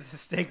 A1 is a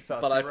steak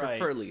sauce. But I you're right.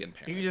 prefer Lee and You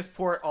Parents. can just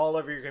pour it all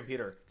over your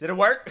computer. Did it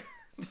work?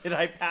 Did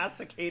I pass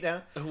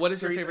Cicada? What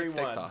is your favorite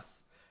steak 331? sauce?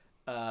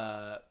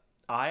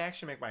 I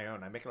actually make my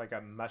own. I make like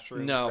a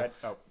mushroom. No. Red...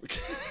 Oh,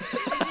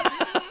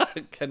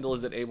 Kendall,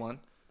 is it A1?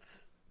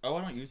 Oh,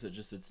 I don't use it.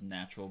 Just its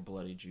natural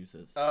bloody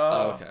juices.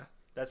 Oh, okay.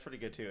 That's pretty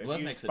good too. If Well, that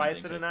you makes spice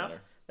anything it taste enough,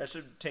 better. that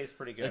should taste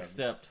pretty good.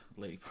 Except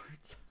lady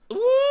parts.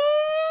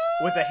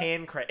 With a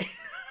hand crank.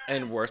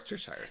 And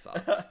Worcestershire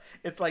sauce.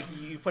 It's like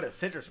you put a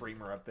citrus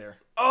reamer up there.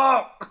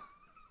 Oh!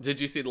 Did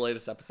you see the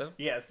latest episode?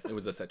 Yes. It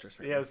was a citrus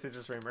ring. Yeah, it was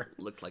citrus reamer.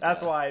 Looked like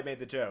That's a why I made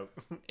the joke.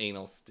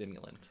 anal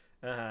stimulant.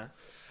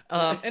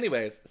 Uh-huh.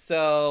 Anyways,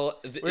 so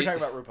We were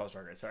talking about RuPaul's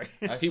Drag Race, sorry.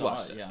 I He saw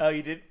watched it. Yeah. Oh,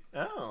 you did?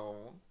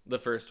 Oh. the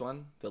first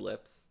one, the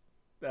lips.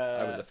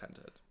 I was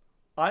offended.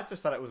 I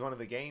just thought it was one of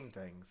the game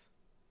things.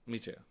 Me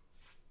too.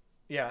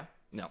 Yeah.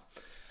 No.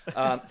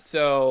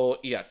 So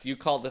yes, you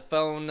called the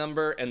phone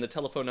number, and the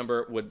telephone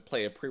number would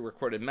play a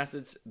pre-recorded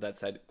message that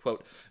said,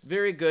 quote,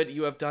 "Very good,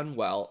 you have done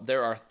well.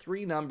 There are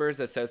 3 numbers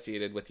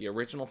associated with the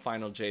original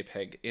final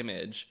JPEG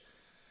image.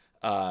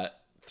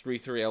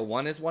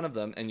 3301 is one of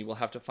them, and you will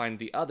have to find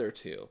the other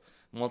 2.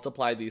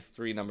 Multiply these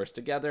 3 numbers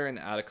together and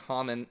add a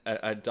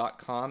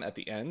 .com at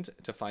the end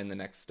to find the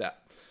next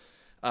step.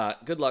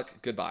 Good luck.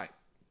 Goodbye."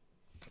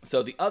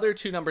 So the other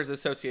 2 numbers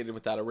associated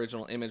with that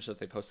original image that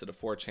they posted to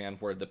 4chan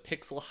were the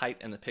pixel height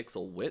and the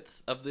pixel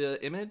width of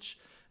the image.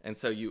 And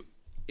so you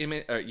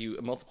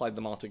multiplied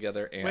them all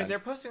together. And Wait, they're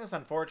posting this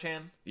on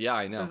 4chan? yeah,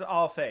 I This know. is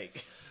all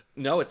fake.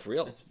 No, it's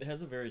real. It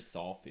has a very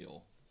Saw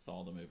feel.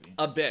 Saw the movie.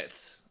 A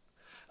bit.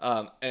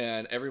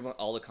 And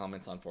all the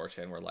comments on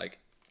 4chan were like,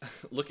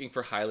 looking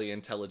for highly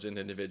intelligent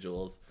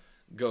individuals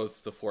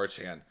goes to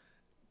 4chan.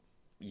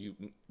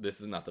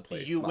 This is not the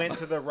place. You Mama. went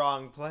to the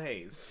wrong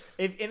place.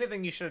 If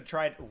anything, you should have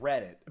tried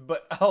Reddit,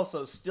 but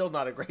also still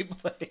not a great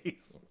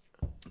place.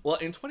 Well,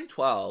 in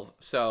 2012,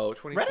 so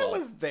 2012, Reddit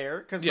was there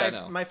because Yeah, I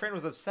know. my friend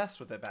was obsessed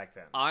with it back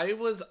then.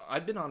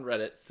 I've been on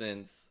Reddit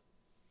since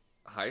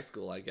high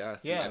school, I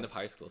guess. Yeah. The end of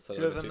high school, so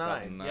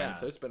 2009, yeah.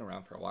 So it's been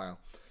around for a while.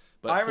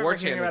 But I remember 4chan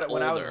hearing about is it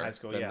when I was in older high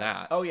school. than Yeah.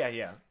 that. Oh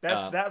yeah.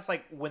 That's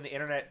like when the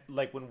internet,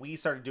 like when we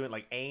started doing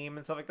like AIM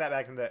and stuff like that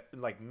back in the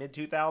like mid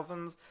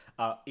 2000s,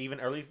 even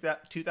early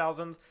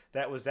 2000s.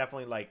 That was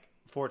definitely like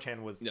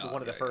 4chan was Yeah,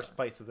 one of the yeah, first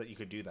places that you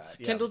could do that.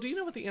 Yeah. Kendall, do you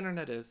know what the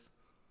internet is?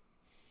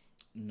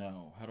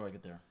 No. How do I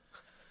get there?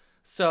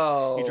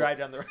 So You drive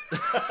down the road.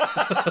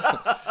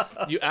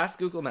 you ask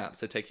Google Maps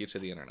to take you to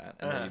the internet,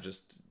 and then you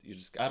just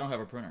go. I don't have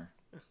a printer.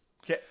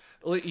 Okay.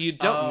 Well, you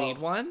don't Oh. need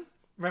one,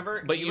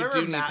 Remember? but do you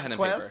remember do need pen and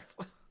MapQuest?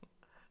 paper.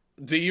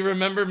 Do you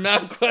remember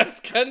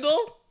MapQuest,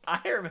 Kendall? I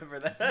remember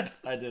that.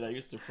 I did. I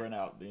used to print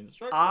out the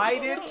instructions. I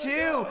on did how to too.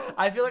 go.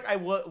 I feel like I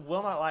will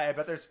not lie. I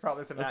bet there's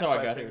probably some. That's how I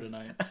MapQuest got here things.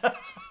 tonight.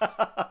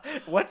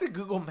 What's a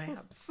Google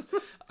Maps?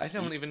 I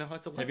don't even know how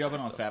it's a website. Have you all been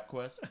on still.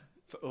 FapQuest?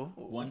 Ooh.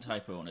 One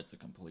typo and it's a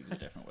completely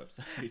different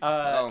website.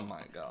 Oh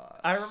my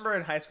god. I remember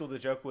in high school the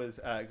joke was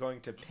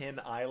going to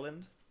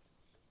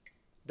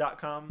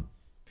pinisland.com.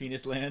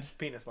 Penis land.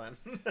 Penisland.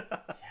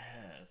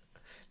 Yes.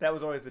 That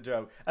was always the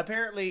joke.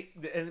 Apparently,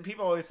 and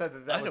people always said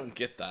that I was don't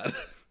get that.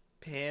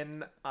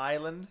 Pin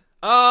Island.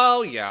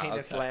 Oh yeah.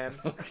 Penis okay. land.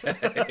 Okay.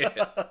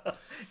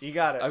 You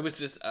got it. I was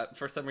just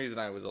for some reason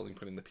I was only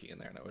putting the P in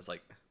there, and I was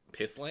like,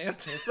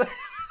 Pissland.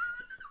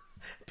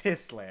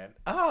 Pissland.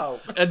 Oh.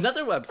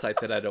 Another website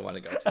that I don't want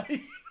to go to.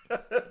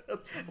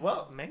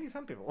 Well, maybe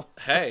some people.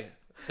 Hey,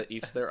 to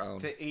each their own.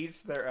 To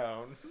each their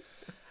own.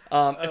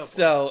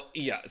 So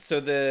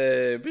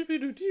the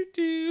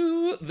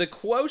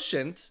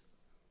quotient,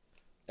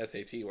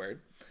 SAT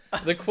word,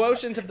 the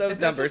quotient of those Is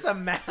that numbers. just a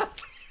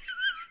math?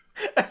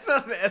 That's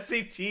not an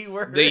SAT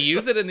word. They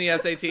use it in the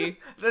SAT.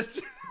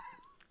 That's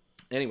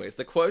Anyways,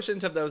 the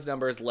quotient of those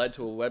numbers led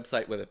to a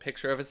website with a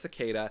picture of a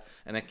cicada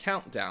and a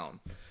countdown.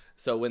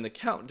 So when the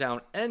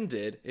countdown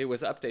ended, it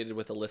was updated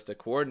with a list of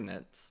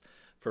coordinates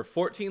for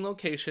 14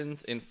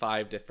 locations in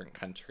 5 different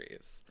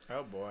countries.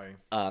 Oh boy.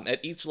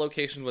 At each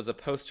location was a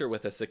poster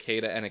with a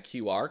cicada and a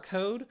QR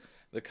code.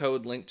 The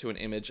code linked to an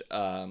image,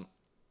 the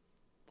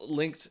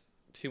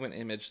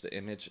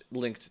image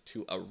linked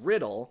to a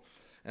riddle,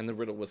 and the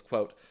riddle was,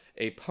 quote,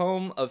 a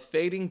poem of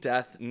fading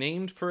death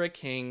named for a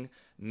king,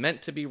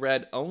 meant to be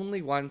read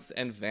only once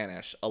and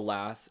vanish.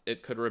 Alas,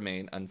 it could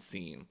remain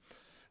unseen.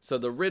 So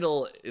the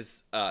riddle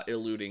is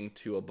alluding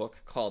to a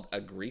book called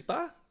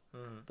Agrippa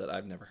that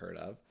I've never heard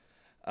of.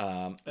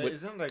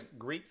 Isn't it a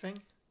Greek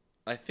thing?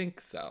 I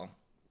think so.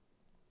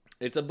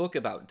 It's a book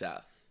about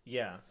death.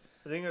 Yeah.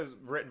 I think it was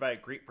written by a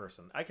Greek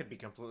person. I could be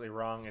completely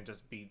wrong and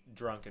just be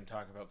drunk and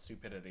talk about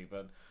stupidity,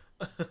 but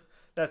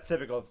that's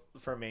typical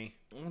for me.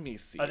 Let me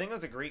see. I think it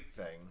was a Greek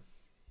thing.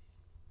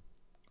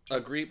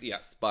 Agrippa,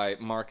 yes, by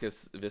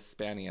Marcus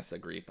Vespasianus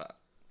Agrippa.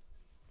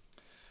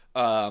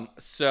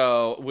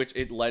 So which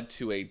it led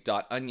to a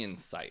 .onion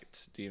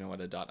site. Do you know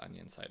what a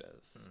 .onion site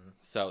is?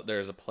 So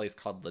there's a place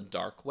called the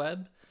dark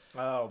web.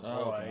 Oh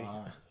boy. Oh,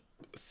 God.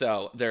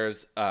 So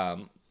there's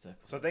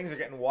So things are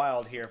getting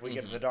wild here if we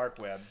get to the dark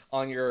web.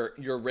 on your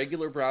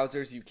regular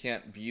browsers, you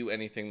can't view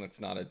anything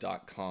that's not a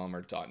 .com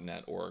or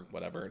 .net or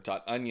whatever.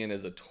 .onion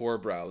is a Tor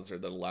browser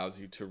that allows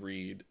you to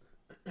read.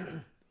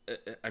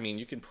 I mean,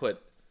 you can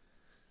put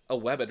a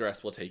web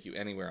address will take you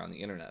anywhere on the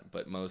internet,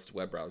 but most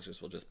web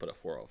browsers will just put a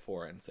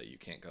 404 and say you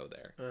can't go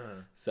there.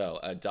 So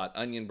a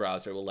 .onion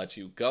browser will let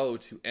you go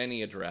to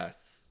any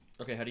address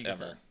Okay, how do you get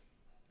ever. that?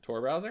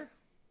 Tor browser?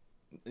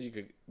 You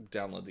could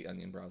download the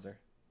Onion browser.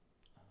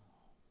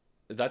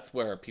 That's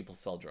where people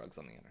sell drugs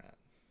on the internet.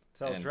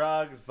 So And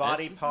drugs,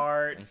 body Ecstasy?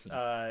 parts,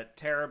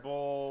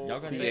 terrible Y'all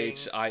got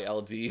things.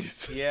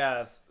 CHILDs.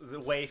 Yes,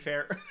 the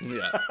Wayfair.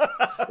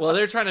 Yeah. Well,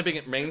 they're trying to make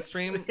it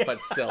mainstream, but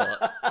still,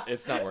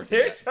 it's not working.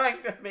 They're yet.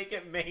 trying to make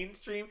it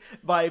mainstream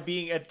by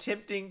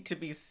attempting to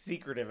be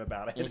secretive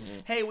about it. Mm-hmm.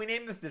 Hey, we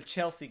named this the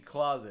Chelsea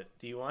Closet.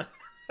 Do you want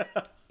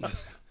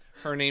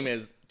Her name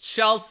is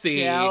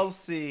Chelsea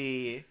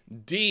Chelsea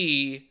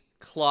D.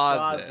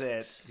 Closet.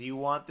 Closet? Do you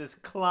want this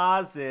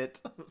closet?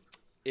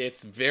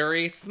 It's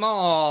very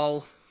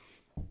small.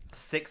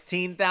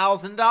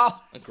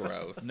 $16,000.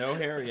 Gross. No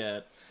hair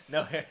yet.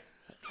 No hair.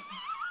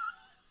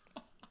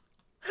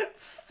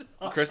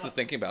 Chris is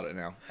thinking about it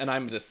now, and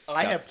I'm disgusted.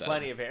 I have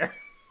plenty of hair.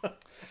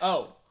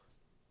 Oh,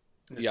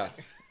 Yeah,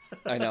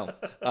 I know.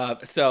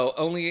 So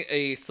only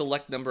a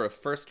select number of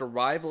first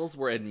arrivals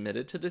were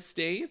admitted to this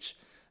stage.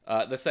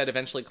 The site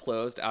eventually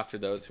closed after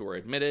those who were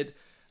admitted,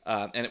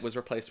 and it was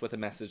replaced with a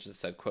message that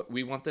said, quote,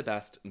 "We want the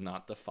best,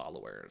 not the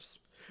followers."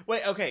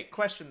 wait. Okay.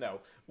 Question though.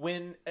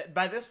 When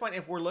by this point,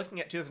 if we're looking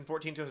at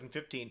 2014,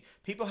 2015,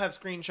 people have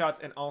screenshots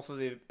and also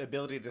the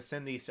ability to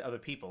send these to other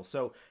people.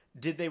 So,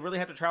 did they really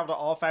have to travel to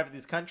all 5 of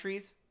these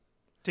countries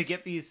to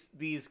get these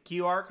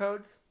QR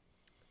codes?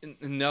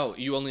 No,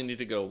 you only need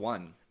to go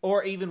one.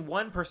 Or even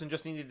one person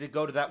just needed to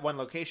go to that one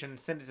location,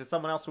 send it to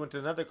someone else who went to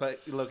another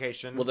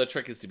location. Well, the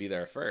trick is to be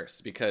there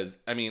first because,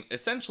 I mean,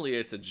 essentially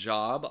it's a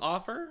job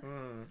offer.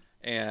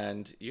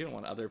 And you don't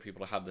want other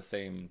people to have the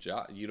same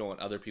job. You don't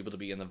want other people to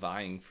be in the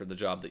vying for the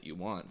job that you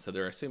want. So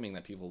they're assuming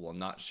that people will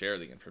not share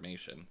the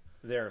information.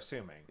 They're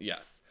assuming.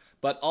 Yes.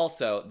 But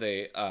also,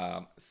 they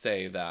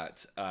say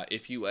that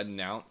if you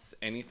announce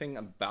anything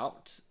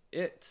about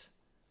it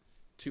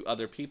to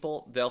other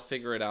people, they'll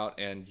figure it out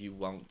and you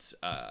won't,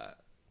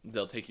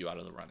 they'll take you out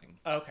of the running.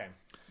 Okay.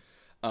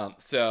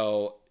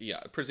 So,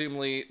 yeah,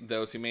 presumably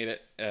those who made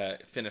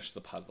it finished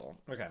the puzzle.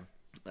 Okay.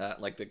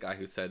 Like the guy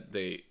who said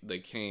they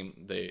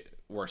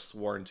were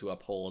sworn to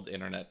uphold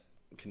internet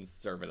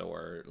conservative,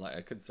 like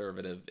a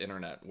conservative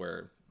internet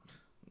where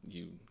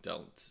you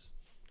don't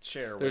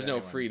Share. there's with no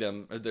anyone.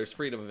 freedom. There's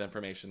freedom of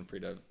information,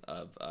 freedom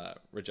of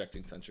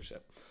rejecting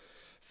censorship.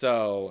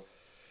 So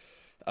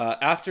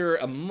after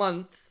a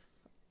month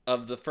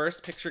of the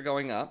first picture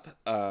going up,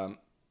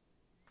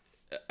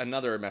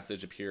 another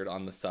message appeared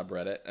on the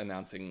subreddit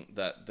announcing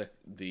that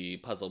the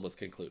puzzle was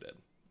concluded.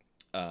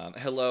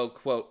 Hello,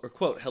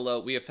 quote, hello,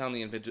 we have found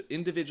the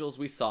individuals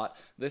we sought.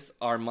 Thus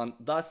our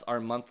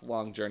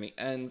month-long journey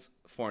ends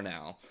for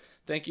now.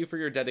 Thank you for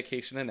your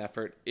dedication and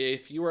effort.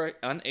 If you were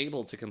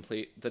unable to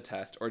complete the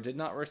test or did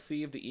not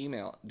receive the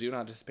email, do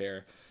not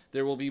despair.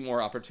 There will be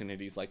more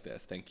opportunities like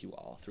this. Thank you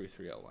all.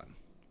 3301.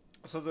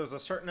 So there's a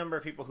certain number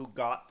of people who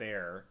got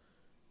there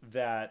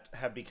that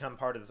have become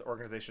part of this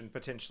organization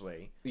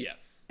potentially,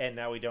 Yes. and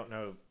now we don't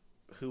know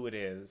who it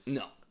is.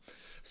 No.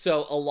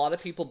 So a lot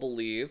of people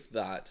believe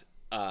that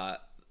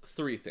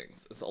three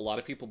things. So a lot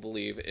of people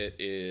believe it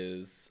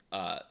is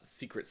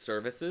secret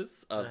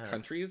services of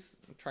countries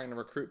trying to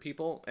recruit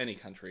people, any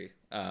country.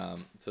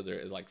 So there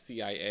is like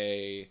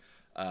CIA,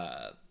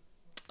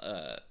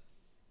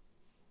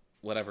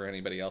 whatever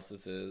anybody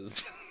else's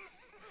is.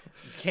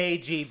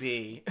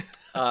 KGB.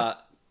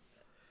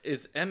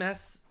 Is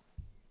MS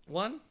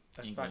one?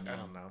 Fuck, England, I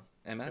no. don't know.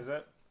 MS? Is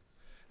it?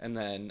 And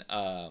then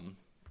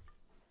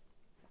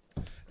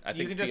I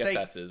You think can just say-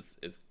 CSS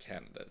is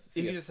Canada's.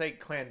 You can just say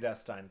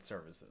clandestine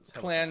services.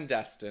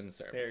 Clandestine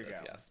services, There you go.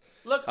 yes.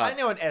 Look, I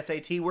know an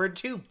SAT word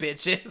too,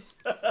 bitches.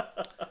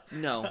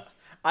 No.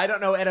 I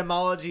don't know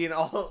etymology and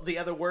all the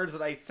other words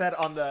that I said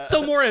on the...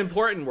 So more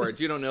important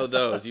words, you don't know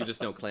those, you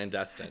just know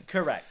clandestine.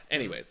 Correct.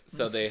 Anyways,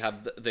 so they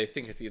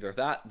think it's either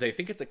that, they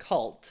think it's a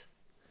cult,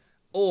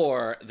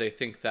 or they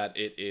think that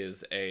it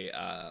is a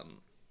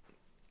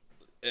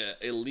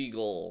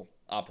illegal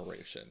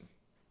operation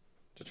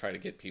to try to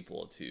get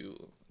people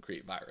to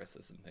create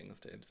viruses and things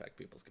to infect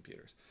people's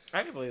computers.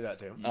 I can believe that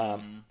too.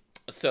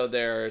 So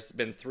there's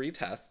been 3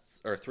 tests,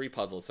 or 3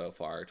 puzzles so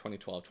far,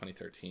 2012,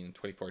 2013,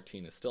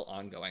 2014 is still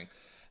ongoing.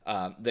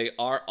 They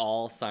are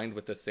all signed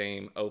with the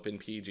same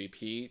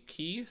OpenPGP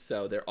key,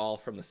 so they're all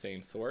from the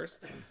same source,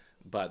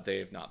 but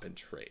they've not been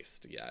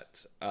traced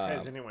yet.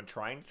 Is anyone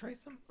trying to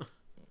trace them?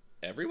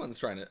 Everyone's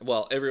trying to,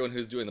 well, everyone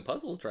who's doing the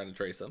puzzle is trying to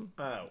trace them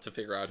to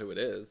figure out who it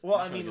is. Well,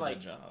 I Trying to mean, get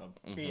like... that job.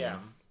 Yeah.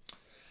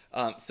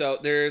 So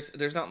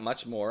there's not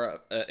much more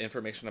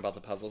information about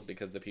the puzzles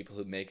because the people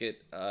who make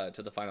it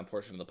to the final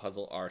portion of the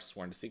puzzle are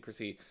sworn to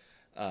secrecy,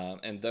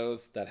 and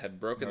those that have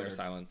broken their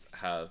silence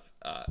have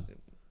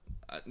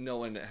no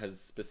one has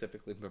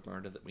specifically been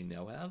murdered that we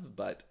know of,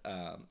 but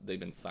they've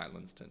been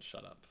silenced and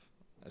shut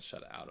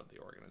out of the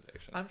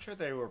organization. I'm sure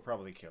they were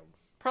probably killed.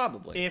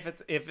 Probably.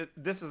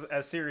 This is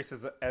as serious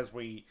as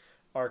we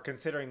are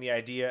considering the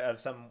idea of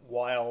some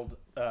wild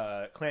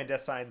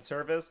clandestine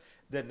service,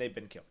 then they've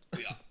been killed.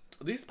 Yeah.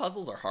 These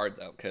puzzles are hard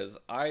though, because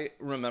I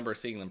remember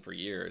seeing them for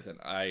years, and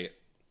I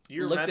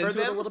You looked remember into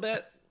it a them? little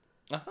bit.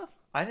 Uh-huh.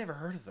 I never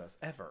heard of this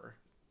ever.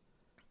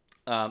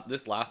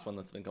 This last one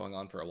that's been going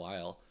on for a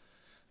while,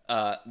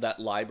 that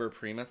Liber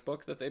Primus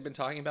book that they've been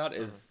talking about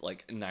is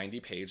like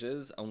 90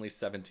 pages. Only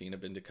 17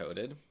 have been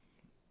decoded.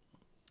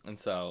 And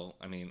so,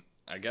 I mean,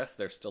 I guess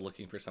they're still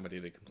looking for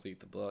somebody to complete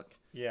the book.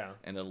 Yeah.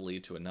 And it'll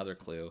lead to another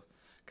clue,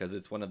 because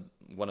it's one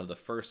of the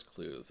first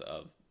clues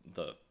of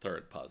the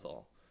third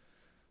puzzle.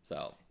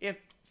 So If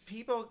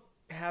people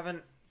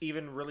haven't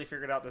even really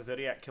figured out the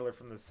Zodiac Killer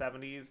from the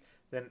 70s,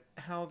 then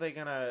how are they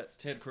gonna... It's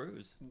Ted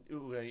Cruz.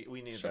 Ooh,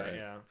 we need Sure that,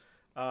 is.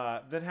 yeah.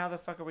 Then how the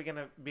fuck are we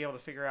gonna be able to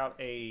figure out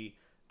a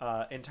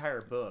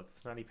entire book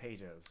that's 90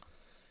 pages?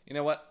 you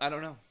know what? I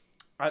don't know.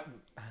 I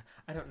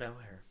don't know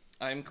her.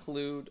 I am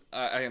clueless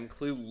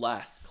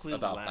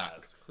about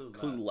that.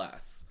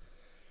 Clueless.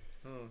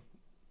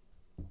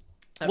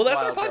 Well,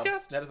 that's our wild, though.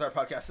 podcast. That is our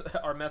podcast,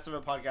 our mess of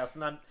a podcast,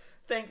 and I'm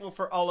thankful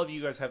for all of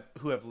you guys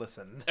who have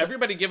listened.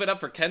 Everybody give it up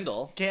for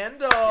Kendall.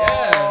 Kendall!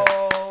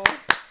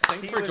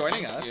 Thanks for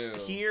joining us.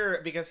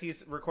 Here because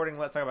he's recording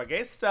Let's Talk About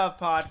Gay Stuff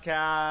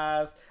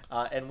podcast,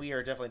 and we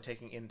are definitely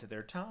taking into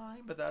their time,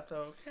 but that's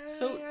okay.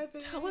 So I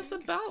think. tell us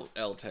about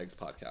LTAG's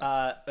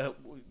podcast. Do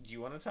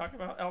you want to talk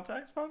about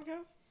LTAG's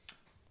podcast?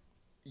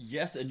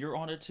 Yes, and you're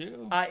on it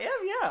too. I am,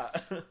 yeah.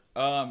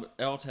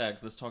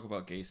 LTAGs, let's talk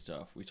about gay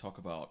stuff. We talk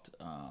about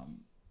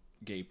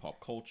gay pop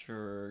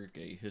culture,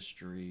 gay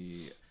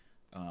history,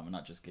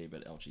 not just gay,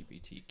 but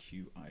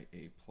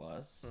LGBTQIA+.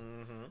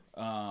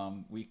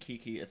 We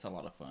kiki, it's a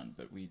lot of fun,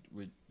 but we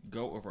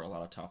go over a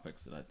lot of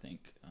topics that I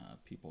think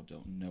people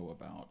don't know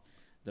about.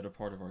 that are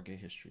part of our gay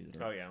history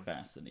that are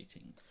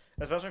fascinating.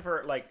 Especially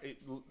for like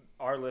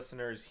our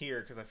listeners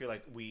here, because I feel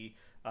like we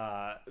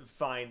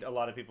find a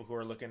lot of people who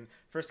are looking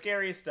for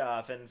scary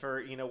stuff and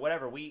for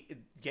whatever.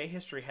 Gay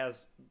history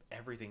has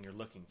everything you're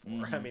looking for.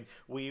 Mm-hmm. I mean,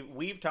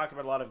 we've talked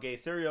about a lot of gay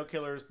serial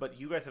killers, but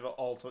you guys have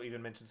also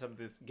even mentioned some of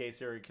these gay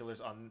serial killers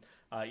on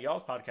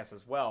y'all's podcast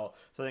as well.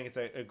 So I think it's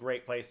a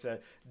great place to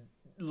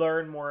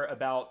learn more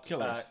about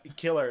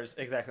killers.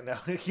 Exactly. No,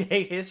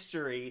 gay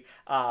history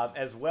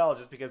as well,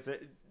 just because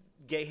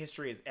gay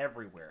history is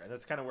everywhere, and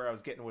that's kind of where I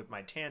was getting with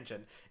my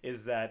tangent,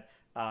 is that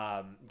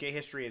gay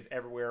history is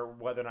everywhere,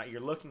 whether or not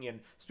you're looking in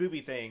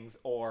spoopy things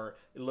or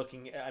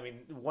looking. I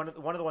mean, one of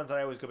the ones that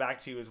I always go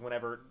back to is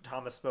whenever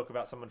Thomas spoke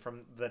about someone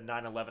from the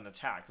 9/11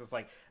 attacks. It's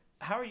like,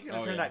 how are you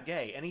going to turn that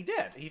gay? And he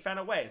did. He found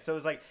a way. So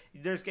it's like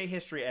there's gay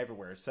history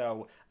everywhere.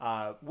 So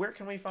where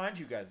can we find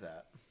you guys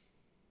at?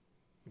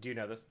 Do you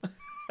know this?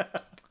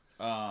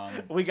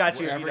 We got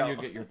you. Wherever you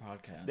get your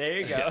podcast. There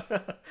you go. Yes.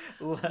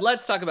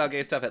 Let's talk about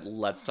gay stuff at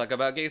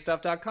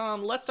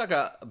letstalkaboutgaystuff.com. Let's talk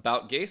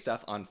about gay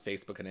stuff on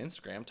Facebook and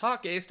Instagram.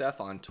 Talk gay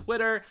stuff on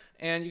Twitter.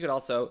 And you could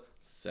also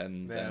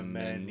send them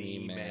an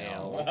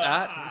email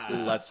at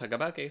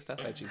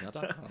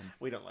letstalkaboutgaystuff@gmail.com.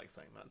 We don't like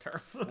saying that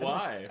term.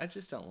 Why? I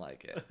just don't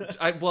like it.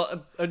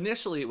 Well,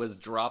 initially it was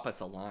drop us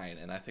a line,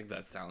 and I think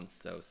that sounds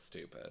so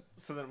stupid.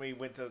 So then we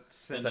went to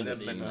send Send them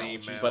us an an email.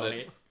 email.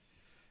 But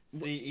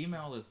See,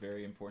 email is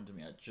very important to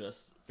me. I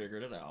just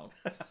figured it out.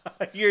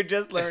 You're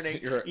just learning.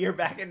 You're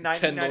back in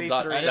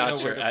 1993.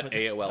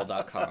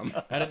 Kendall.thatcher@AOL.com.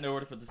 I didn't know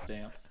where to put the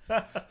stamps.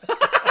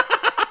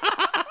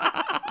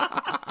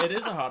 It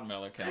is a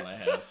Hotmail account I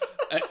have.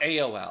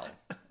 AOL.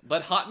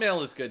 But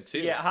Hotmail is good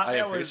too. Yeah, I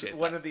Hotmail was appreciate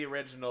one that. of the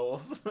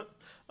originals.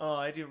 Oh,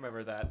 I do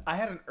remember that. I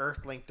had an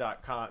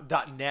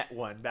earthlink.net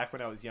one back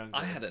when I was younger.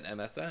 I had an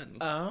MSN.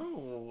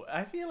 Oh,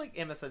 I feel like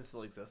MSN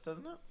still exists,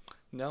 doesn't it?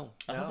 No.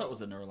 I thought that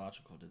was a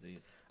neurological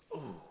disease.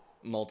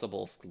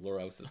 Multiple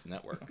sclerosis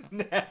network.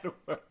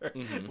 Network.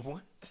 Mm-hmm.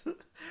 What?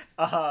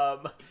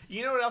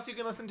 You know what else you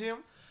can listen to?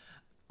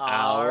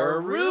 Our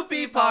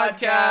Rupee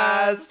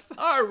Podcast.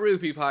 Our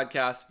Rupee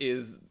Podcast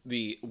is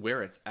the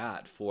where it's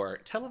at for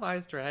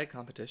televised drag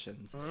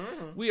competitions.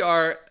 We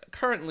are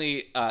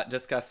currently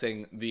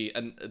discussing the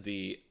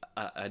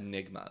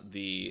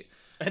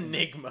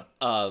enigma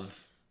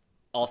of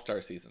All-Star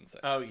Season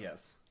 6. Oh,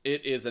 yes.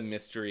 It is a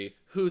mystery.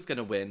 Who's going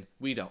to win?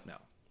 We don't know.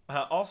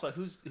 Also,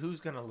 who's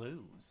gonna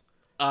lose?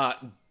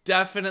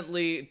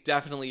 Definitely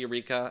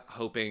Eureka.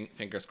 Hoping,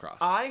 fingers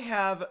crossed. I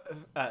have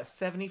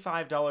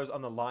 $75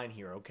 on the line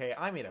here. Okay,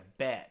 I made a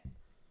bet.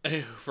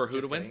 For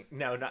who to win? Kidding.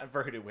 No, not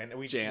for who to win.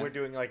 Jan. We're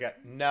doing like a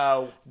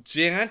no.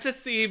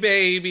 Jantasy,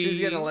 baby. She's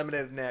getting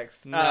eliminated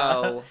next.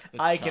 No.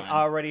 I It's can time.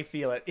 already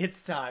feel it.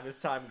 It's time,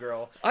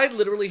 girl. I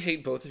literally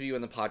hate both of you,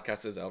 and the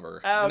podcast is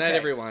over. Good night,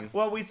 everyone.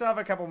 Well, we still have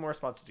a couple more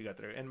spots to go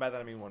through, and by that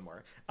I mean one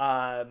more.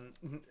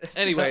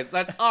 Anyways,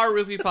 that's Our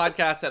Rupee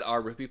Podcast at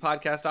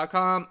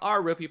ourrupeepodcast.com,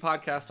 Our Rupee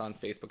Podcast on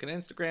Facebook and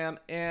Instagram,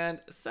 and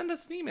send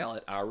us an email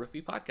at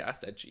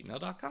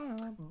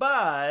ourrupeepodcast@gmail.com.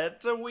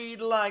 But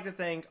we'd like to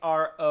thank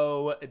our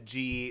OG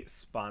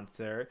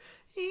sponsor,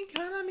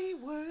 Economy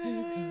Works.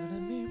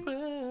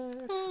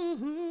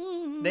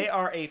 They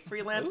are a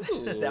freelance.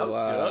 That was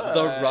good.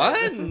 The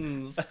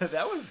runs.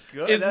 That was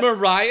good. Is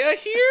Mariah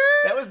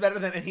here? That was better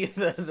than any of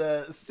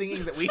the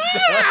singing that we've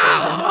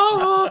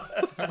done.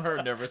 From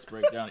her nervous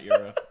breakdown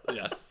era.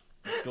 Yes.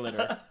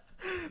 Glitter.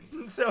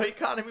 So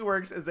Economy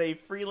Works is a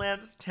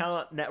freelance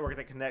talent network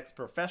that connects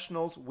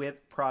professionals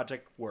with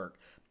project work.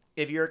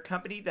 If you're a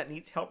company that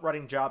needs help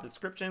writing job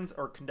descriptions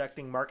or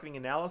conducting marketing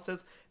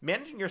analysis,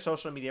 managing your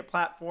social media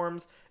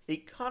platforms,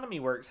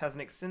 Economy Works has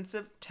an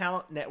extensive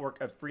talent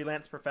network of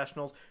freelance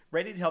professionals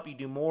ready to help you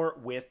do more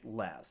with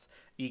less.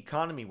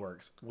 Economy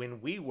Works. When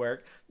we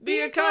work,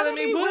 The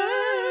economy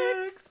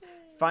works.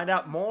 Find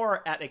out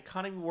more at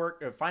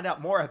find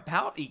out more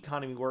about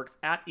Economy Works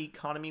at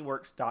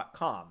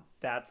economyworks.com.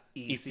 That's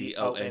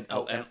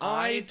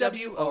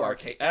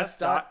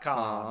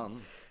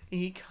ECONOMIWORKS.com.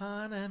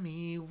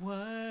 Economy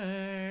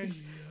Works.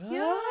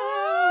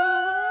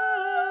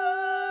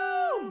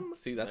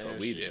 See, that's what There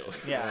we she do.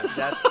 is. Yeah,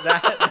 that's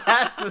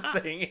the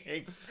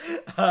thing.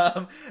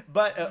 But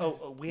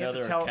we Now have to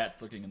there tell. are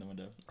cats looking in the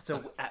window.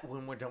 So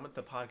when we're done with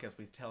the podcast,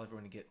 we tell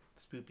everyone to get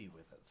spoopy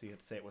with it. So you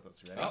have to say it with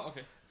us, ready? Oh,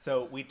 okay.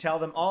 So we tell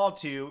them all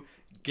to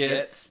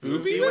Get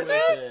spoopy with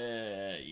it?